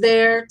links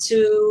there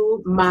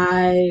to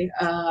my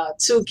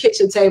to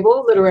Kitchen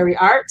Table Literary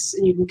Arts,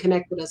 and you can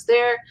connect with us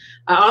there.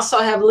 I also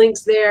have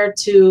links there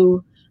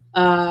to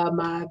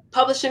my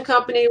publishing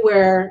company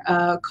where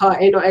called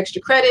Ain't No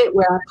Extra Credit,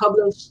 where I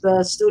publish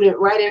the student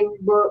writing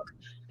book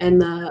and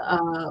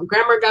the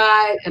grammar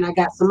guide, and I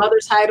got some other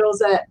titles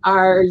that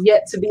are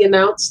yet to be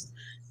announced.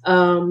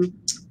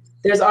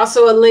 There's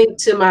also a link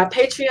to my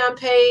Patreon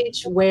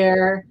page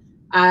where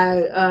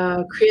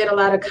I create a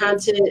lot of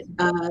content.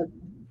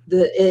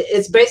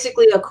 It's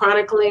basically a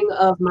chronicling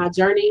of my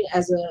journey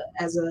as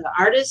an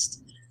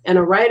artist and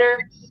a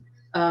writer.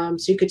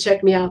 So you could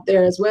check me out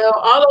there as well.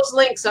 All those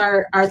links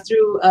are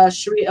through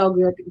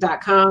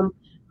ShereeLGreer.com.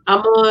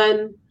 I'm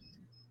on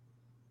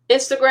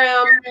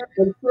Instagram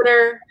and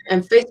Twitter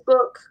and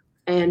Facebook,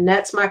 and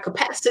that's my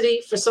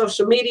capacity for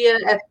social media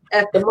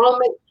at the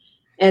moment.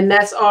 And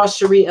that's all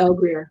Sheree L.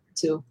 Greer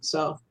too.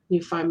 So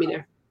you find me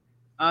there.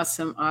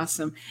 Awesome.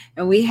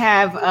 And we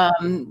have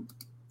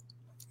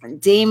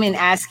Damon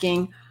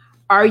asking,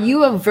 are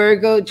you a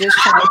Virgo just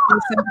trying to do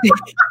something?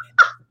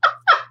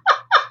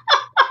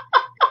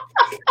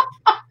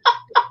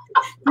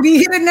 Did he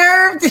hit a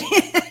nerve?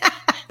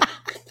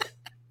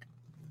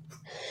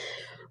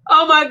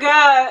 Oh my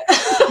God.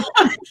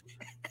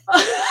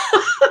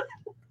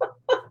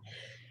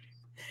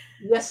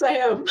 Yes, I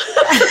am.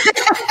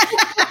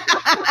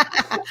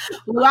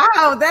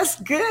 Wow, that's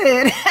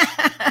good.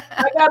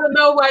 I gotta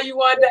know why you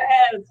wanted to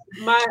ask.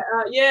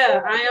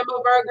 Yeah, I am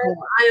a Virgo.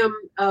 I am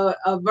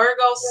a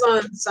Virgo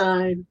sun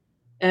sign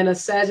and a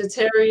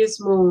Sagittarius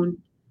moon,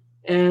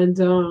 and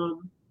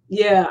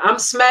yeah, I'm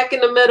smack in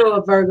the middle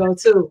of Virgo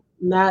too.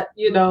 Not,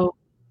 ain't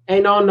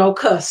on no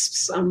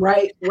cusps. I'm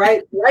right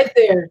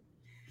there.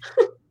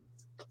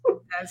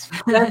 That's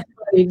funny.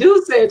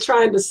 Dude said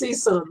trying to see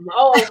something.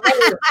 Oh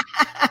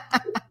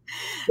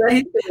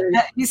man.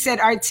 You said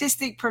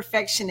artistic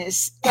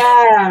perfectionist.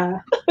 Yeah.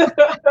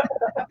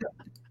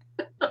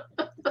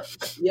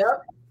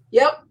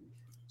 Yep.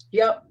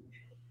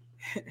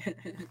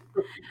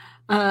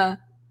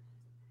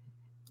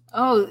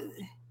 Oh,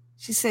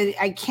 she said,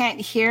 I can't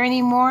hear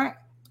anymore.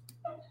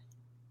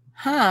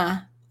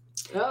 Huh.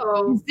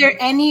 Uh-oh. Is there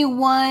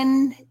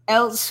anyone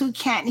else who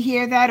can't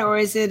hear that, or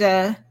is it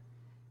a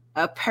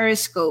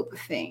Periscope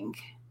thing?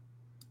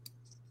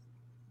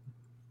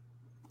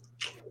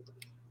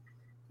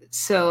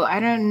 So I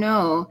don't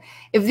know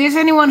if there's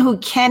anyone who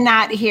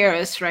cannot hear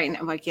us right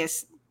now. I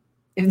guess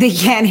if they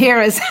can't hear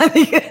us, if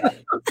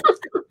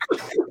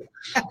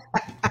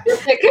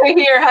they can't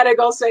hear, how they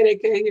gonna say they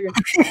can't hear?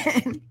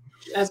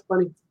 That's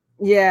funny.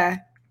 Yeah.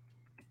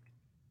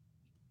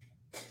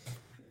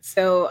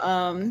 So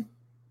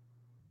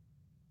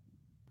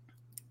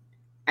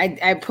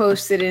I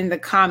posted in the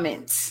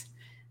comments.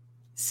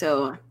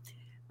 So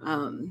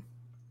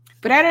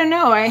but I don't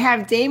know. I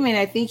have Damon.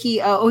 I think he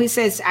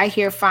says I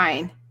hear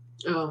fine.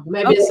 Oh,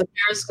 maybe it's a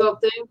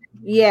Periscope thing.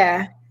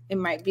 Yeah, it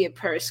might be a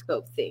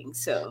Periscope thing.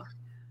 So,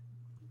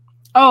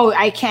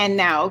 I can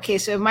now. Okay,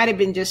 so it might have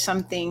been just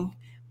something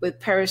with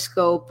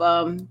Periscope.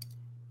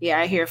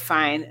 Yeah, I hear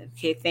fine.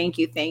 Okay, thank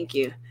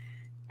you.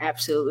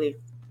 Absolutely.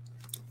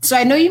 So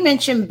I know you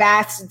mentioned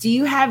baths. Do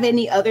you have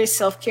any other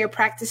self-care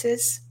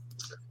practices?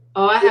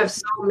 Oh, I have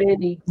so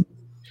many.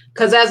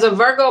 Because as a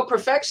Virgo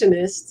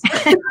perfectionist,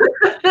 as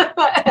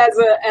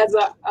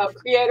a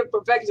creative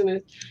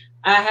perfectionist,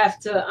 I have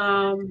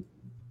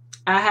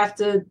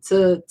to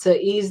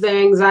ease the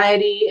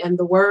anxiety and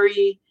the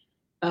worry,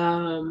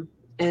 and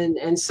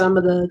some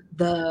of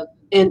the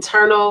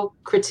internal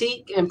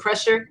critique and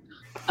pressure.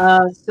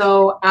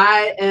 So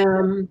I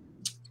am,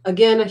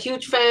 again, a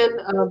huge fan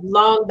of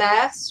long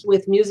baths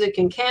with music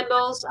and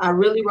candles. I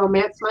really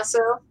romance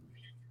myself.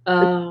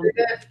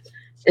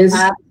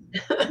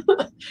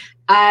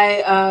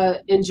 I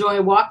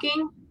enjoy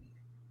walking.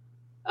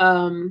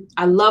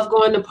 I love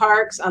going to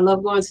parks. I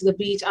love going to the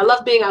beach. I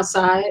love being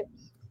outside.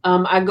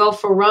 I go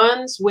for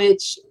runs,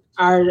 which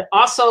are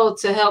also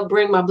to help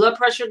bring my blood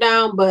pressure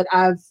down, but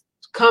I've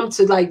come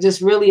to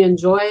just really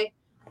enjoy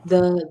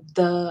the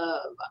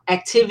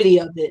activity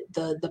of it,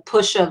 the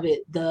push of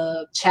it,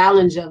 the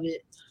challenge of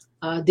it,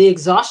 the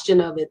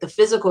exhaustion of it, the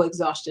physical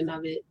exhaustion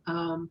of it,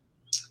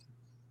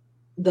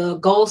 the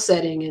goal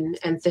setting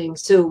and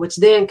things too, which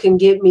then can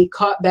get me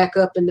caught back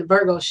up in the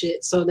Virgo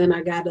shit. So then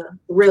I gotta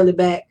reel it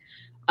back.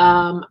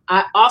 I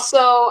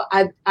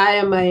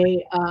am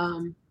a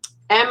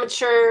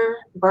amateur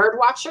bird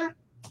watcher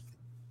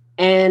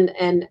and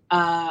an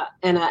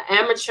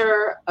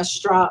amateur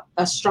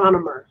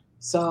astronomer.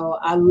 So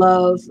I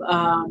love,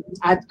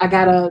 I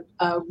got a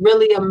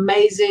really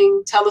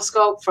amazing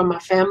telescope from my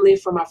family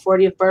for my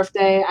 40th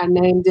birthday. I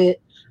named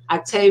it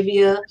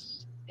Octavia.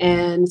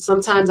 And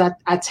sometimes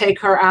I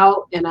take her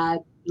out and I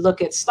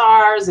look at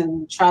stars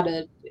and try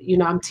to,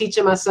 I'm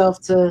teaching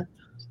myself to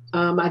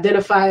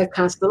identify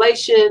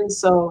constellations.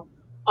 So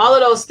all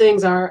of those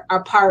things are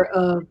part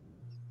of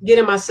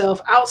getting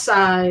myself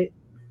outside,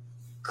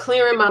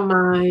 clearing my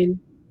mind,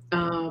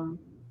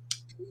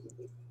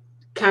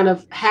 kind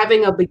of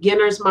having a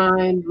beginner's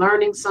mind,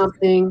 learning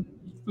something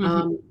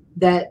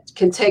that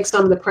can take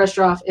some of the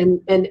pressure off,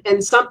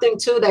 and something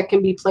too that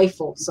can be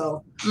playful.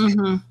 So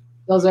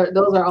those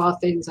are all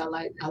things I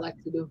like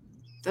to do.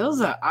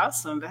 Those are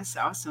awesome. That's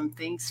awesome.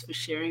 Thanks for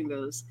sharing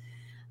those.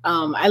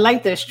 I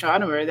like the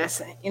astronomer. That's,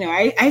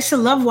 I used to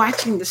love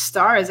watching the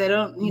stars. I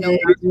don't, when I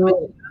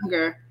was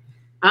younger.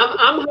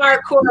 I'm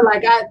hardcore.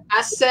 Like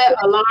I set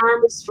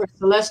alarms for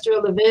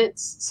celestial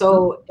events.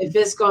 So if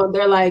it's gone,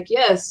 they're like,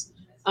 yes,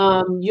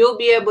 you'll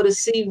be able to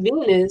see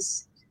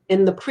Venus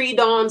in the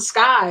pre-dawn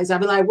skies. I'll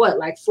be like, what,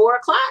 like 4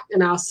 o'clock?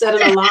 And I'll set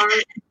an alarm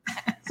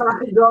so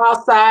I can go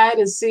outside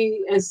and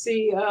see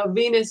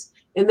Venus.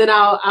 And then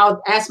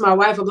I'll ask my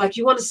wife, I'm like,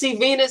 you want to see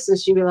Venus? And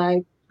she'll be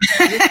like,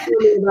 just tell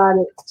me about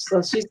it.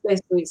 So she stays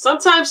sweet.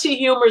 Sometimes she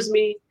humors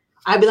me.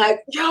 I'd be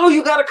like, yo,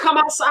 you got to come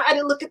outside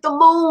and look at the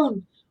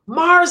moon.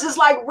 Mars is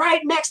like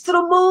right next to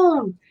the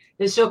moon.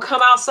 And she'll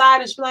come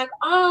outside and she'll be like,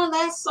 oh,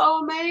 that's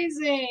so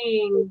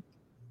amazing.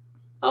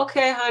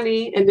 Okay,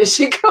 honey. And then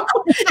she goes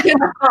in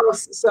the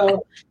house.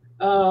 So,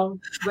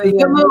 but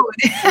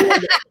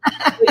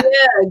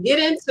yeah, get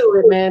into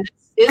it, man.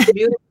 It's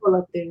beautiful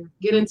up there.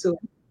 Get into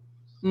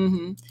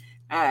it.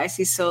 I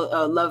see. So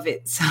love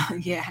it. So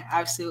yeah,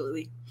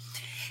 absolutely.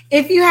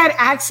 If you had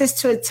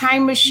access to a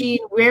time machine,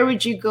 where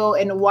would you go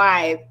and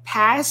why?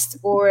 Past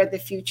or the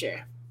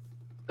future?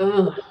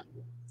 Oh.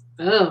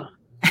 I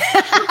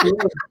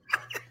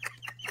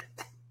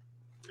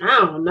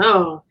don't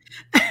know.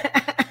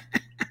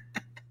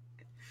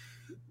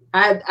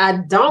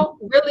 I don't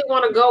really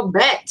want to go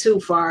back too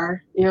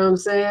far, you know what I'm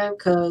saying?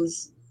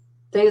 Because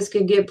things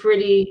can get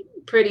pretty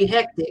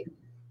hectic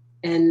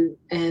and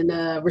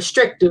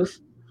restrictive.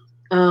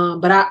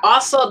 But I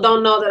also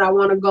don't know that I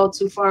want to go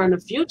too far in the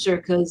future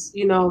because,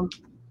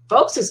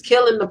 folks is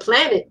killing the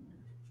planet.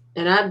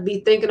 And I'd be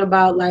thinking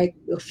about like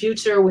the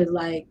future with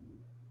like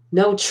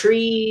no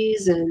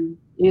trees and,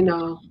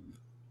 I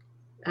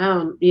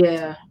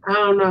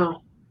don't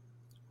know.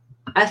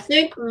 I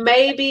think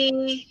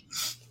maybe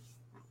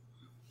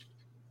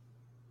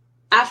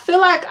I feel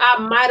like I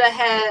might have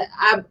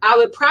had, I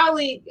would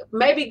probably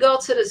maybe go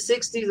to the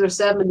 60s or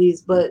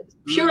 70s, but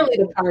purely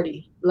to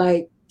party.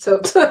 Like, to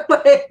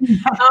like,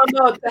 I don't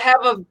know, to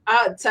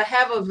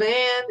have a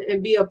van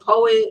and be a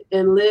poet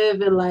and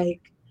live in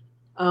like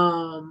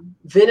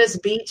Venice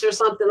Beach or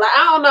something. Like,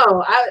 I don't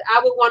know.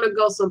 I would want to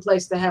go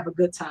someplace to have a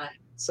good time.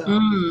 So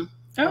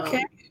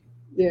okay.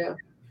 Yeah.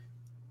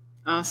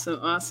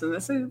 Awesome.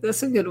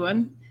 That's a good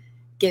one.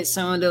 Get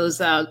some of those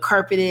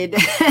carpeted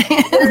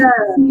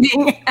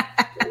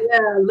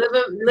Yeah,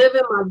 live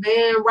in my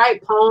van,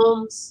 write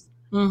poems.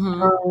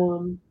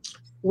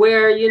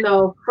 Wear,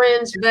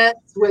 fringe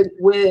vests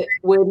with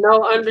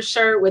no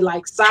undershirt, with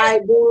like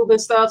side boob and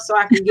stuff, so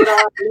I can get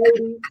all the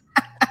ladies.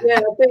 Yeah,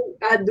 I think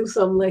I'd do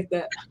something like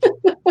that.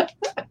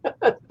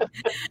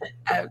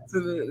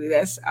 Absolutely,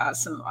 that's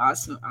awesome.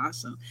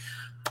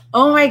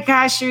 Oh my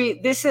gosh,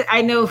 Sheree,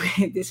 I know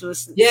this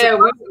was we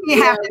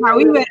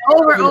went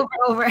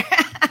over.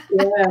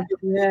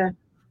 Yeah.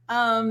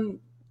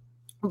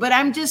 But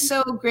I'm just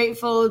so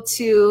grateful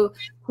to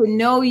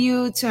know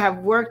you, to have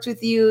worked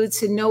with you,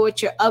 to know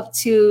what you're up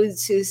to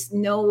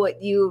know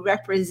what you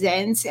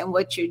represent and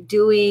what you're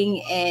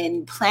doing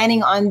and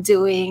planning on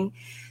doing.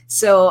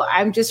 So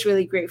I'm just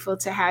really grateful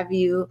to have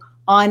you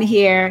on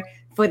here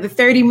for the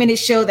 30-minute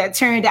show that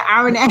turned an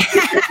hour and a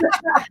half.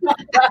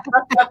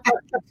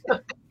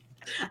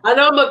 I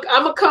know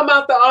I'm gonna come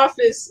out the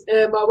office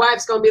and my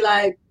wife's gonna be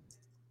like,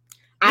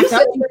 I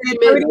thought you said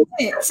 30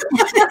 minutes.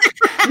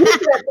 You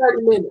said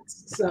 30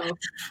 minutes. So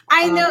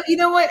I know, you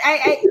know what?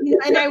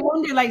 And I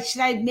wonder, like, should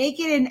I make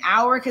it an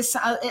hour? Because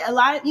a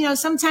lot of,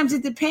 sometimes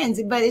it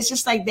depends, but it's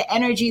just like the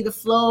energy, the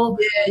flow.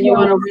 Yeah, you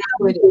want to work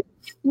with it.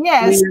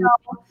 Yeah, so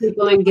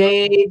people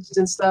engaged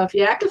and stuff.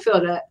 Yeah, I can feel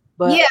that.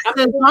 But yeah,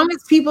 so as long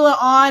as people are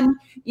on,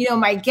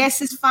 my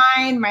guest is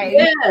fine.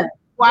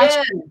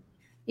 Watching,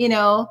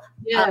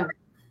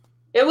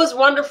 It was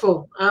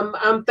wonderful.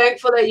 I'm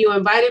thankful that you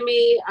invited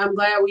me. I'm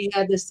glad we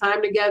had this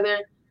time together.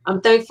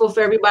 I'm thankful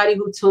for everybody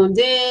who tuned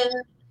in.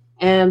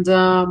 And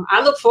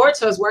I look forward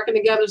to us working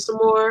together some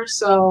more.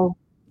 So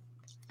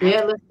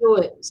Yeah, let's do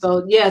it.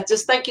 So yeah,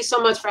 just thank you so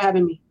much for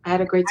having me. I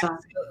had a great time.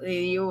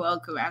 Absolutely. You're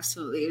welcome.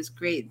 Absolutely. It was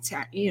great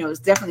to, it's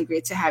definitely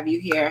great to have you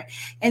here.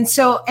 And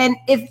so, and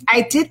if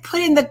I did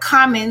put in the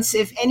comments,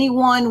 if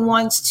anyone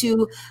wants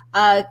to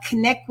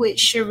connect with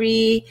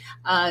Sheree,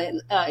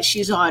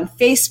 she's on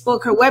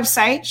Facebook, her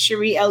website,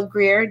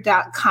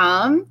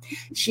 ShereeLGreer.com.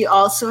 She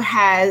also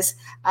has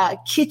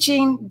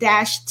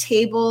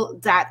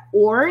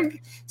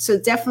kitchen-table.org. So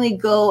definitely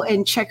go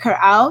and check her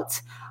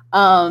out.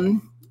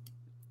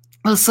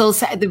 Oh, so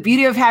the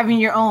beauty of having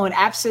your own.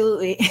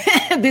 Absolutely.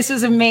 This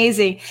was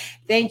amazing.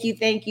 Thank you.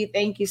 Thank you.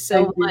 Thank you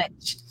so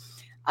much.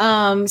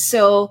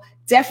 So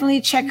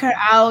definitely check her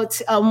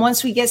out.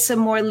 Once we get some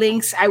more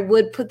links, I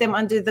would put them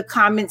under the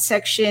comment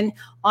section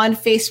on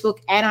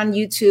Facebook and on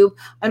YouTube.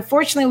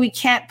 Unfortunately, we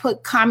can't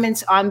put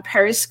comments on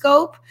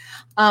Periscope.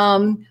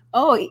 Ian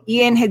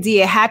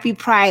Hadia, happy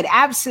Pride.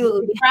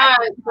 Absolutely.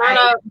 Happy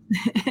Pride.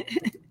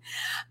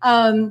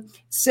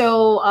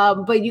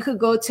 But you could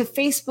go to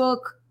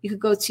Facebook, you could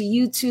go to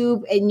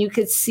YouTube, and you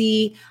could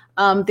see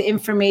the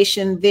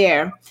information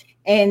there.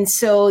 And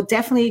so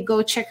definitely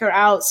go check her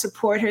out,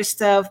 support her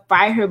stuff,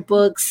 buy her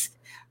books,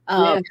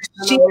 share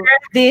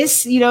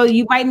this.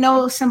 You might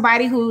know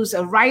somebody who's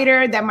a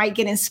writer that might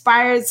get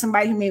inspired,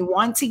 somebody who may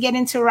want to get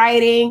into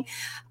writing.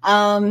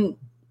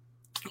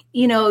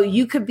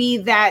 You could be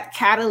that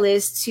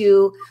catalyst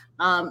to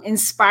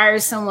inspire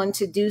someone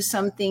to do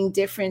something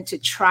different, to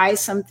try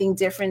something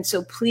different.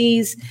 So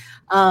please,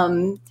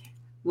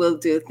 will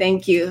do.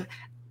 Thank you.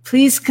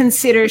 Please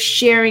consider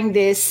sharing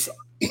this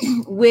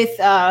with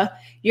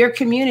your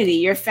community,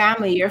 your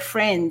family, your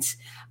friends.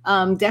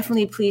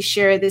 Definitely please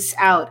share this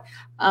out.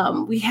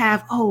 We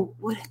have,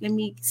 let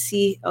me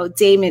see. Oh,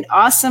 Damon,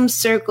 awesome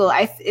circle.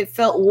 It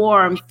felt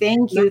warm.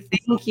 Thank you.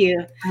 Thank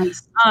you.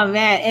 Nice. Oh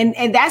man.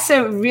 And that's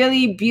a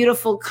really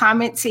beautiful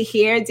comment to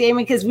hear,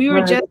 Damon, because we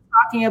were just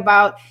talking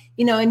about,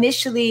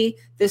 initially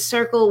the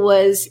circle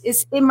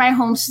it's in my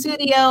home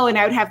studio and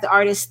I would have the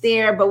artist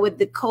there, but with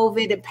the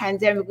COVID and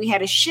pandemic, we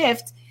had a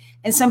shift.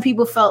 And some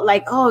people felt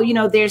like,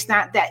 there's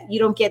not that, you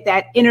don't get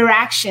that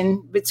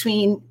interaction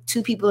between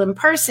two people in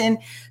person.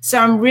 So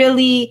I'm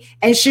really,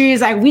 and she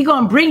was like, we're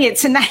going to bring it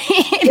tonight.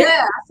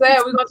 Yeah, I said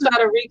we're going to try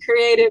to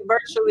recreate it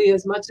virtually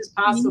as much as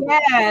possible.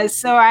 Yeah,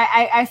 so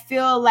I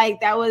feel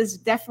like that was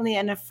definitely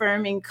an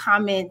affirming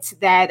comment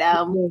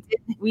that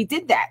we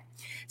did that.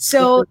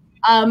 So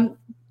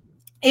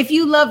if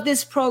you love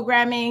this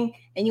programming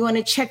and you want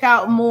to check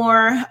out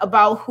more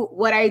about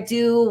what I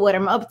do, what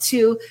I'm up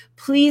to,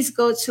 please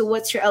go to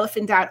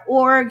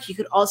what'syourelephant.org. You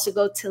could also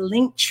go to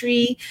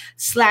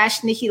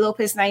Linktree/Niki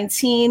Lopez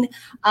 19.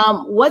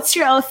 What's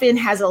Your Elephant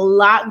has a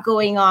lot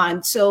going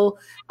on. So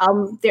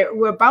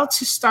we're about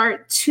to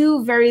start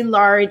two very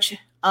large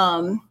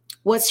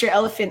What's Your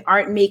Elephant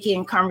art making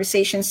and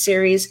conversation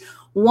series.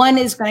 One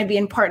is going to be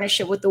in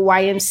partnership with the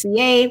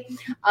YMCA,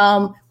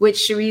 which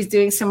Sheree's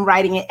doing some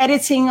writing and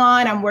editing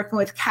on. I'm working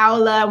with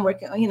Kaula. I'm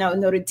working,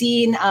 Notre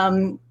Dame.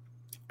 I'm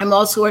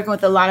also working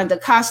with Alana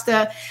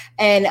DaCosta.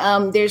 And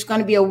there's going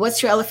to be a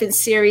What's Your Elephant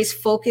series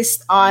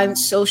focused on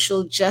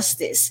social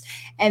justice.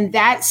 And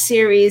that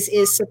series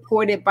is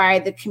supported by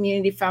the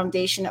Community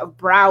Foundation of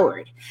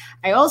Broward.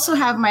 I also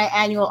have my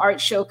annual art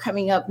show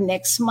coming up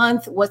next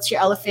month, What's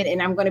Your Elephant?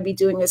 And I'm going to be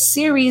doing a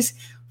series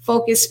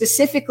focused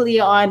specifically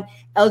on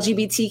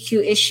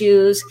LGBTQ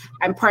issues.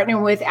 I'm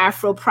partnering with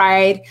Afro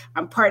Pride.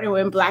 I'm partnering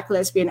with Black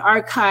Lesbian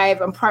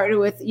Archive. I'm partnering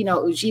with,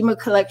 Ujima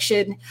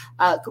Collection,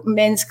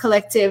 Men's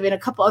Collective, and a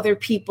couple other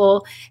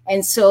people.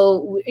 And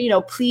so,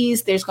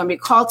 please, there's going to be a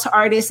call to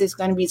artists. There's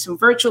going to be some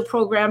virtual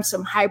programs,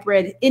 some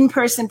hybrid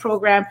in-person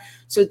program.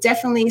 So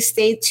definitely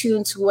stay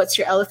tuned to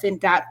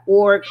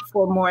what'syourelephant.org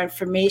for more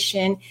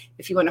information.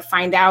 If you want to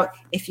find out,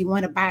 if you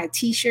want to buy a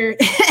t-shirt,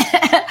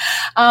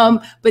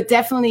 but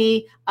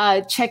definitely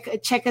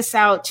check us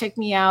out, check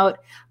me out.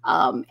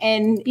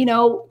 And,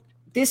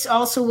 this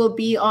also will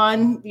be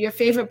on your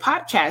favorite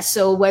podcast.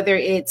 So whether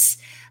it's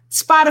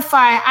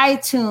Spotify,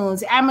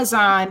 iTunes,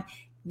 Amazon,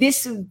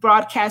 this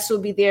broadcast will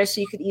be there so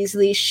you could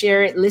easily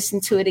share it,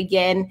 listen to it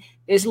again.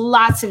 There's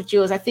lots of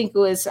jewels. I think it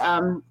was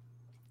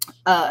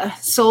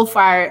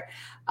Soulfire,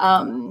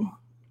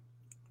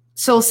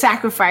 Soul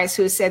Sacrifice,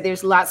 who said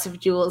there's lots of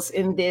jewels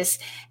in this,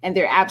 and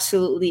there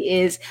absolutely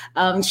is.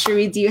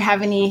 Sheree, do you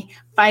have any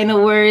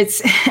final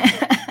words?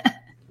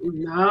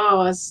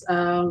 No, it's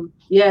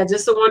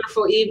just a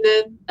wonderful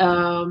evening.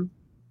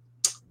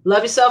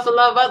 Love yourself and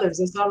love others.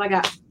 That's all I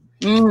got.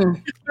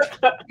 And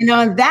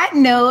on that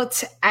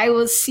note, I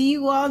will see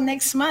you all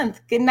next month.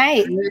 Good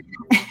night.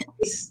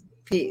 Peace.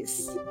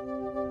 Peace.